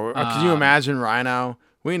 Oh, can you imagine Rhino?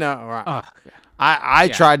 We know. I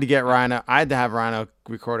tried to get Rhino. I had to have Rhino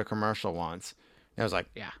record a commercial once. It was like,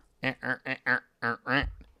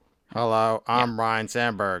 hello, I'm Ryan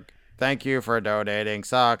Sandberg. Thank you for donating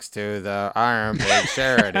socks to the Iron Pig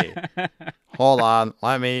charity. Hold on,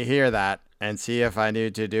 let me hear that and see if I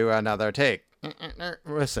need to do another take.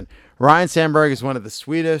 Listen, Ryan Sandberg is one of the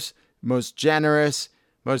sweetest, most generous,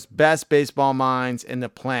 most best baseball minds in the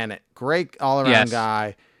planet. Great all-around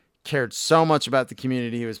guy. Cared so much about the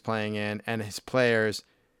community he was playing in and his players.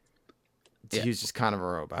 He was just kind of a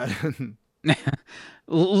robot.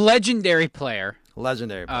 Legendary player.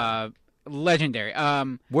 Legendary.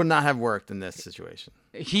 Would not have worked in this situation.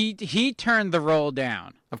 He turned the role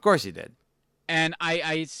down. Of course he did. And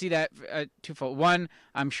I see that twofold. One,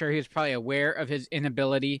 I'm sure he was probably aware of his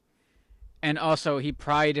inability, and also he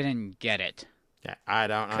probably didn't get it. Yeah, I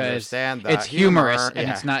don't understand that. It's humorous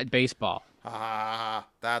and it's not baseball. Ah,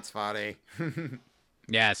 that's funny.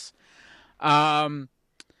 Yes.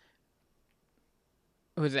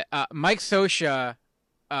 Who's it? Mike Scioscia.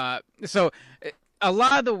 So a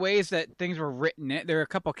lot of the ways that things were written in, there were a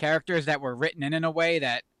couple characters that were written in a way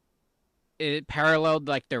that it paralleled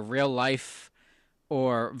like their real life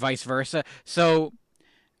or vice versa. So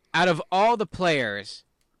out of all the players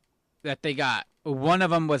that they got, one of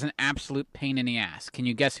them was an absolute pain in the ass. Can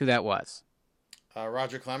you guess who that was?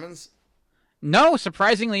 Roger Clemens? No,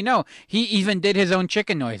 surprisingly, no. He even did his own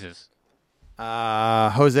chicken noises.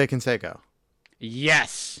 Jose Canseco.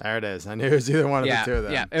 Yes. There it is. I knew it was either one of the two of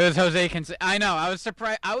them. Yeah, it was Jose Canseco. I know. I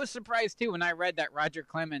was surprised too when I read that Roger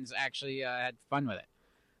Clemens actually had fun with it.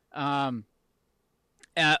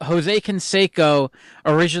 Jose Canseco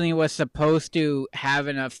originally was supposed to have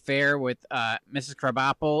an affair with Mrs.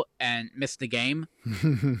 Krabappel and missed the game,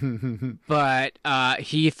 but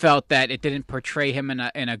he felt that it didn't portray him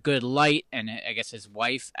in a good light, and I guess his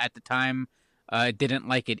wife at the time didn't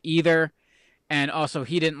like it either, and also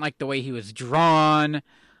he didn't like the way he was drawn,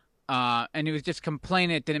 and he was just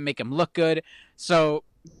complaining it didn't make him look good. So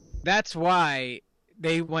that's why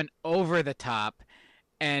they went over the top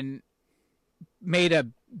and made a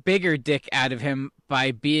bigger dick out of him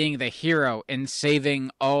by being the hero and saving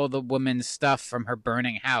all the woman's stuff from her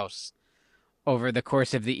burning house over the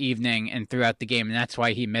course of the evening and throughout the game, and that's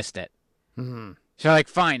why he missed it. Mm-hmm. So, like,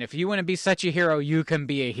 fine, if you want to be such a hero, you can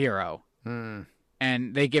be a hero. Mm.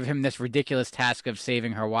 And they give him this ridiculous task of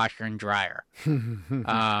saving her washer and dryer.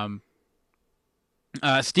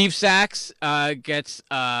 Steve Sachs gets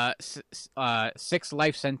 6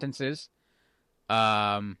 life sentences.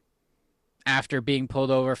 After being pulled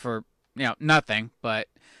over for, nothing, but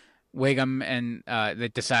Wiggum and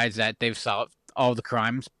that decides that they've solved all the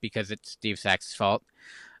crimes because it's Steve Sachs' fault.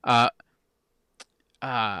 Daryl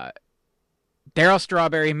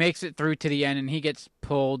Strawberry makes it through to the end, and he gets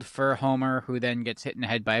pulled for Homer, who then gets hit in the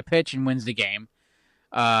head by a pitch and wins the game.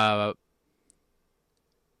 Don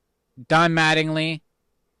Mattingly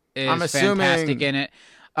is fantastic in it.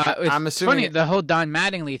 I'm assuming funny, the whole Don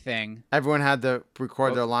Mattingly thing. Everyone had to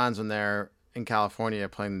record their lines when they're in California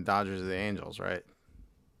playing the Dodgers or the Angels, right?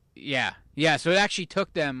 Yeah. So it actually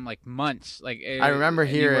took them like months. I remember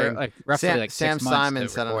hearing roughly Sam 6 months Simon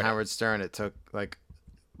said on it. Howard Stern it took like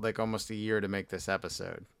almost a year to make this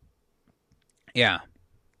episode. Yeah.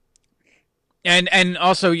 And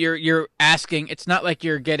also you're asking, it's not like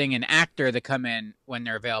you're getting an actor to come in when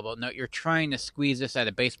they're available. No, you're trying to squeeze this out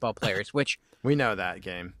of baseball players, which we know that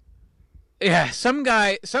game. Yeah, some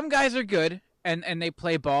guys are good and they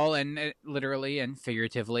play ball and literally and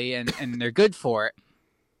figuratively and they're good for it.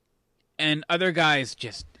 And other guys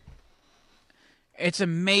just, it's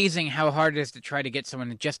amazing how hard it is to try to get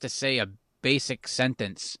someone just to say a basic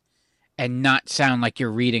sentence and not sound like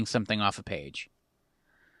you're reading something off a page.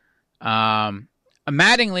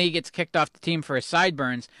 Mattingly gets kicked off the team for his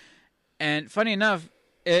sideburns, and funny enough,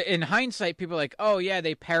 in hindsight, people are like, oh yeah,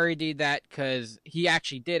 they parodied that because he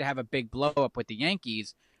actually did have a big blow up with the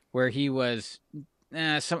Yankees where he was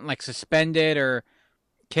something like suspended or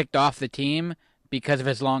kicked off the team because of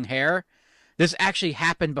his long hair. This actually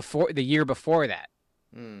happened the year before that.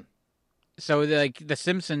 Mm. So the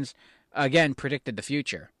Simpsons again predicted the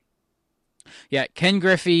future. Yeah, Ken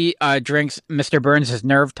Griffey drinks Mr. Burns'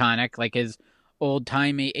 nerve tonic, like his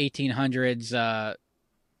old-timey 1800s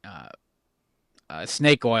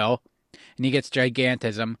snake oil, and he gets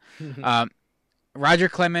gigantism. Roger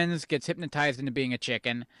Clemens gets hypnotized into being a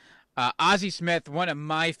chicken. Ozzie Smith, one of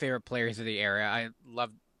my favorite players of the era. I love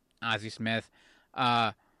Ozzie Smith.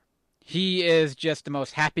 He is just the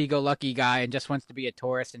most happy-go-lucky guy and just wants to be a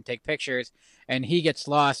tourist and take pictures, and he gets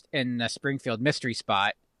lost in the Springfield mystery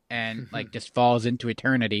spot and just falls into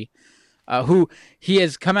eternity. Who he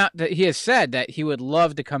has said that he would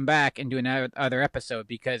love to come back and do another episode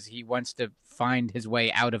because he wants to find his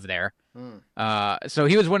way out of there. So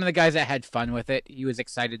he was one of the guys that had fun with it. He was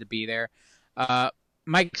excited to be there.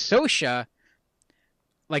 Mike Scioscia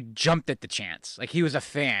jumped at the chance. He was a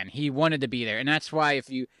fan. He wanted to be there. And that's why if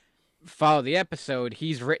you follow the episode,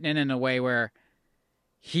 he's written in a way where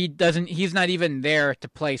he's not even there to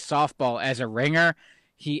play softball as a ringer.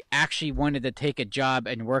 He actually wanted to take a job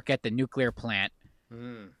and work at the nuclear plant.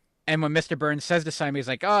 And when Mr. Burns says to Simon, he's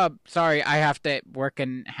like, oh, sorry, I have to work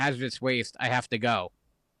in hazardous waste. I have to go.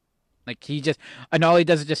 And all he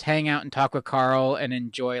does is just hang out and talk with Carl and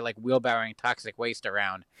enjoy wheelbarrowing toxic waste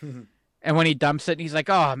around. And when he dumps it, he's like,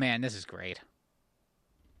 oh man, this is great.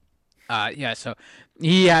 So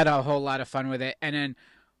he had a whole lot of fun with it. And then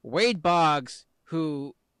Wade Boggs,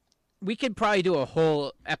 who we could probably do a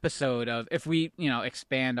whole episode of if we,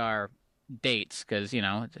 expand our dates, because,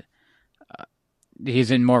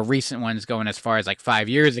 he's in more recent ones going as far as 5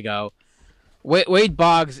 years ago. Wade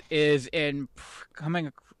Boggs is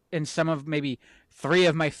coming in some of maybe 3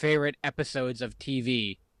 of my favorite episodes of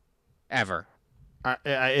TV ever.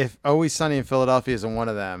 If Always Sunny in Philadelphia isn't one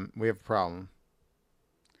of them, we have a problem.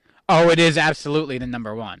 Oh, it is absolutely the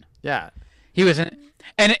number one. Yeah. He was in,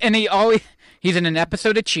 and he's in an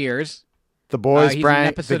episode of Cheers.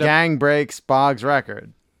 The gang breaks Boggs'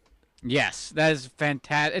 record. Yes, that is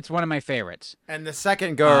fantastic. It's one of my favorites. And the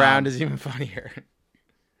second go around is even funnier.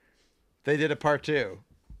 They did a part 2.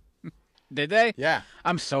 Did they? Yeah.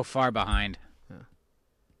 I'm so far behind.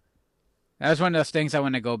 That was one of those things I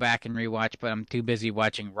want to go back and rewatch, but I'm too busy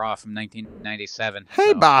watching Raw from 1997.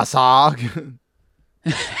 Hey, Boss Hog.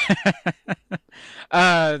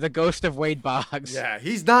 The ghost of Wade Boggs. Yeah,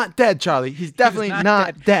 he's not dead, Charlie. He's definitely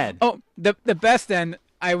not dead. Oh, the best then,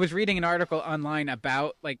 I was reading an article online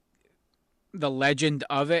about like the legend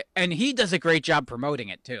of it, and he does a great job promoting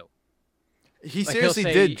it too. He seriously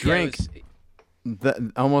did drink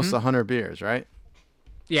almost 100 beers, right?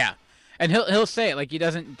 Yeah, and he'll say it like he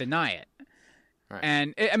doesn't deny it. Right.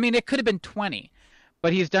 And it could have been 20,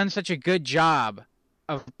 but he's done such a good job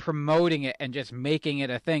of promoting it and just making it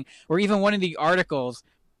a thing. Where even one of the articles,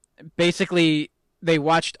 basically, they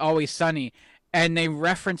watched Always Sunny, and they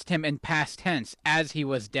referenced him in past tense as he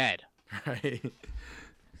was dead. Right.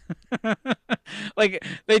 Like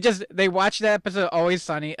they watched that episode of Always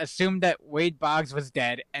Sunny, assumed that Wade Boggs was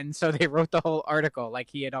dead, and so they wrote the whole article like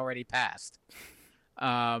he had already passed.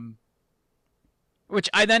 Which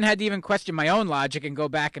I then had to even question my own logic and go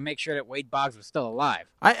back and make sure that Wade Boggs was still alive.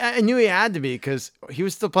 I knew he had to be because he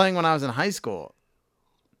was still playing when I was in high school.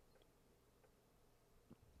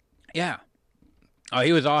 Yeah. Oh,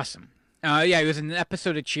 he was awesome. He was in an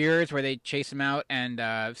episode of Cheers where they chase him out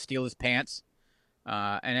and steal his pants.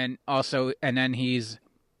 And then he's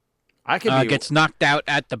gets knocked out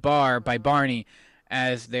at the bar by Barney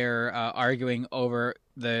as they're arguing over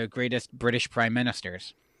the greatest British prime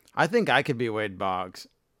ministers. I think I could be Wade Boggs.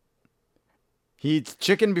 He eats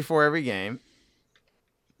chicken before every game.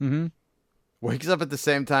 Mm-hmm. Wakes up at the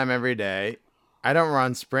same time every day. I don't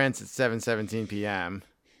run sprints at 7:17 p.m.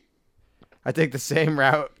 I take the same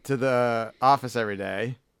route to the office every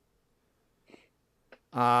day.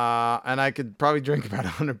 And I could probably drink about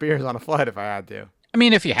 100 beers on a flight if I had to. I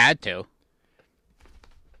mean, if you had to.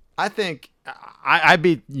 I think I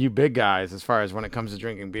beat you big guys as far as when it comes to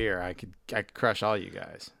drinking beer. I could crush all you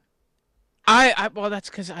guys. Well, that's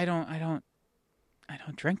because I don't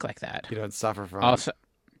drink like that. You don't suffer from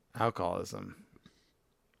alcoholism.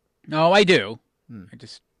 No, I do. I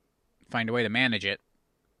just find a way to manage it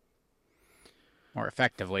more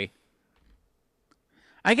effectively.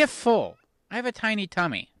 I get full. I have a tiny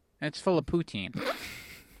tummy. It's full of poutine.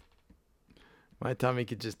 My tummy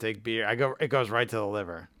could just take beer. It goes right to the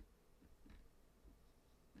liver.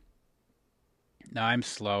 No, I'm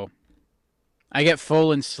slow. I get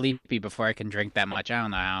full and sleepy before I can drink that much. I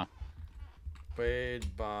don't know how.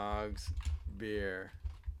 Wade Boggs beer.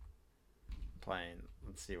 Plain.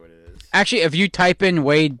 Let's see what it is. Actually, if you type in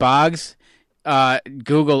Wade Boggs,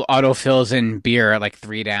 Google autofills in beer like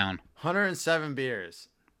 3 down. 107 beers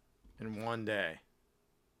in one day.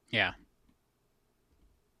 Yeah.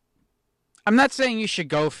 I'm not saying you should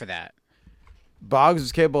go for that. Boggs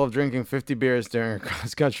is capable of drinking 50 beers during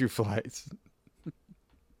cross-country flights.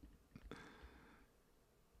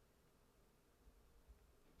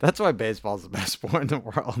 That's why baseball's the best sport in the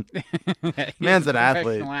world. Man's an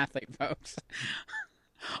athlete. Professional athlete, folks.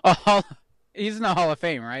 He's in the Hall of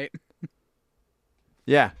Fame, right?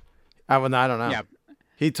 Yeah. I don't know. Yeah.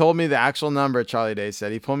 He told me the actual number, Charlie Day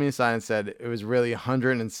said. He pulled me aside and said it was really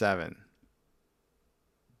 107.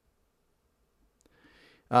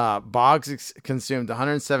 Boggs consumed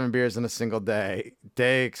 107 beers in a single day.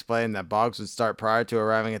 Day explained that Boggs would start prior to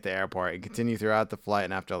arriving at the airport and continue throughout the flight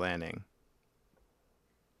and after landing.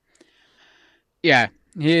 Yeah,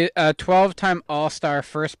 he 12-time All-Star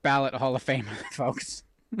first ballot Hall of Famer, folks.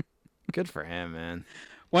 Good for him, man.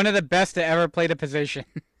 One of the best to ever play the position.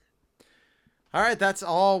 All right, that's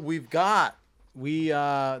all we've got. We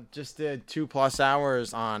just did 2+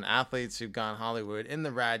 hours on athletes who've gone Hollywood in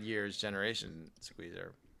the Rad Years Generation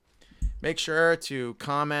Squeezer. Make sure to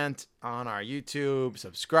comment on our YouTube,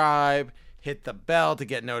 subscribe, hit the bell to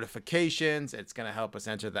get notifications. It's going to help us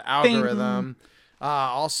enter the algorithm.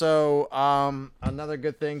 Also, another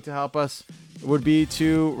good thing to help us would be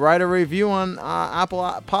to write a review on Apple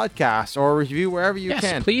Podcasts or review wherever you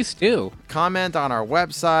can. Yes, please do. Comment on our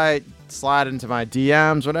website, slide into my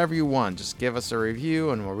DMs, whatever you want. Just give us a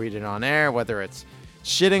review and we'll read it on air, whether it's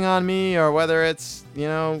shitting on me or whether it's,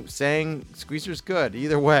 saying Squeezer's good.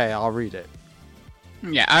 Either way, I'll read it.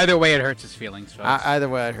 Yeah, either way it hurts his feelings, folks. Either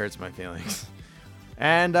way it hurts my feelings.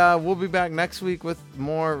 And we'll be back next week with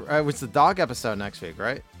more. It's the dog episode next week,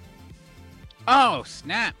 right? Oh,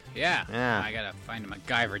 snap. Yeah. Yeah. I got to find a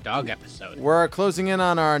MacGyver dog episode. We're closing in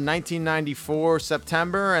on our 1994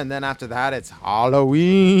 September, and then after that, it's Halloween.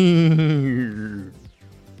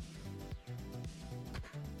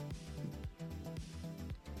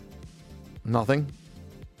 Nothing?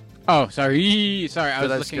 Oh, sorry. Sorry, I Did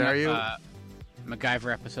was I looking scare up you?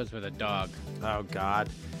 MacGyver episodes with a dog. Oh, God.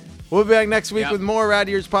 We'll be back next week Yep. with more Rad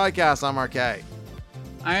Years podcast. I'm RK.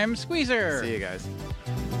 I'm Squeezer. See you guys.